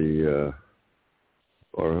where the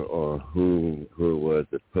or who it was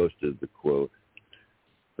that posted the quote,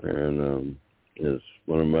 and is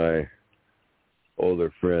one of my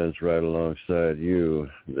older friends right alongside you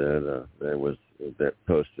that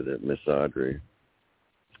posted it, Miss Audrey,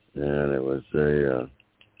 and it was a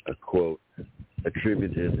quote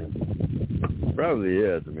attributed. Probably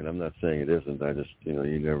is. I mean, I'm not saying it isn't. I just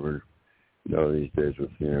you never know these days with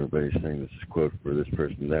everybody saying this is a quote for this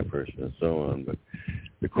person, that person, and so on. But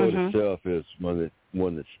the quote itself is one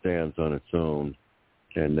that stands on its own,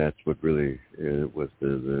 and that's what really was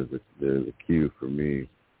the cue for me.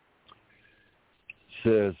 It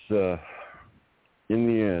says, in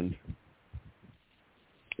the end,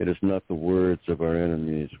 it is not the words of our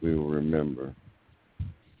enemies we will remember.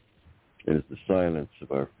 It is the silence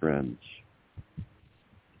of our friends.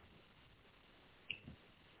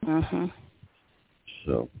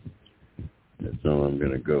 So that's all I'm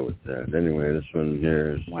going to go with that. Anyway, this one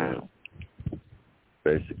here is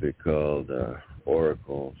basically called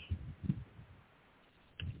Oracles.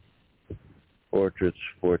 Portraits,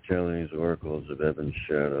 foretellings, oracles of ebon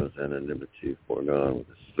shadows, anonymity foregone with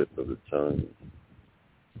a slip of the tongue.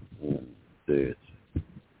 See, it's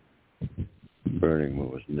burning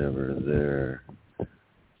what was never there,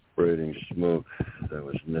 braiding smoke that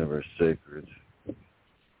was never sacred.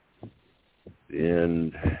 The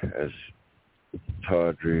end, as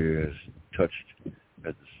tawdry as touched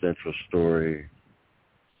at the central story,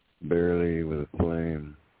 barely with a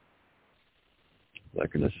flame,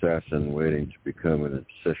 like an assassin waiting to become an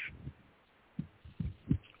obsession.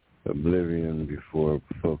 Oblivion before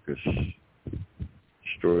focus.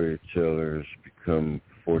 Storytellers become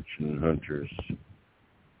fortune hunters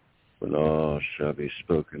when all shall be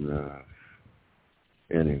spoken of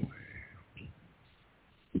anyway.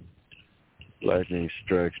 Lightning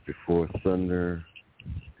strikes before thunder,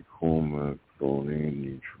 coma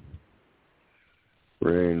neutral.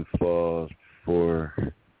 Rain falls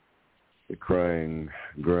before the crying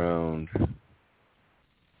ground.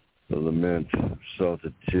 The lament of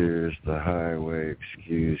salted tears, the highway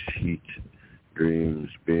excuse, heat, dreams,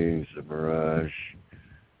 beings of mirage,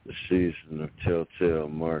 the season of telltale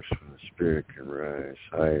marks when the spirit can rise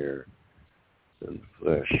higher than the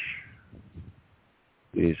flesh.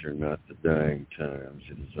 These are not the dying times,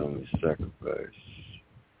 it is only sacrifice.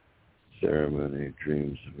 Ceremony,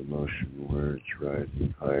 dreams of emotion, words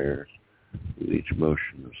rising higher with each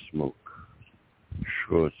motion of smoke.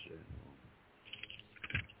 Schwarze.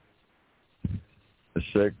 A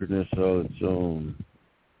sacredness all its own.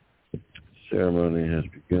 Ceremony has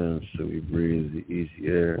begun, so we breathe the easy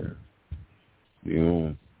air. We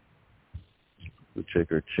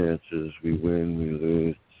take our chances, we win, we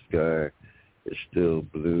lose. The sky is still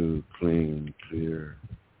blue, clean, clear.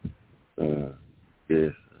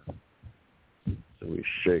 Yes. So we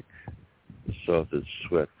shake the salted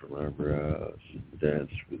sweat from our brows and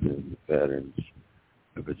dance within the patterns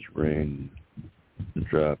of its rain. The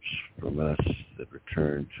drops from us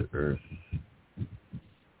return to earth,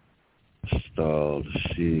 stalled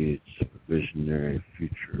seeds of a visionary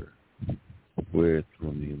future with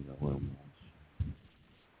running the lemons.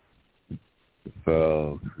 The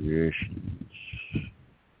foul creations,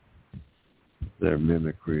 their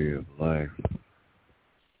mimicry of life,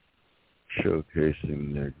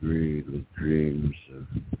 showcasing their greed with dreams of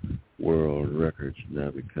world records now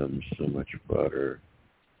becomes so much fodder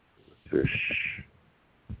for the fish.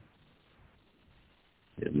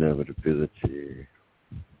 Inevitability,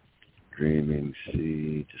 dreaming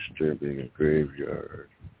sea, disturbing a graveyard,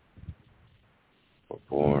 or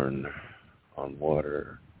born on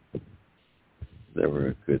water, never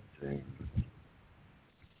a good thing,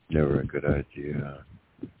 never a good idea.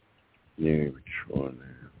 Near which one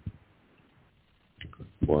there.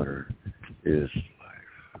 Water is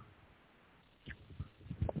life.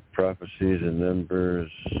 Prophecies and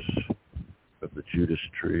embers of the Judas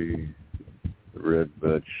tree, the red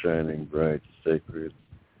bud shining bright, sacred,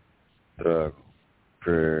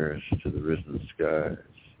 prayers to the risen skies.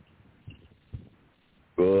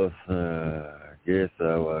 Both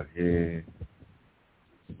Gethawahi,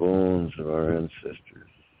 bones of our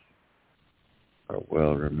ancestors, are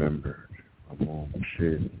well remembered. Among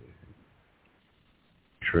Shady,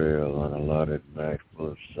 trail on allotted night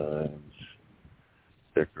full of signs,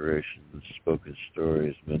 decorations, spoken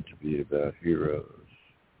stories meant to be about heroes,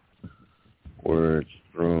 words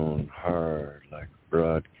thrown hard like a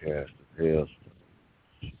broadcast of hailstones.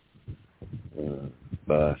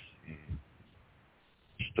 Basi,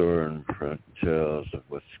 storefront tells of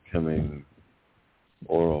what's coming,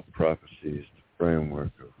 oral prophecies, the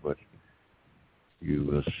framework of what you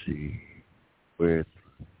will see. With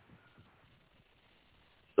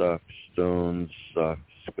soft stones, soft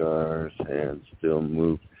scars, hands still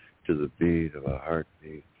move to the beat of a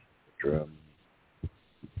heartbeat, a drum.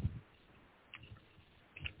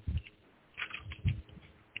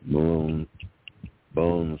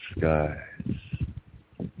 Bone skies.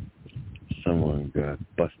 Someone got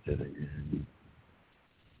busted again.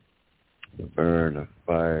 The burn of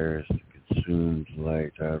fires, the consumed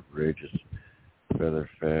light, outrageous feather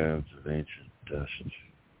fans of ancient dust.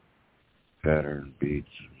 Pattern beats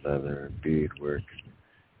of leather, beadwork,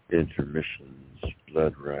 intermissions,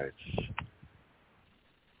 blood rites,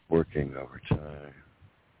 working overtime,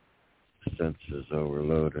 senses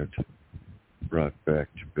overloaded, brought back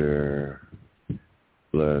to bear,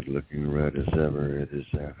 blood looking red as ever. It is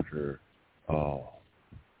after all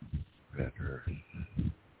that earth.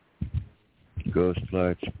 Ghost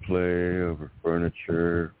lights play over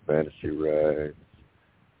furniture, fantasy rides,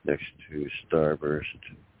 next to starburst,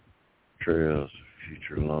 trails of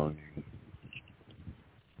future longing.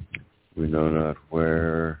 We know not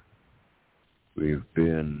where we've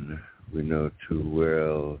been. We know too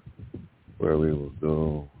well where we will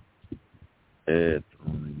go.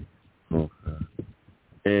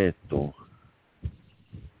 Eto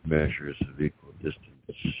measures of equal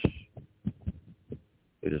distance.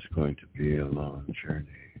 It is going to be a long journey.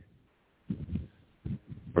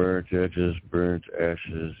 Burnt edges, burnt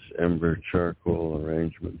ashes, ember charcoal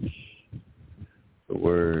arrangements. The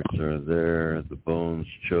words are there, the bones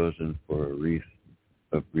chosen for a wreath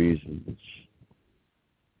of reasons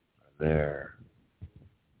are there.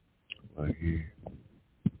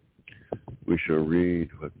 We shall read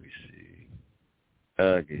what we see.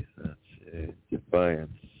 Agi, that's it.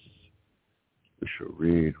 Defiance. We shall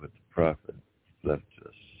read what the prophet left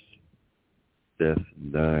us. Death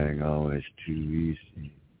and dying always too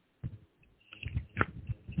easy.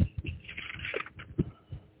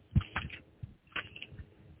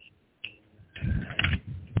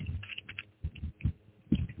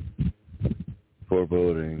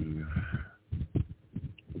 Foreboding.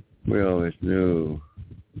 We always knew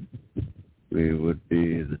we would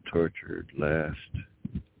be the tortured last.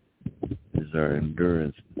 It is our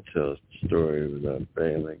endurance that tells the story without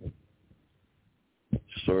failing.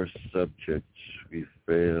 Source subjects, we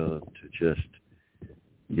fail to just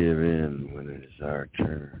give in when it is our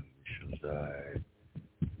turn. We shall die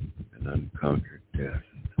an unconquered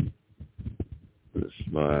death with a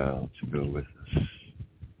smile to go with us.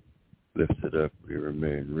 Lifted up, we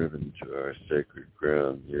remain riven to our sacred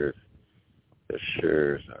ground, the earth that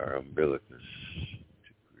shares our umbilicus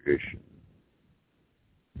to creation.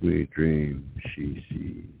 We dream, she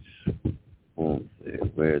sees, won't they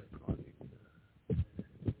wed on each other?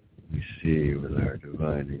 We see with our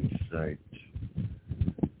divining sight.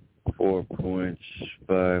 4 points,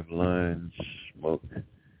 5 lines, smoke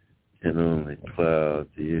can only cloud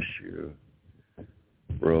the issue.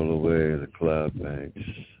 Roll away the cloud banks.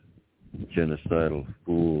 Genocidal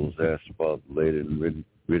fools, asphalt-laden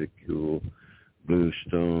ridicule, blue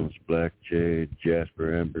stones, black jade,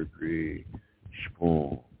 jasper, ambergris,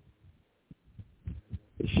 spawn.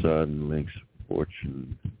 The sodden links of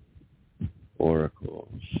fortune,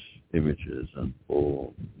 oracles, images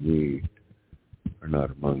unfold. We are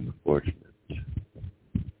not among the fortunate.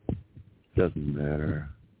 Doesn't matter.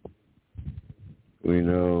 We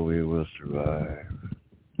know we will survive.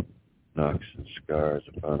 Knocks and scars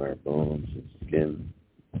upon our bones and skin.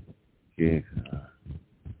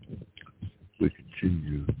 We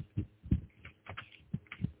continue.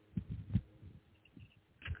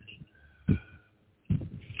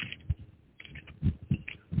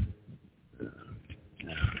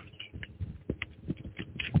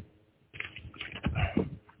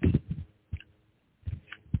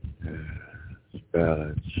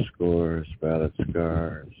 Ballads, scores, ballad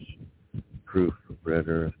scars, proof of red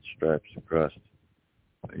earth stripes across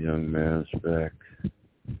a young man's back,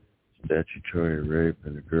 statutory rape,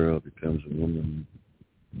 and a girl becomes a woman,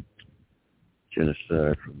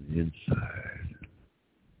 genocide from the inside,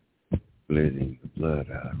 bleeding the blood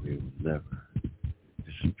out, we will never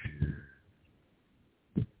disappear.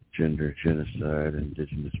 Gender genocide,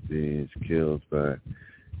 indigenous beings killed by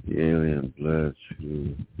the alien bloods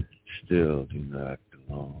who still do not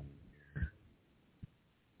belong here.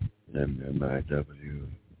 MMIW,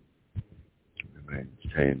 we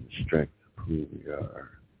maintain the strength of who we are.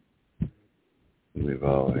 We've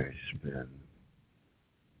always been.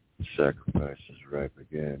 The sacrifice is ripe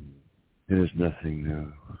again. It is nothing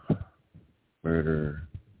new. Murder,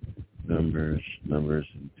 numbers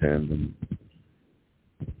in tandem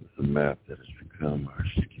with the map that has become our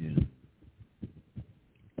skin.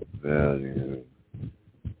 Value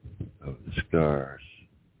of the scars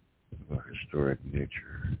of our historic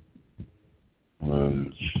nature,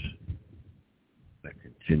 ones that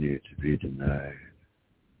continue to be denied,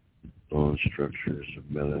 bone structures of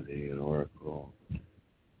melody and oracle,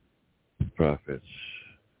 prophets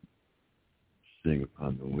sing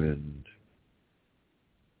upon the wind.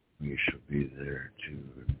 We shall be there to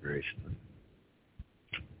embrace them.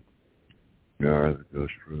 We are the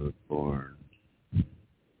ghost road born.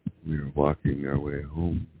 We are walking our way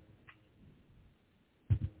home.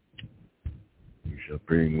 We shall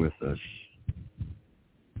bring with us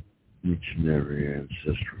each and every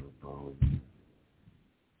ancestral bone.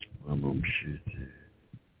 Amam Shite.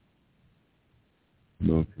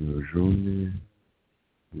 Nothing aujourd'hui,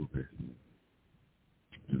 in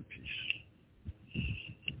peace.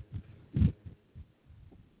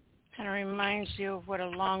 Kind of reminds you of what a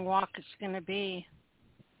long walk it's going to be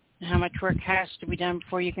and how much work has to be done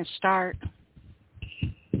before you can start.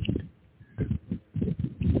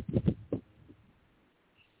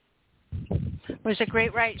 It was a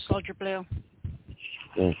great write, Soldier Blue.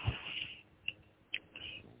 Thank you.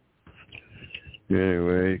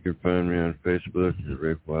 Anyway, you can find me on Facebook at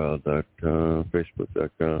rapewild.com,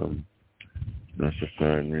 facebook.com. Also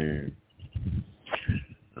find me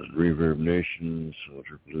on Reverb Nation,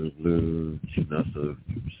 Soldier Blue Blue. You can also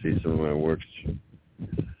see some of my works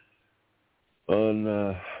on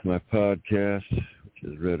my podcast, which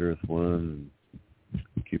is Red Earth One.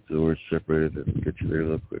 Keep the words separated, that'll get you there a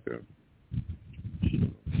little quicker.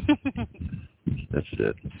 That's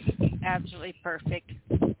it. Absolutely perfect.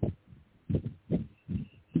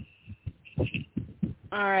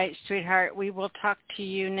 All right, sweetheart. We will talk to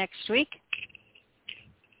you next week.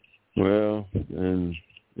 Well, and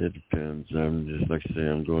it depends. I'm just, like I say,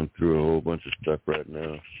 I'm going through a whole bunch of stuff right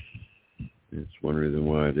now. It's one reason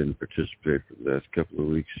why I didn't participate for the last couple of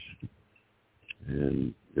weeks.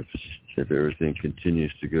 And if everything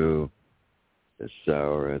continues to go as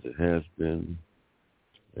sour as it has been,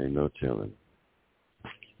 ain't no telling.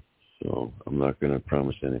 So I'm not going to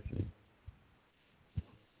promise anything.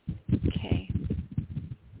 Okay.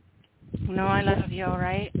 No, I love you, all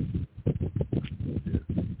right? Yeah.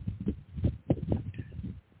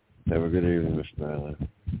 Have a good evening, Miss Nyla.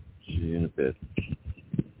 See you in a bit.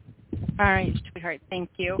 All right, sweetheart.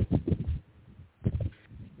 Thank you.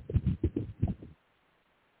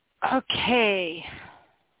 Okay.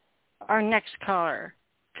 Our next caller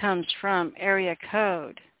comes from area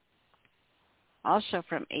code, also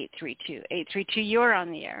from 832. 832, you're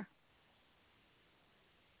on the air.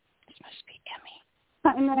 This must be Emmy.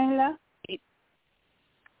 Hi, Nyla.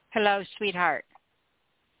 Hello, sweetheart.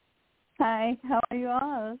 Hi, how are you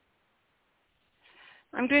all?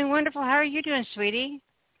 I'm doing wonderful. How are you doing, sweetie?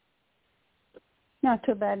 Not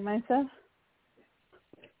too bad myself.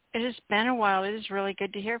 It has been a while. It is really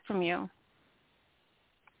good to hear from you.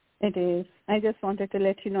 It is. I just wanted to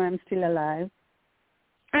let you know I'm still alive.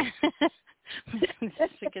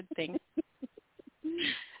 That's a good thing.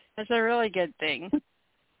 That's a really good thing.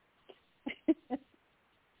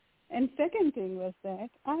 And second thing was that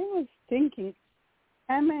I was thinking,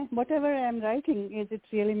 whatever I'm writing, is it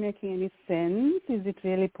really making any sense? Is it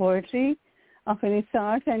really poetry of any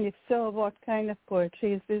sort? And if so, what kind of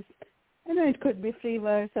poetry is this? I know it could be free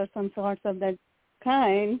verse or some sorts of that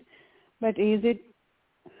kind, but is it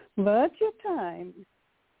worth your time?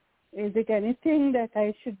 Is it anything that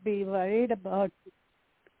I should be worried about,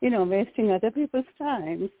 wasting other people's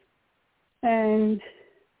time? And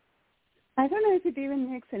I don't know if it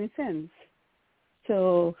even makes any sense.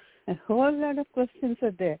 So a whole lot of questions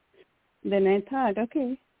are there. Then I thought,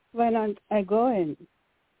 okay, why not I go and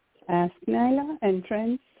ask Nyla and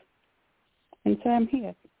friends? And so I'm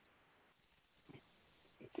here.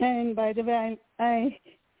 And by the way, I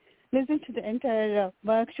listened to the entire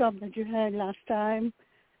workshop that you had last time.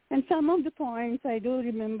 And some of the points I do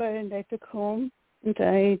remember and I took home and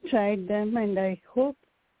I tried them and I hope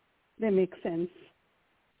they make sense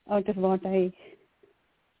out of what I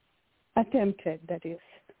attempted, that is.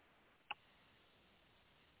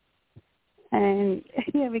 And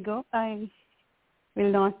here we go. I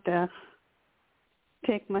will not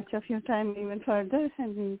take much of your time even further.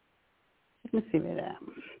 And let me see where I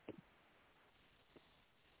am.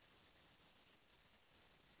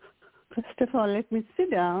 First of all, let me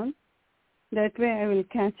sit down. That way I will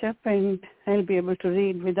catch up and I'll be able to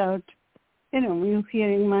read without, you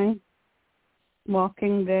hearing my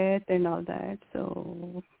walking breath and all that.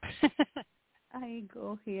 So I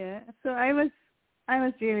go here. So I was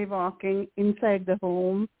really walking inside the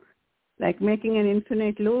home, like making an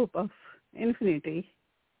infinite loop of infinity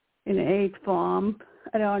in 8 form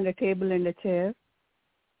around a table and a chair.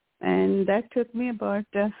 And that took me about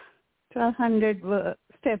 1,200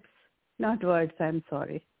 steps, not words, I'm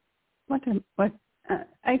sorry.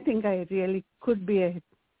 I think I really could be a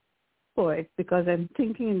poet because I'm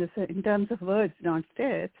thinking in terms of words, not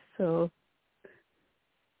steps. So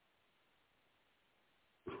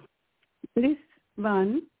this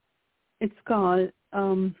one, it's called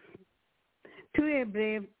To a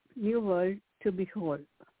Brave New World to Behold.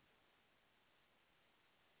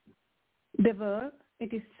 The world,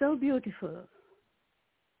 it is so beautiful.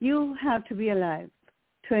 You have to be alive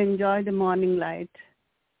to enjoy the morning light.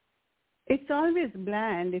 It's always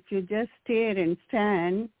bland if you just stare and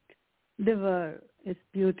stand. The world is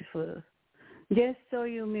beautiful. Just so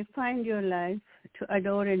you may find your life to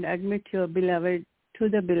adore and admit your beloved to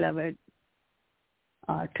the beloved,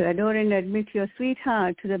 or to adore and admit your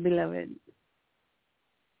sweetheart to the beloved.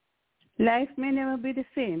 Life may never be the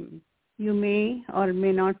same. You may or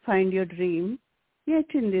may not find your dream yet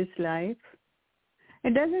in this life. A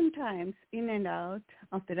dozen times in and out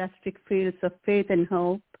of the rustic fields of faith and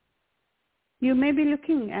hope, you may be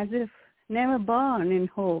looking as if never born in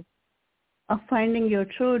hope of finding your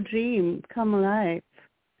true dream come alive,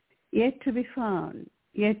 yet to be found,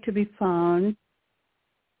 yet to be found,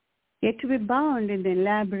 yet to be bound in the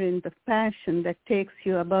labyrinth of passion that takes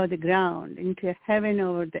you above the ground into a heaven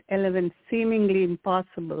over the elements seemingly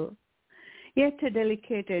impossible, yet a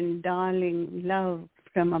delicate and darling love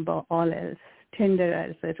from above all else, tender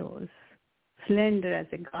as a rose, slender as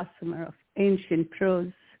a gossamer of ancient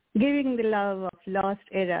prose, giving the love of lost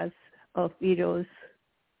eras of eros,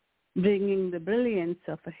 bringing the brilliance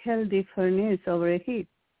of a healthy furnace over a heat,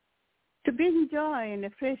 to bring joy and a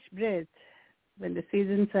fresh breath when the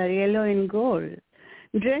seasons are yellow and gold,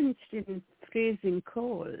 drenched in freezing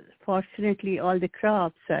cold. Fortunately, all the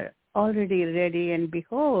crops are already ready, and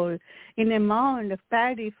behold, in a mound of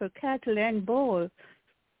paddy for cattle and bowl,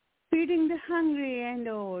 feeding the hungry and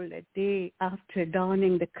old, a day after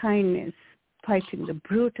dawning the kindness, fighting the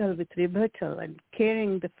brutal with rebuttal and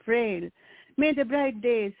caring the frail. May the bright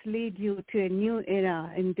days lead you to a new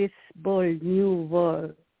era in this bold new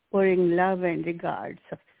world, pouring love and regards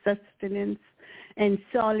of sustenance and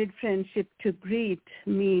solid friendship to greet,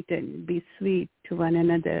 meet, and be sweet to one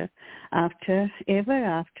another ever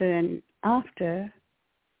after and after,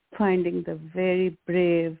 finding the very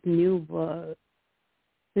brave new world.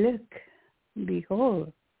 Look,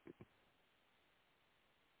 behold.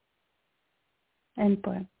 End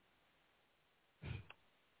poem.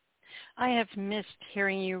 I have missed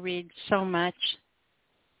hearing you read so much.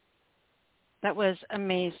 That was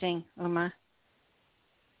amazing, Uma.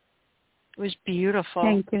 It was beautiful.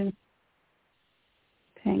 Thank you.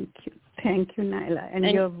 Thank you. Thank you, Nyla. And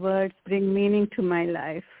your words bring meaning to my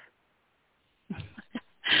life.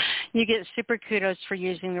 You get super kudos for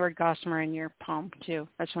using the word gossamer in your poem, too.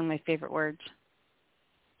 That's one of my favorite words.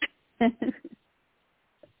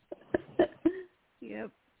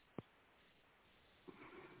 Yep.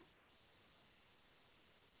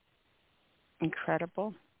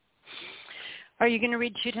 Incredible. Are you going to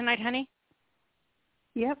read 2 tonight, honey?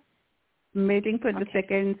 Yep. I'm waiting for the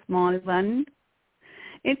second small one.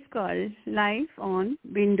 It's called Life on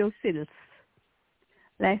Windowsills.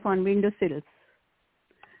 Life on Windowsills.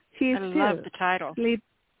 I love the title.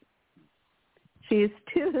 She is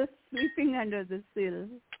still sleeping under the sill.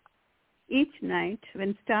 Each night,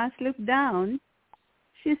 when stars look down,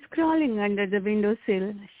 she's crawling under the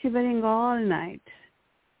windowsill, shivering all night,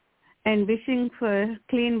 and wishing for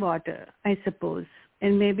clean water, I suppose,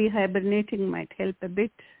 and maybe hibernating might help a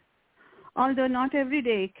bit. Although not every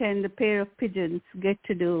day can the pair of pigeons get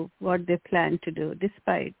to do what they plan to do,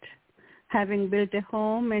 despite having built a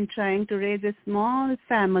home and trying to raise a small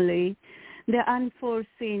family. The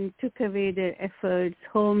unforeseen took away their efforts,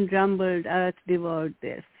 home rumbled, earth devoured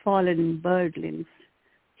their fallen birdlings,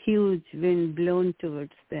 huge wind blown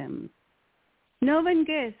towards them. No one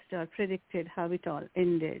guessed or predicted how it all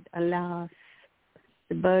ended. Alas,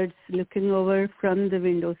 the birds looking over from the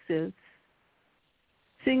windowsills,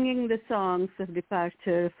 singing the songs of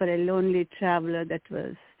departure for a lonely traveler that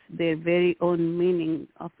was their very own meaning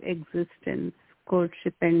of existence,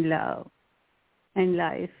 courtship and love and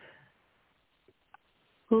life.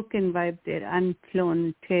 Who can wipe their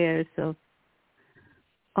unflown tears of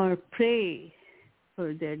or pray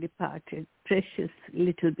for their departed precious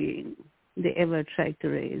little being they ever tried to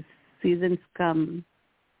raise? Seasons come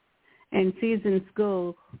and seasons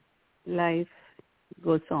go. Life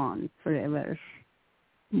goes on forever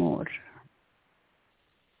more.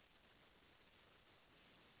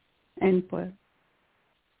 End poem.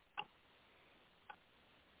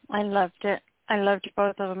 I loved it. I loved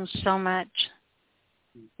both of them so much.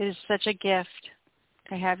 It is such a gift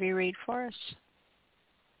to have you read for us.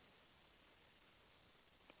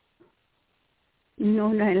 No,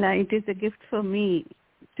 Nyla, it is a gift for me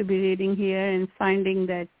to be reading here and finding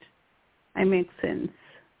that I make sense.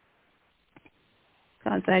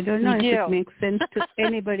 Because I don't know if it makes sense to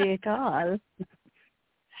anybody at all.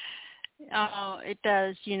 Oh, it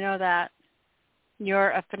does. You know that. You're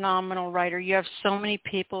a phenomenal writer. You have so many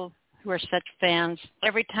people who are such fans.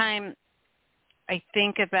 Every time I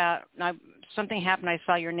think about, something happened, I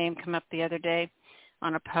saw your name come up the other day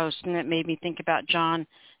on a post, and it made me think about John.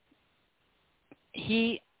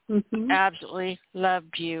 He absolutely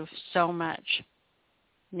loved you so much,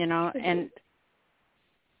 and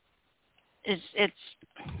it's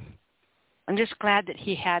I'm just glad that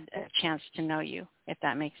he had a chance to know you, if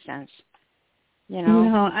that makes sense.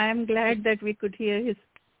 No, I'm glad that we could hear his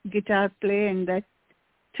guitar play and that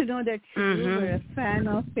to know that you were a fan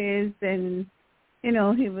of his and,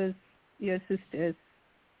 he was your sister's,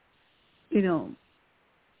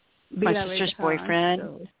 my sister's boyfriend.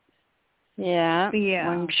 So. Yeah,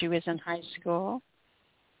 when she was in high school.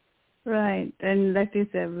 Right, and that is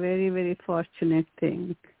a very, very fortunate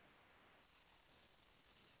thing.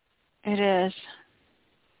 It is.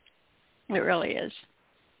 It really is.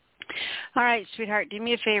 All right, sweetheart, do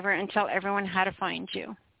me a favor and tell everyone how to find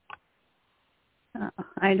you.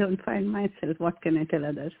 I don't find myself. What can I tell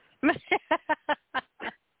others?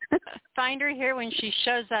 Find her here when she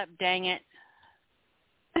shows up, dang it.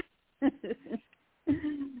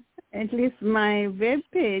 At least my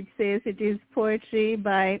webpage says it is poetry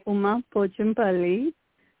by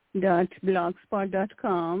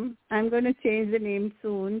umapochampalli.blogspot.com. I'm going to change the name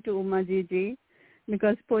soon to Uma Gigi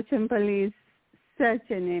because Pochampalli is such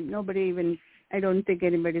a name. I don't think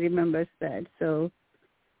anybody remembers that. So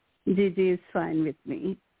Gigi is fine with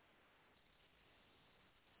me.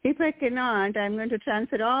 If I cannot, I'm going to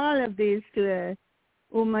transfer all of these to a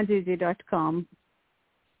umagigi.com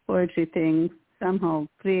poetry thing, somehow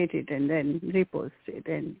create it and then repost it,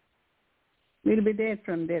 and we'll be there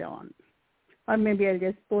from there on. Or maybe I'll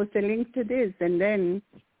just post a link to this, and then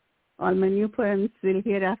all my new poems will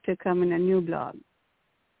hereafter come in a new blog.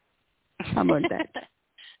 How about that?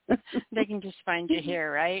 They can just find you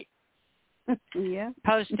here, right? Yeah.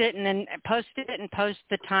 Post it and post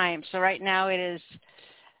the time. So right now it is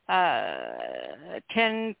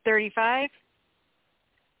 10:35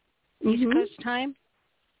 East Coast time.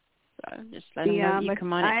 So just let them know that you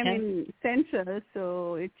come on at 10. I'm in Central,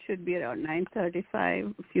 so it should be around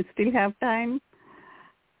 9:35. If you still have time,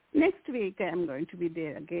 next week I'm going to be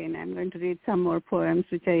there again. I'm going to read some more poems,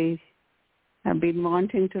 which I have been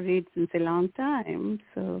wanting to read since a long time.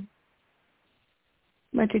 So,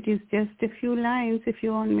 but it is just a few lines if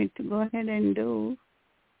you want me to go ahead and do.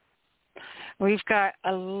 We've got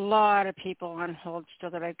a lot of people on hold still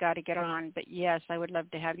that I've got to get on, but yes, I would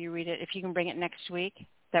love to have you read it. If you can bring it next week,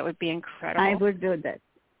 that would be incredible. I would do that.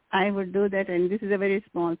 And this is a very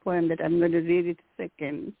small poem that I'm going to read it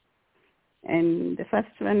second. And the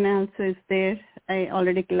first one also is there. I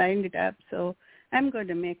already lined it up, so I'm going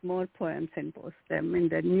to make more poems and post them in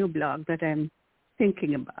the new blog that I'm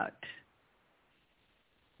thinking about.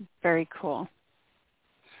 Very cool.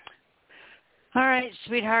 All right,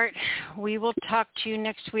 sweetheart. We will talk to you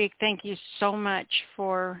next week. Thank you so much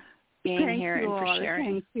for being here and for sharing.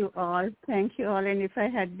 Thank you all. Thank you all. And if I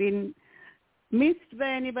had been missed by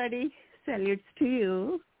anybody, salutes to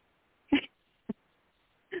you.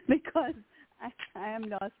 Because I am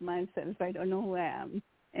lost myself. I don't know who I am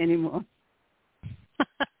anymore.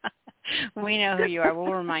 We know who you are.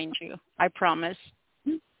 We'll remind you. I promise.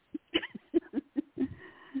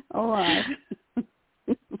 All right.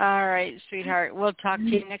 All right, sweetheart. We'll talk to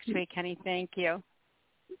you next week, honey. Thank you.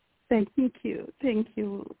 Thank you. Thank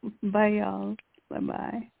you. Bye, y'all.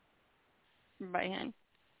 Bye-bye. Bye, hon.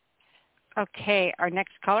 Okay, our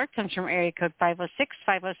next caller comes from area code 506.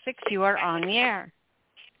 506, you are on the air.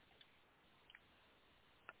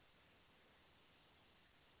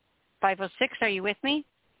 .506, are you with me?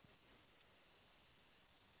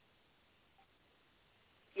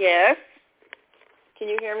 Yes. Can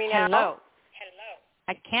you hear me now? Hello.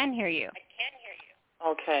 I can hear you.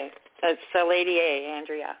 Okay. That's Lady A,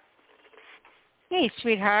 Andrea. Hey,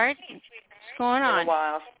 sweetheart. What's going on? Been a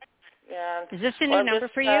while. Yeah. Is this a new number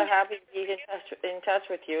for you? I'm happy to be in touch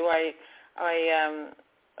with you. I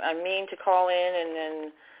mean to call in, and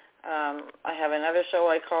then I have another show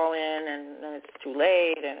I call in, and then it's too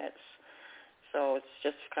late, and it's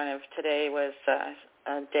just kind of, today was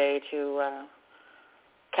a day to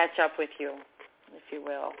catch up with you, if you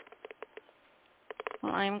will.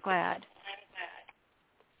 Well, I'm glad.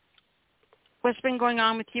 What's been going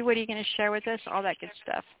on with you? What are you going to share with us? All that good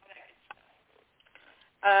stuff.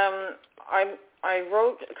 I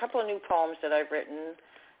wrote a couple of new poems that I've written,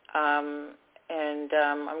 and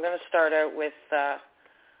I'm going to start out with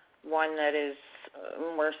one that is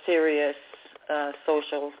a more serious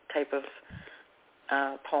social type of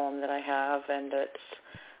poem that I have, and it's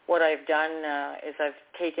what I've done is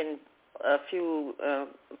I've taken a few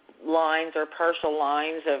lines or partial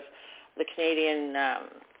lines of the Canadian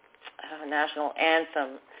national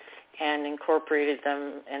anthem and incorporated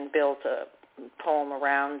them and built a poem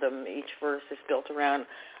around them. Each verse is built around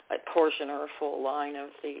a portion or a full line of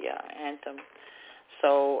the anthem.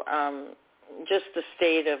 So just the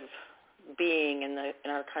state of being in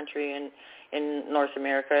our country and in North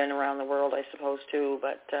America and around the world, I suppose, too,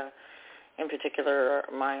 but in particular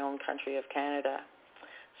my own country of Canada.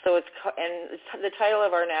 So the title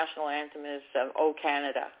of our national anthem is "O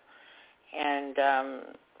Canada," and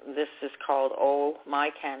this is called "Oh My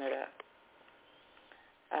Canada,"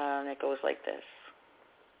 and it goes like this: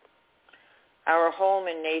 Our home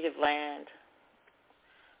and native land,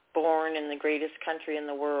 born in the greatest country in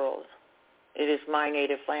the world, it is my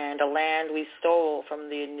native land, a land we stole from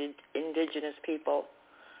the indigenous people,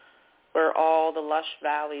 where all the lush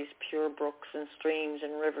valleys, pure brooks and streams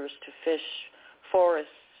and rivers to fish, forests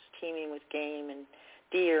teeming with game, and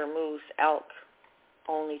deer, moose, elk,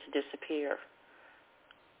 only to disappear.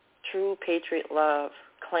 True patriot love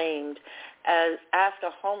claimed. Ask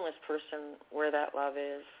a homeless person where that love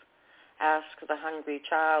is. Ask the hungry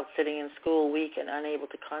child sitting in school weak and unable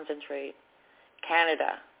to concentrate.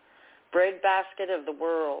 Canada, breadbasket of the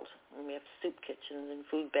world, and we have soup kitchens and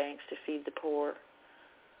food banks to feed the poor.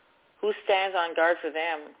 Who stands on guard for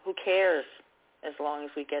them? Who cares as long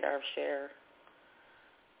as we get our share?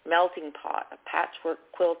 Melting pot, a patchwork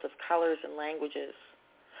quilt of colors and languages.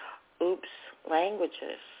 Oops,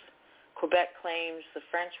 languages. Quebec claims the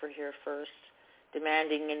French were here first,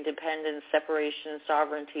 demanding independence, separation,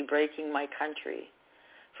 sovereignty, breaking my country.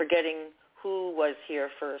 Forgetting who was here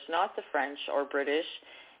first, not the French or British.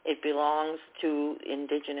 It belongs to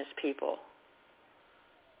indigenous people.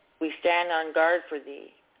 We stand on guard for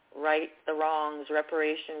thee. Right the wrongs,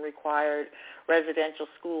 reparation required, residential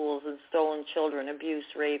schools and stolen children, abuse,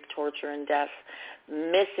 rape, torture, and death,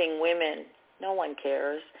 missing women, no one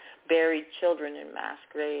cares, buried children in mass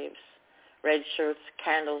graves, red shirts,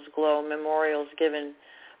 candles glow, memorials given,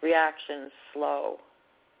 reactions slow.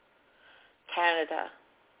 Canada,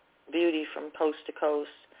 beauty from coast to coast,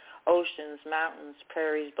 oceans, mountains,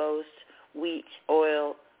 prairies boast, wheat,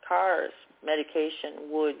 oil, cars, medication,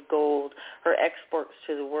 wood, gold, her exports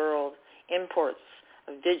to the world, imports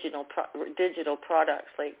of digital products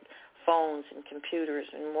like phones and computers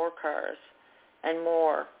and more cars and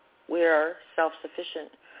more. We are self-sufficient,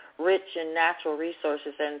 rich in natural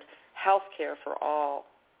resources and health care for all.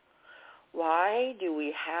 Why do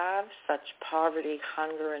we have such poverty,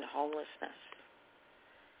 hunger, and homelessness?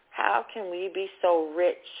 How can we be so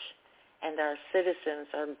rich and our citizens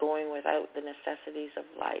are going without the necessities of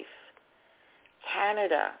life?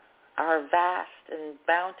 Canada, our vast and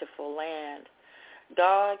bountiful land,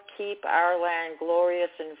 God, keep our land glorious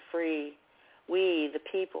and free. We, the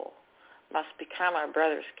people, must become our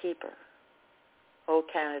brother's keeper. O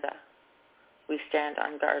Canada, we stand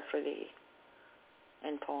on guard for thee.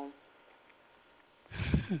 End poem.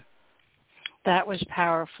 That was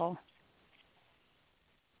powerful.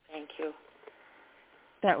 Thank you.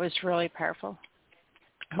 That was really powerful.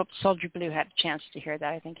 I hope Soldier Blue had a chance to hear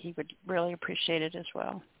that. I think he would really appreciate it as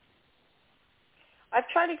well. I've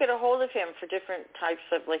tried to get a hold of him for different types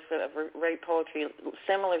of write poetry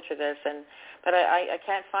similar to this, but I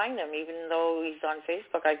can't find him. Even though he's on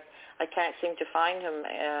Facebook, I can't seem to find him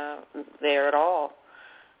there at all.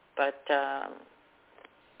 But I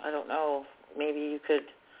don't know. Maybe you could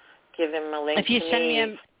give him a link. If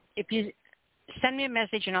you send me a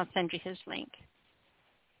message, and I'll send you his link.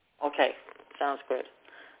 Okay, sounds good.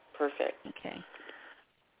 Perfect. Okay.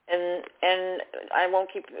 And I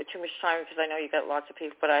won't keep too much time because I know you got lots of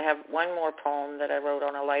people, but I have one more poem that I wrote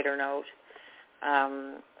on a lighter note,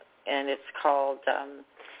 and it's called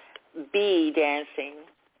Bee Dancing,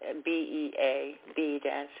 B-E-A, Bee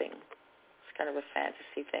Dancing. It's kind of a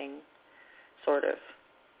fantasy thing, sort of.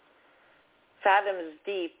 Fathoms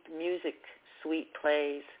deep, music sweet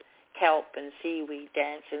plays, kelp and seaweed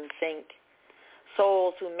dance in sync.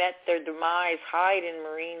 Souls who met their demise hide in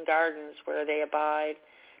marine gardens where they abide,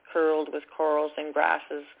 curled with corals and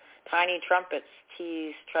grasses. Tiny trumpets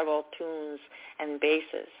tease treble tunes and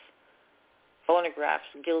basses. Phonographs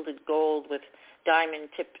gilded gold with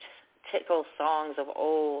diamond-tipped tickle songs of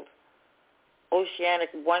old. Oceanic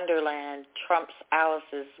wonderland trumps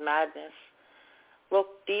Alice's madness.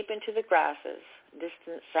 Look deep into the grasses.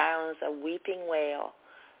 Distant sounds a weeping wail.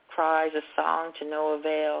 Cries a song to no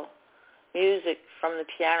avail. Music from the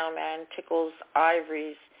piano man tickles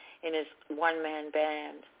ivories in his one-man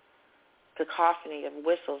band. Cacophony of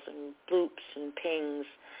whistles and bloops and pings,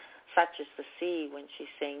 such as the sea when she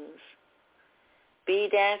sings. Bee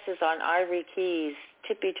dances on ivory keys,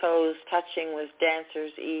 tippy toes touching with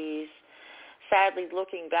dancer's ease, sadly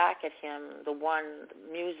looking back at him, the one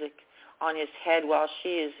music on his head while she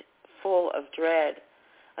is full of dread,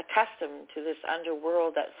 accustomed to this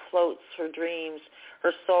underworld that floats her dreams,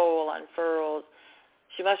 her soul unfurled.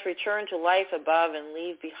 She must return to life above and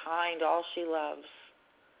leave behind all she loves.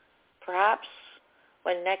 Perhaps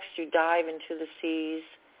when next you dive into the seas,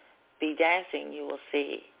 Bee dancing you will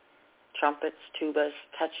see. Trumpets, tubas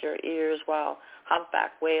touch your ears while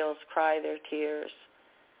humpback whales cry their tears.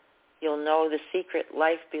 You'll know the secret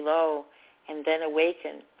life below and then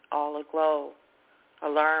awaken all aglow.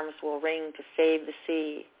 Alarms will ring to save the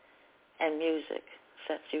sea, and music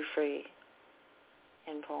sets you free.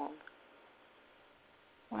 End poem.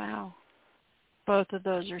 Wow. Both of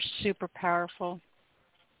those are super powerful.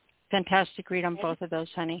 Fantastic read on both of those,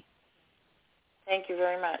 honey. Thank you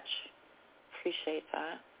very much. Appreciate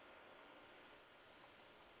that.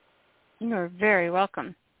 You're very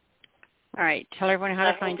welcome. All right. Tell everyone how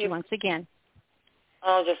to find you once again.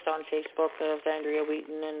 Oh, just on Facebook as Andrea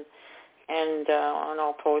Wheaton and on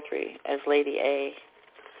All Poetry as Lady A.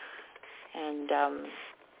 And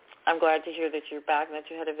I'm glad to hear that you're back and that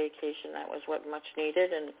you had a vacation. That was what much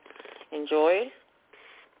needed and enjoyed.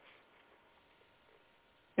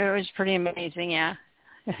 It was pretty amazing, yeah.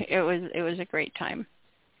 It was a great time.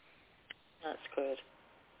 That's good.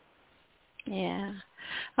 Yeah.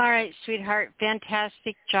 All right, sweetheart.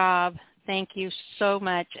 Fantastic job. Thank you so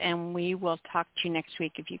much, and we will talk to you next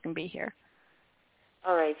week if you can be here.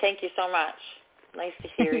 All right. Thank you so much. Nice to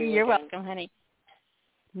hear you. You're again. welcome, honey.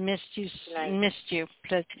 Missed you.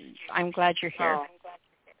 But I'm glad you're here. Oh.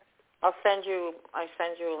 I send you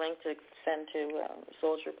a link to send to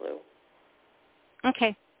Soldier Blue.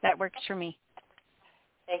 Okay, that works for me.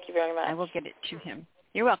 Thank you very much. I will get it to him.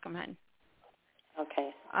 You're welcome, hon.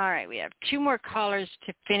 Okay. All right, we have two more callers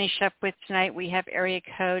to finish up with tonight. We have area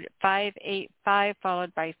code 585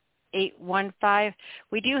 followed by 815.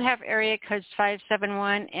 We do have area codes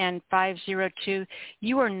 571 and 502.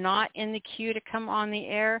 You are not in the queue to come on the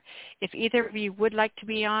air. If either of you would like to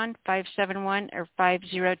be on 571 or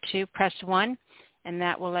 502, press 1, and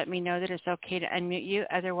that will let me know that it's okay to unmute you.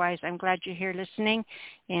 Otherwise, I'm glad you're here listening,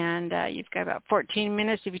 and you've got about 14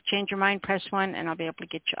 minutes. If you change your mind, press 1, and I'll be able to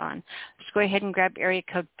get you on. Let's go ahead and grab area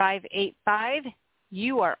code 585.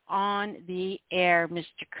 You are on the air, Mr.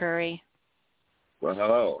 Curry. Well,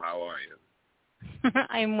 hello. How are you?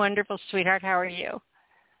 I'm wonderful, sweetheart. How are you?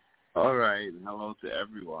 All right. Hello to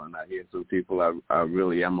everyone. I hear some people I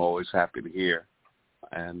really am always happy to hear,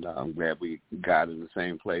 and I'm glad we got in the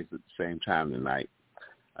same place at the same time tonight.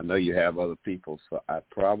 I know you have other people, so I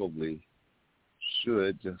probably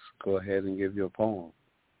should just go ahead and give you a poem.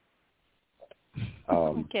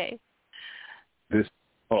 Okay. This is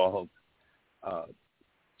called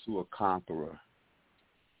To a Conqueror.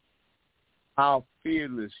 How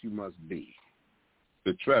fearless you must be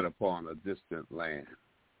to tread upon a distant land.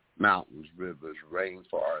 Mountains, rivers,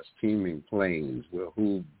 rainforests, teeming plains where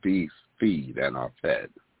who beasts feed and are fed.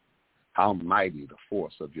 How mighty the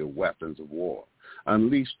force of your weapons of war,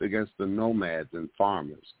 unleashed against the nomads and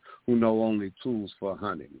farmers who know only tools for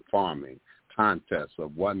hunting, farming, contests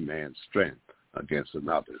of one man's strength against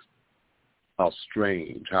another's. How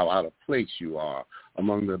strange, how out of place you are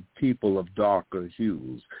among the people of darker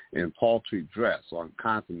hues, in paltry dress on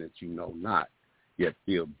continents you know not, yet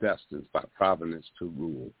feel destined by providence to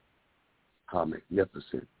rule. How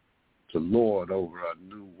magnificent, to lord over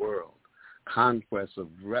a new world, conquest of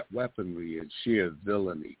weaponry and sheer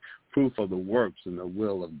villainy, proof of the works and the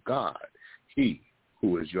will of God, he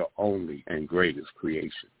who is your only and greatest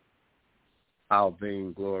creation. How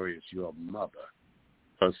vainglorious your mother,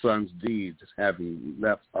 her son's deeds having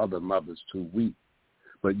left other mothers to weep,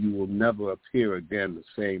 but you will never appear again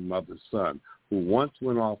the same mother's son who once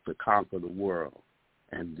went off to conquer the world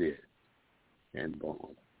and did, and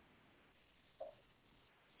gone.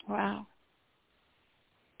 Wow.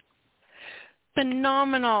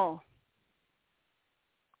 Phenomenal.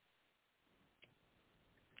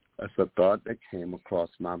 That's a thought that came across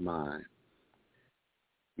my mind.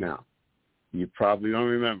 Now, you probably don't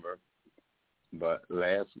remember, but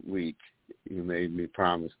last week you made me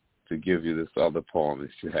promise to give you this other poem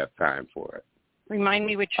if you have time for it. Remind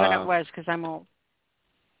me which one it was, because I'm old.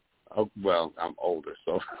 Oh, well, I'm older,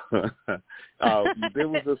 so there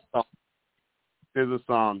was a song. There's a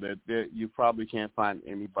song that you probably can't find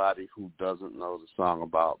anybody who doesn't know the song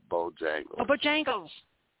about Bojangles. Oh, Bojangles.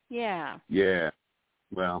 Yeah. Yeah.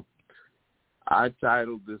 Well, I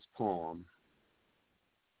titled this poem,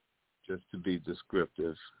 just to be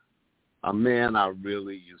descriptive, A Man I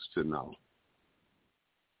Really Used to Know.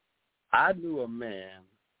 I knew a man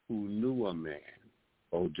who knew a man,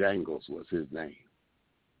 Bojangles was his name,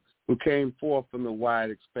 who came forth from the wide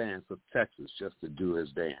expanse of Texas just to do his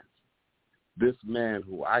dance. This man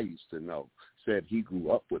who I used to know said he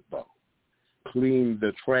grew up with Bo, cleaned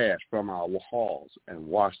the trash from our halls and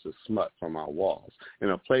washed the smut from our walls in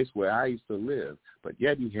a place where I used to live, but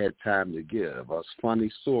yet he had time to give us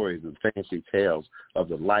funny stories and fancy tales of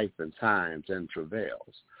the life and times and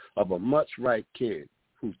travails of a much-right kid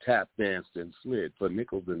who tap danced and slid for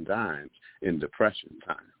nickels and dimes in Depression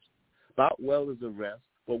times. About well as the rest,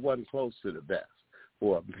 but wasn't close to the best.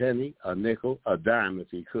 For a penny, a nickel, a dime if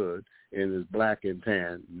he could, in his black and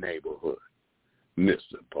tan neighborhood.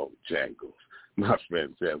 Mr. Bojangles, my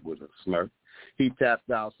friend said with a smirk. He tapped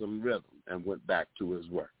out some rhythm and went back to his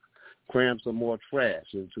work. Crammed some more trash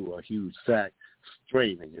into a huge sack,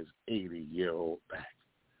 straining his 80-year-old back.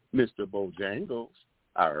 Mr. Bojangles,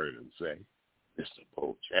 I heard him say. Mr.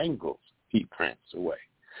 Bojangles, he pranced away.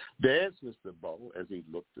 There's Mr. Bo as he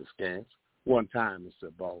looked askance. One time, Mr.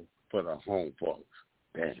 Bo, for the home folks,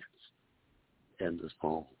 dance. End this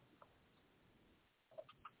poem.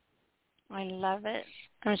 I love it.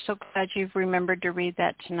 I'm so glad you've remembered to read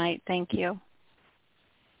that tonight. Thank you.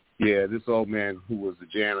 Yeah, this old man who was the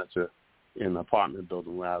janitor in an apartment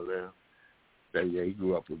building where I lived, he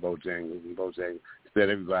grew up with Bojangles, and Bojangles said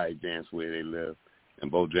everybody danced where they lived, and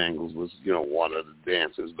Bojangles was, one of the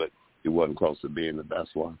dancers, but he wasn't close to being the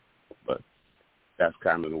best one. But that's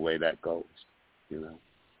kind of the way that goes,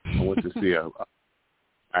 I went to see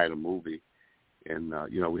a movie, and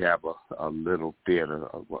we have a little theater,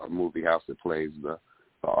 a movie house that plays the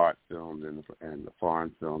art films and the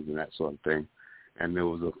foreign films and that sort of thing. And there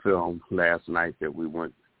was a film last night that we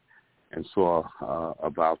went and saw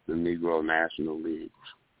about the Negro National League.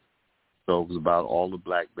 So it was about all the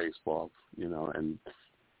black baseball, and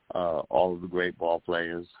all of the great ball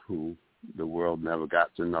players who the world never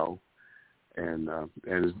got to know. And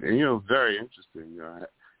very interesting.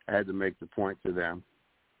 I had to make the point to them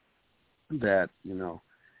that,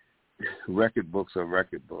 record books are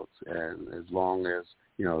record books. And as long as,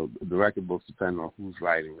 the record books depend on who's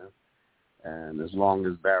writing them. And as long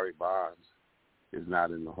as Barry Bonds is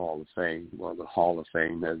not in the Hall of Fame, well, the Hall of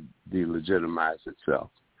Fame has delegitimized itself.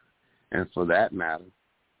 And for that matter,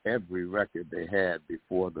 every record they had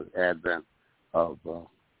before the advent of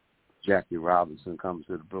Jackie Robinson comes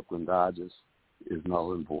to the Brooklyn Dodgers is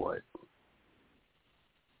null and void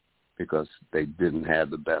because they didn't have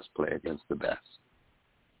the best play against the best.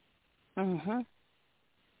 Mm-hmm.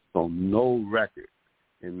 So no record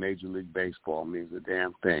in Major League Baseball means a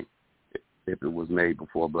damn thing if it was made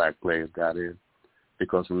before black players got in,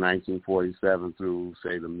 because from 1947 through,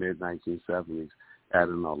 say, the mid-1970s, at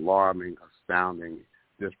an alarming, astounding,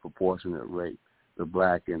 disproportionate rate, the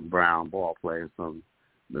black and brown ball players from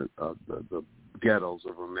the ghettos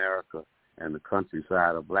of America and the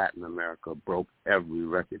countryside of Latin America broke every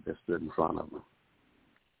record that stood in front of them.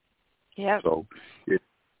 Yeah. So it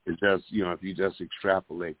just, if you just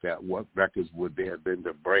extrapolate that, what records would there have been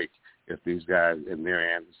to break if these guys and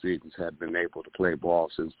their antecedents had been able to play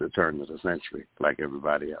ball since the turn of the century, like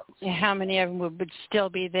everybody else? Yeah, how many of them would still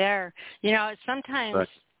be there? Sometimes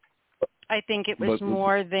I think it was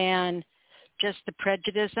more than just the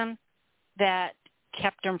prejudice that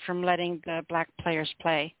kept them from letting the black players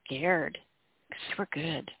play. Scared, because they were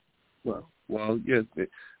good. Well, yes,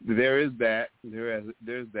 there is that.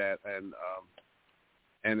 There's that,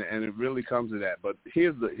 and it really comes to that. But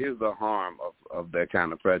here's the harm of that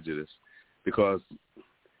kind of prejudice, because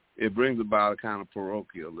it brings about a kind of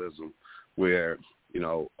parochialism where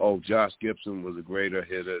Josh Gibson was a greater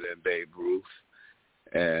hitter than Babe Ruth,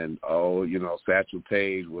 and Satchel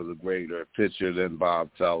Paige was a greater pitcher than Bob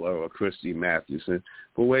Feller or Christy Mathewson.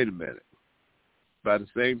 But wait a minute. By the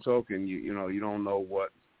same token, you don't know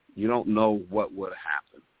what would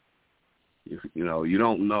happen. You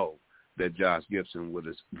don't know that Josh Gibson would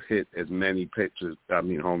have hit as many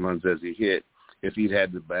home runs as he hit if he'd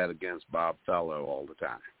had to bat against Bob Feller all the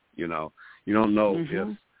time. You don't know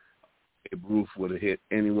if Babe Ruth would have hit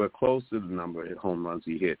anywhere close to the number of home runs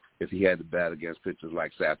he hit if he had to bat against pitchers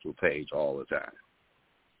like Satchel Paige all the time.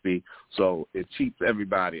 See, so it cheats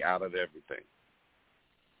everybody out of everything.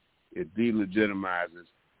 It delegitimizes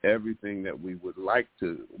everything that we would like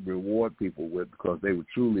to reward people with, because they were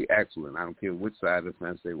truly excellent. I don't care which side of the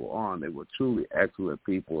fence they were on. They were truly excellent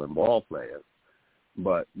people and ball players.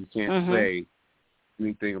 But you can't say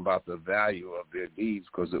anything about the value of their deeds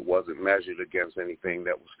because it wasn't measured against anything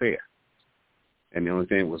that was fair. And the only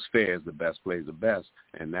thing that was fair is the best plays the best,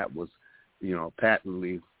 and that was,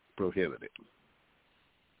 patently prohibited.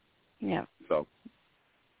 Yeah. So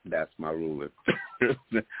that's my ruling.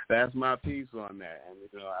 That's my piece on that, and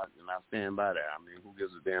I stand by that. I mean, who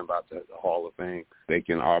gives a damn about the Hall of Fame? They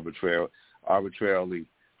can arbitrarily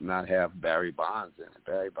not have Barry Bonds in it.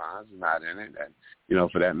 Barry Bonds is not in it, and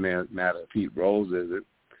for that matter, Pete Rose isn't.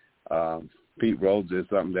 Pete Rose did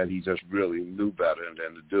something that he just really knew better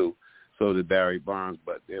than to do. So did Barry Bonds,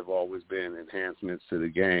 but there have always been enhancements to the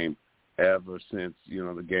game ever since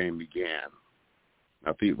the game began.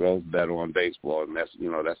 Now, Pete Rose better on baseball, and that's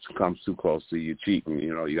comes too close to you cheating.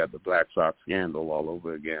 You got the Black Sox scandal all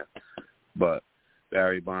over again. But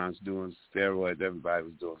Barry Bonds doing steroids, everybody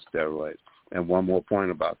was doing steroids. And one more point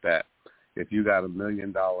about that. If you got $1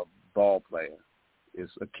 million ball player,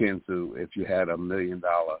 it's akin to if you had $1 million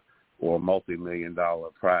or multi-million-dollar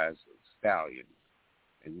prize stallion.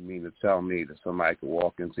 And you mean to tell me that somebody could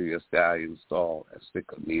walk into your stallion stall and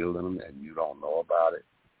stick a needle in them and you don't know about it?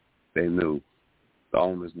 They knew. The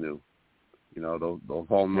owners knew. Those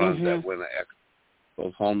home runs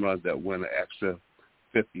that win an extra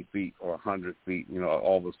 50 feet or 100 feet.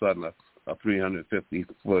 All of a sudden a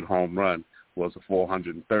 350-foot home run was a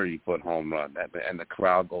 430-foot home run, and the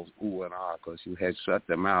crowd goes ooh and ah because you had shut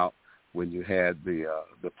them out when you had the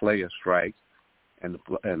player strike, and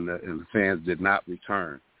the fans did not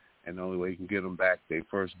return. And the only way you can get them back, they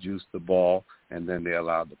first juiced the ball, and then they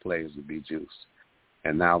allowed the players to be juiced.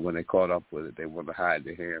 And now when they caught up with it, they wanted to hide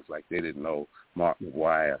their hands like they didn't know Mark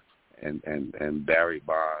McGwire and Barry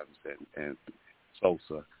Bonds and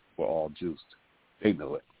Sosa were all juiced. They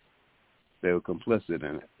knew it. They were complicit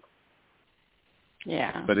in it.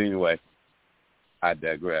 Yeah. But anyway, I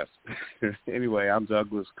digress. Anyway, I'm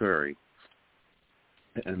Douglas Curry.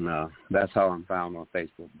 And that's how I'm found on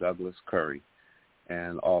Facebook, Douglas Curry.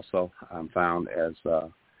 And also I'm found as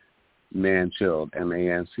Manchilled,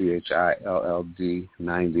 Manchild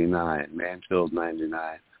 99, Manchilled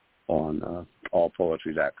 99 on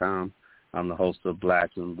allpoetry.com. I'm the host of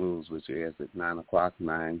Blacks and Blues, which airs at 9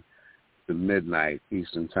 to midnight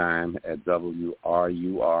Eastern Time at WRUR.org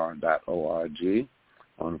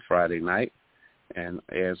on a Friday night, and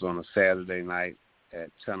airs on a Saturday night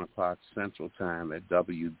at 10 o'clock Central Time at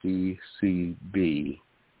WDCB.org.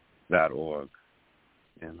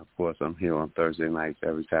 And, of course, I'm here on Thursday nights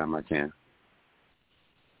every time I can.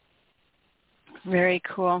 Very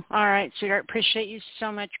cool. All right, sweetheart. Appreciate you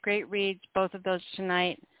so much. Great reads, both of those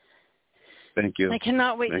tonight. Thank you. I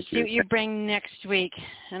cannot wait to see what you bring next week,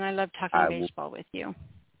 and I love talking baseball with you.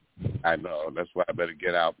 I know. That's why I better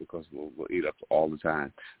get out because we'll eat up all the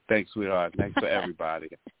time. Thanks, sweetheart. Thanks for everybody.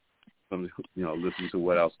 Listen to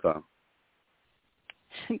what else comes.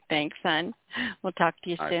 Thanks, son. We'll talk to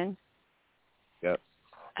you soon. Yep.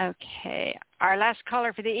 Okay. Our last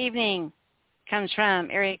caller for the evening comes from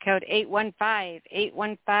area code 815.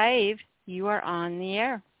 815, you are on the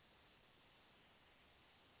air.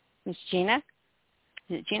 Miss Gina?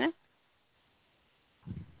 Is it Gina?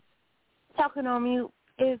 Talking on mute.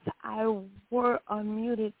 If I were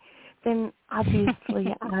unmuted, then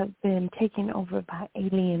obviously I've been taken over by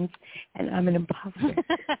aliens and I'm an imposter.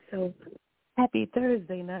 So happy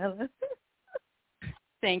Thursday, Nyla.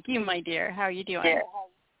 Thank you, my dear. How are you doing?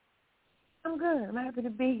 I'm good. I'm happy to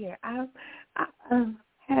be here. I've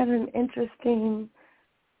had an interesting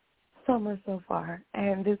summer so far,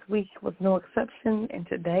 and this week was no exception, and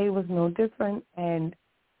today was no different, and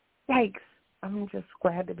yikes, I'm just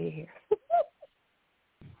glad to be here.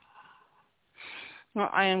 Well,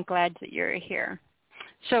 I am glad that you're here.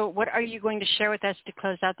 So what are you going to share with us to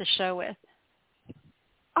close out the show with?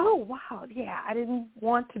 Oh, wow, yeah, I didn't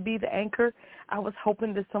want to be the anchor. I was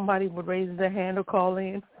hoping that somebody would raise their hand or call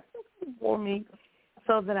in for me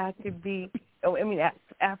so that I could be,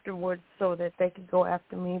 afterwards so that they could go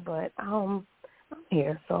after me, but I'm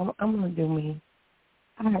here, so I'm going to do me.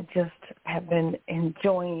 I just have been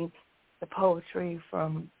enjoying the poetry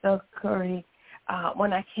from Doug Curry.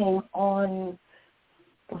 When I came on,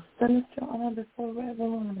 was Sinister on before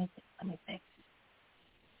Rebel? Let me think.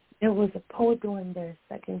 There was a poet doing their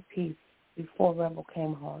second piece before Rebel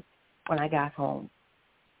came on when I got home.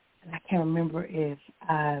 And I can't remember if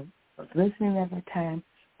I was listening at the time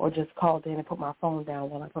or just called in and put my phone down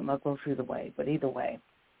while I put my groceries away. But either way,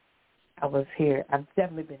 I was here. I've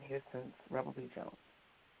definitely been here since Rebel B. Jones.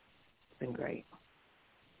 It's been great.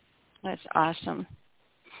 That's awesome.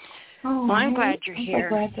 Oh, well, I'm glad you're here. I'm so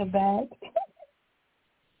glad you're back.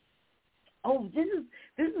 Oh, this is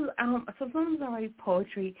so sometimes I write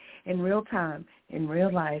poetry in real time, in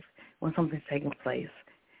real life, when something's taking place.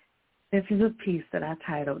 This is a piece that I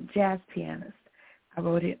titled Jazz Pianist. I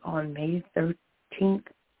wrote it on May 13th,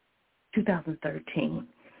 2013,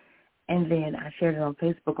 and then I shared it on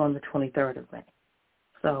Facebook on the 23rd of May.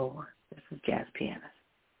 So this is Jazz Pianist.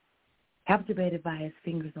 Captivated by his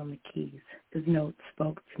fingers on the keys, his notes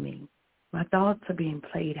spoke to me. My thoughts are being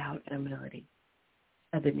played out in a melody.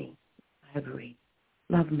 Ebony, ivory,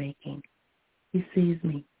 lovemaking. He sees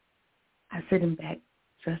me. I sit him back,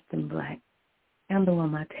 dressed in black, candle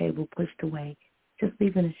on my table pushed away, just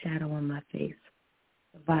leaving a shadow on my face.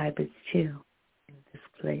 The vibe is chill in this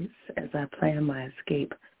place. As I plan my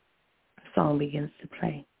escape, a song begins to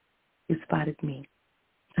play. He spotted me,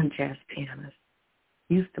 a jazz pianist.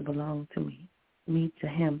 Used to belong to me to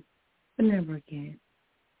him, but never again.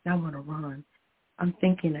 I want to run. I'm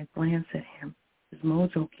thinking, I glance at him. His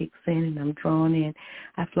mojo kicks in and I'm drawn in.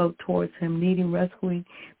 I float towards him, needing rescuing.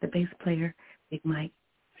 The bass player, Big Mike,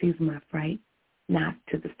 sees my fright. Not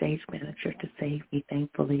to the stage manager to save me.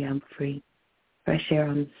 Thankfully, I'm free. Fresh air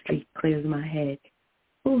on the street clears my head.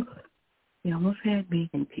 Ooh, he almost had me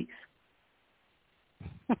in peace.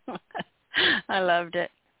 I loved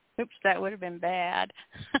it. Oops, that would have been bad.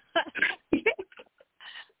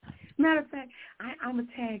 Matter of fact, I'm going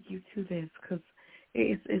to tag you to this because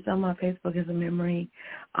it's on my Facebook as a memory.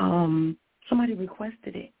 Somebody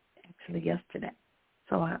requested it, actually, yesterday.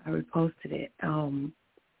 So I reposted it.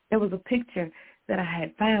 There was a picture that I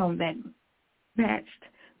had found that matched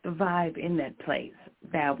the vibe in that place.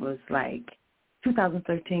 That was like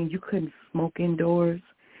 2013. You couldn't smoke indoors,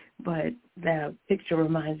 but that picture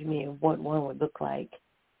reminds me of what one would look like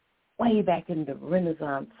way back in the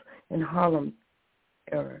Renaissance in Harlem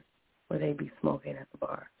era, where they'd be smoking at the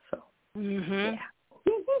bar. So, yeah.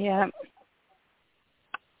 Yeah.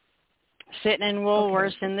 Sitting in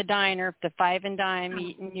Woolworths in the diner, the Five and Dime,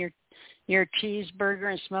 eating your cheeseburger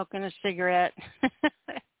and smoking a cigarette.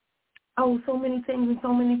 Oh, so many things in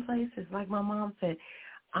so many places. Like my mom said,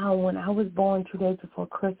 when I was born 2 days before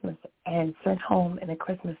Christmas and sent home in a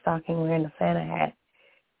Christmas stocking wearing a Santa hat,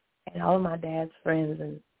 and all of my dad's friends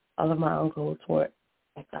and all of my uncles were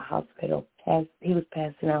at the hospital. He was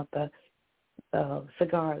passing out the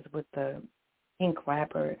cigars with the pink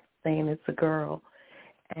wrapper saying it's a girl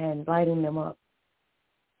and lighting them up.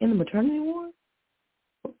 In the maternity ward,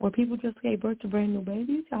 where people just gave birth to brand new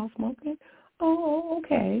babies, y'all smoking? Oh,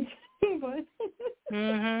 okay. But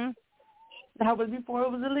that was before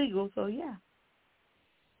it was illegal, so yeah.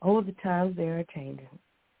 Oh, the times they are changing.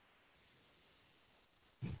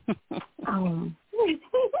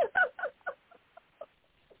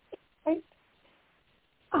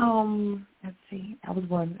 Let's see. That was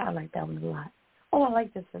one. I like that one a lot. Oh, I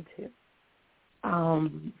like this one too.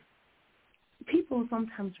 People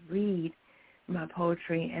sometimes read my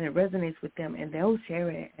poetry and it resonates with them, and they'll share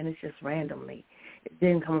it, and it's just randomly. It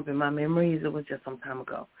didn't come up in my memories. It was just some time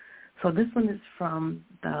ago. So this one is from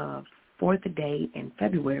the 4th day in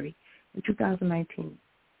February in 2019,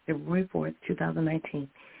 February 4th, 2019.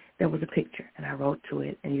 There was a picture, and I wrote to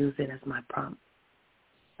it and used it as my prompt.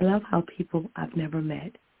 I love how people I've never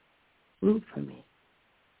met root for me,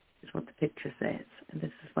 is what the picture says. And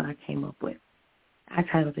this is what I came up with. I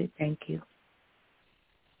titled it, Thank You.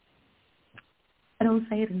 I don't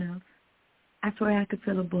say it enough. I swear I could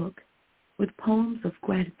fill a book with poems of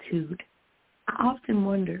gratitude. I often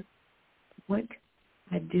wonder what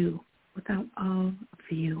I'd do without all of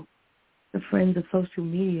you, the friends of social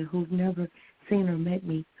media who've never seen or met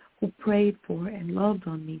me, who prayed for and loved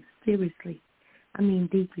on me seriously, I mean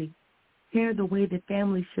deeply, care the way that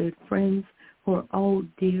family should, friends who are old,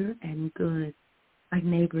 dear, and good, like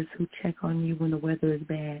neighbors who check on you when the weather is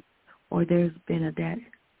bad or there's been a death.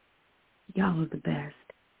 Y'all are the best.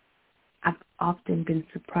 I've often been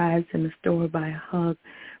surprised in the store by a hug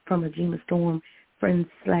from a Gina Storm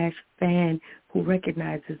friend/fan who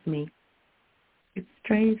recognizes me. It's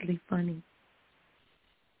strangely funny.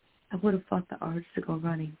 I would have fought the urge to go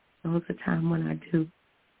running. There was a time when I do.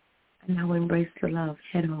 I now embrace the love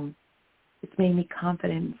head on. It's made me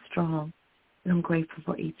confident and strong, and I'm grateful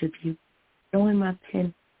for each of you. Knowing my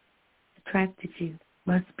pen attracted you,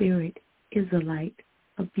 my spirit is a light,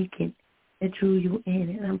 a beacon that drew you in,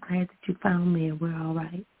 and I'm glad that you found me and we're all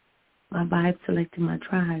right. My vibe selected my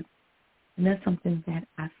tribe, and that's something that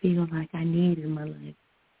I feel like I need in my life.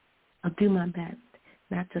 I'll do my best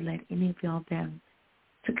not to let any of y'all down,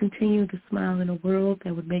 to continue to smile in a world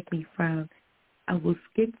that would make me frown. I will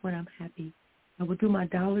skip when I'm happy. I will do my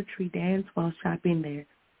Dollar Tree dance while shopping there,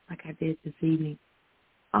 like I did this evening.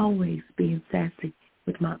 Always being sassy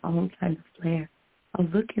with my own kind of flair. I'll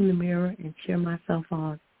look in the mirror and cheer myself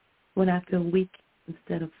on when I feel weak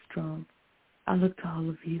instead of strong. I look to all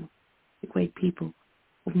of you, the great people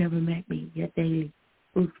who've never met me, yet daily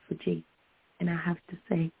root for G. And I have to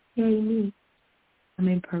say, yay me. I'm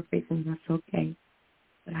imperfect and that's okay.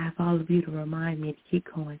 But I have all of you to remind me to keep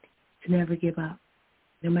going, to never give up,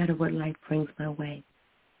 no matter what life brings my way.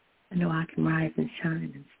 I know I can rise and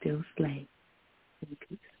shine and still slay. In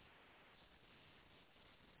peace.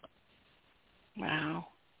 Wow.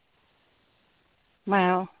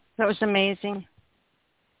 Wow. That was amazing.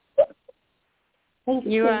 Thank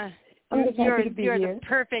you. You're the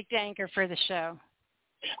perfect anchor for the show.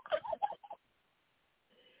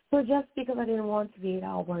 Well, just because I didn't want to be, it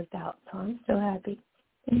all worked out. So I'm still happy.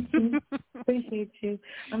 Thank you. Appreciate you.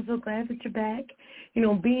 I'm so glad that you're back. You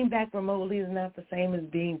know, being back remotely is not the same as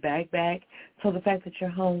being back. So the fact that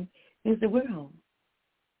you're home means that we're home.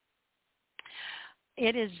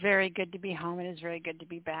 It is very good to be home. It is very good to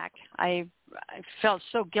be back. I felt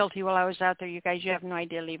so guilty while I was out there. You guys, you have no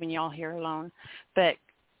idea leaving you all here alone. But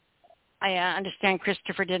I understand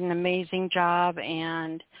Christopher did an amazing job,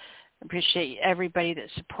 and appreciate everybody that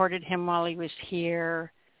supported him while he was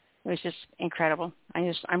here. It was just incredible.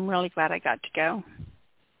 I'm really glad I got to go.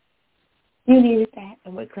 You needed that,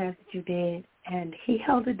 and we're glad that you did. And he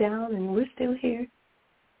held it down, and we're still here.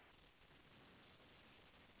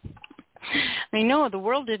 I know the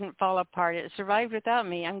world didn't fall apart. It survived without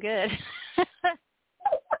me. I'm good.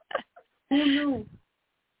 Oh no!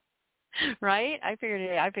 Right? I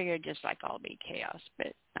figured just like all be chaos,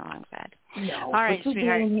 but no, I'm glad. No, all right, but you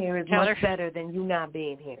sweetheart. being here is much better than you not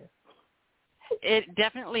being here. It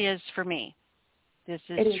definitely is for me. This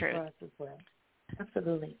is it is true. For us as well.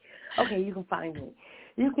 Absolutely. Okay, you can find me.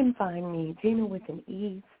 You can find me, Gina with an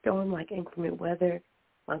E, storm like inclement weather.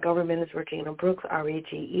 My government is Regina Brooks,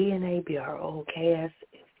 REGENA BROKS.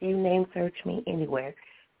 If you name search me anywhere,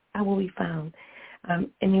 I will be found.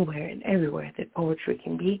 Anywhere and everywhere that poetry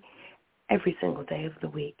can be, every single day of the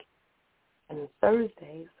week. And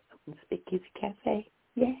Thursdays, in SpeakEasy Cafe.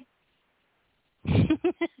 Yay.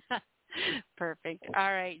 Perfect.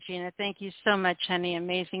 All right, Gina, thank you so much, honey.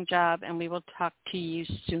 Amazing job, and we will talk to you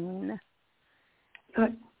soon.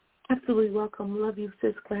 Good. Absolutely welcome. Love you,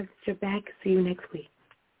 sis. Glad that you're back. See you next week.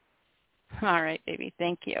 All right, baby.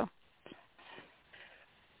 Thank you.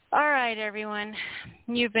 All right, everyone.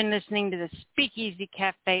 You've been listening to the SpeakEasy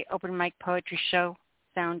Cafe Open Mic Poetry Show,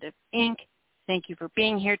 Sound of Ink. Thank you for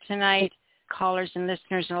being here tonight. Callers and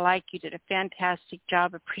listeners alike, you did a fantastic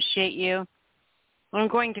job. Appreciate you. I'm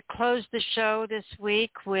going to close the show this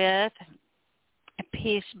week with a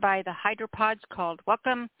piece by the Hydropods called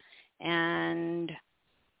Welcome, and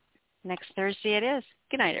next Thursday it is.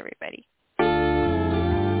 Good night, everybody.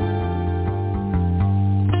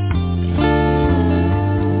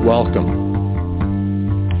 Welcome.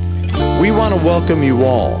 We want to welcome you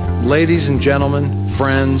all, ladies and gentlemen,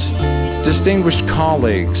 friends, distinguished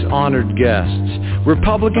colleagues, honored guests,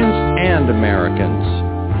 Republicans and Americans.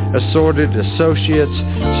 assorted associates,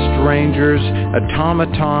 strangers,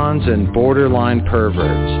 automatons, and borderline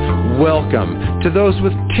perverts. Welcome to those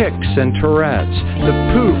with tics and Tourette's, the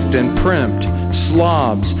poofed and primped,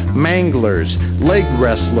 slobs, manglers, leg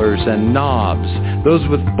wrestlers, and knobs, those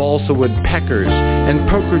with balsa wood peckers and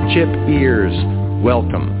poker chip ears.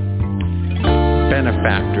 Welcome.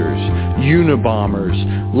 Benefactors,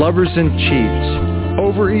 Unabombers, lovers and cheats,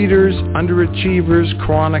 overeaters, underachievers,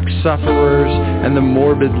 chronic sufferers, and the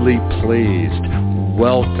morbidly pleased.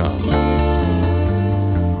 Welcome.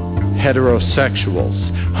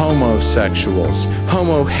 Heterosexuals, homosexuals,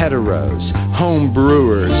 homo-heteros, home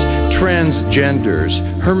brewers, transgenders,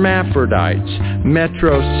 hermaphrodites,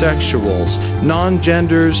 metrosexuals,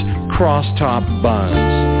 non-genders, cross-top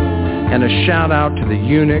buns. And a shout out to the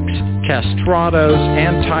eunuchs, castrados,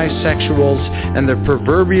 anti-sexuals, and the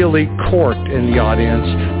proverbially corked in the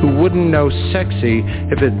audience who wouldn't know sexy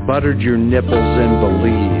if it buttered your nipples in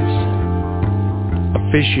Belize.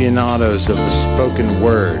 Aficionados of the spoken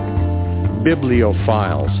word,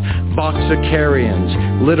 bibliophiles, boxicarians,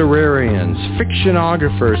 literarians,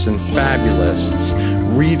 fictionographers and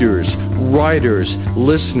fabulists, readers, writers,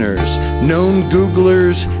 listeners, known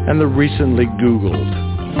Googlers, and the recently Googled.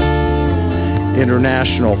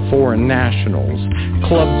 International foreign nationals,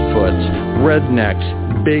 clubfoots,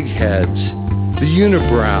 rednecks, big heads, the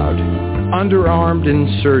unibrowed, underarmed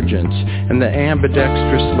insurgents, and the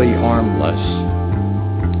ambidextrously armless.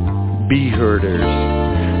 Bee herders,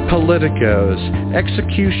 politicos,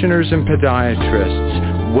 executioners and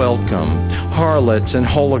podiatrists, welcome. Harlots and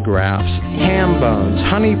holographs, ham bones,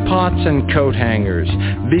 honeypots and coat hangers,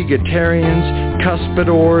 vegetarians,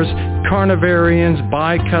 cuspidors, carnivarians,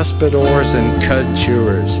 bicuspidors, and cud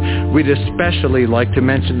chewers. We'd especially like to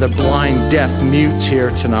mention the blind deaf mutes here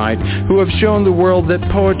tonight who have shown the world that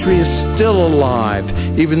poetry is still alive,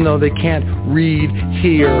 even though they can't read,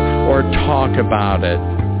 hear, or talk about it.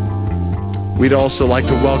 We'd also like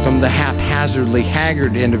to welcome the haphazardly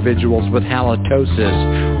haggard individuals with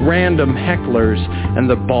halitosis, random hecklers, and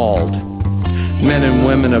the bald. Men and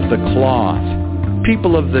women of the cloth,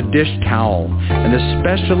 people of the dish towel, and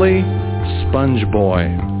especially Sponge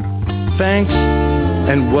Boy. Thanks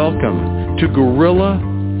and welcome to Gorilla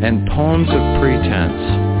and Poems of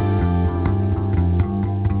Pretense.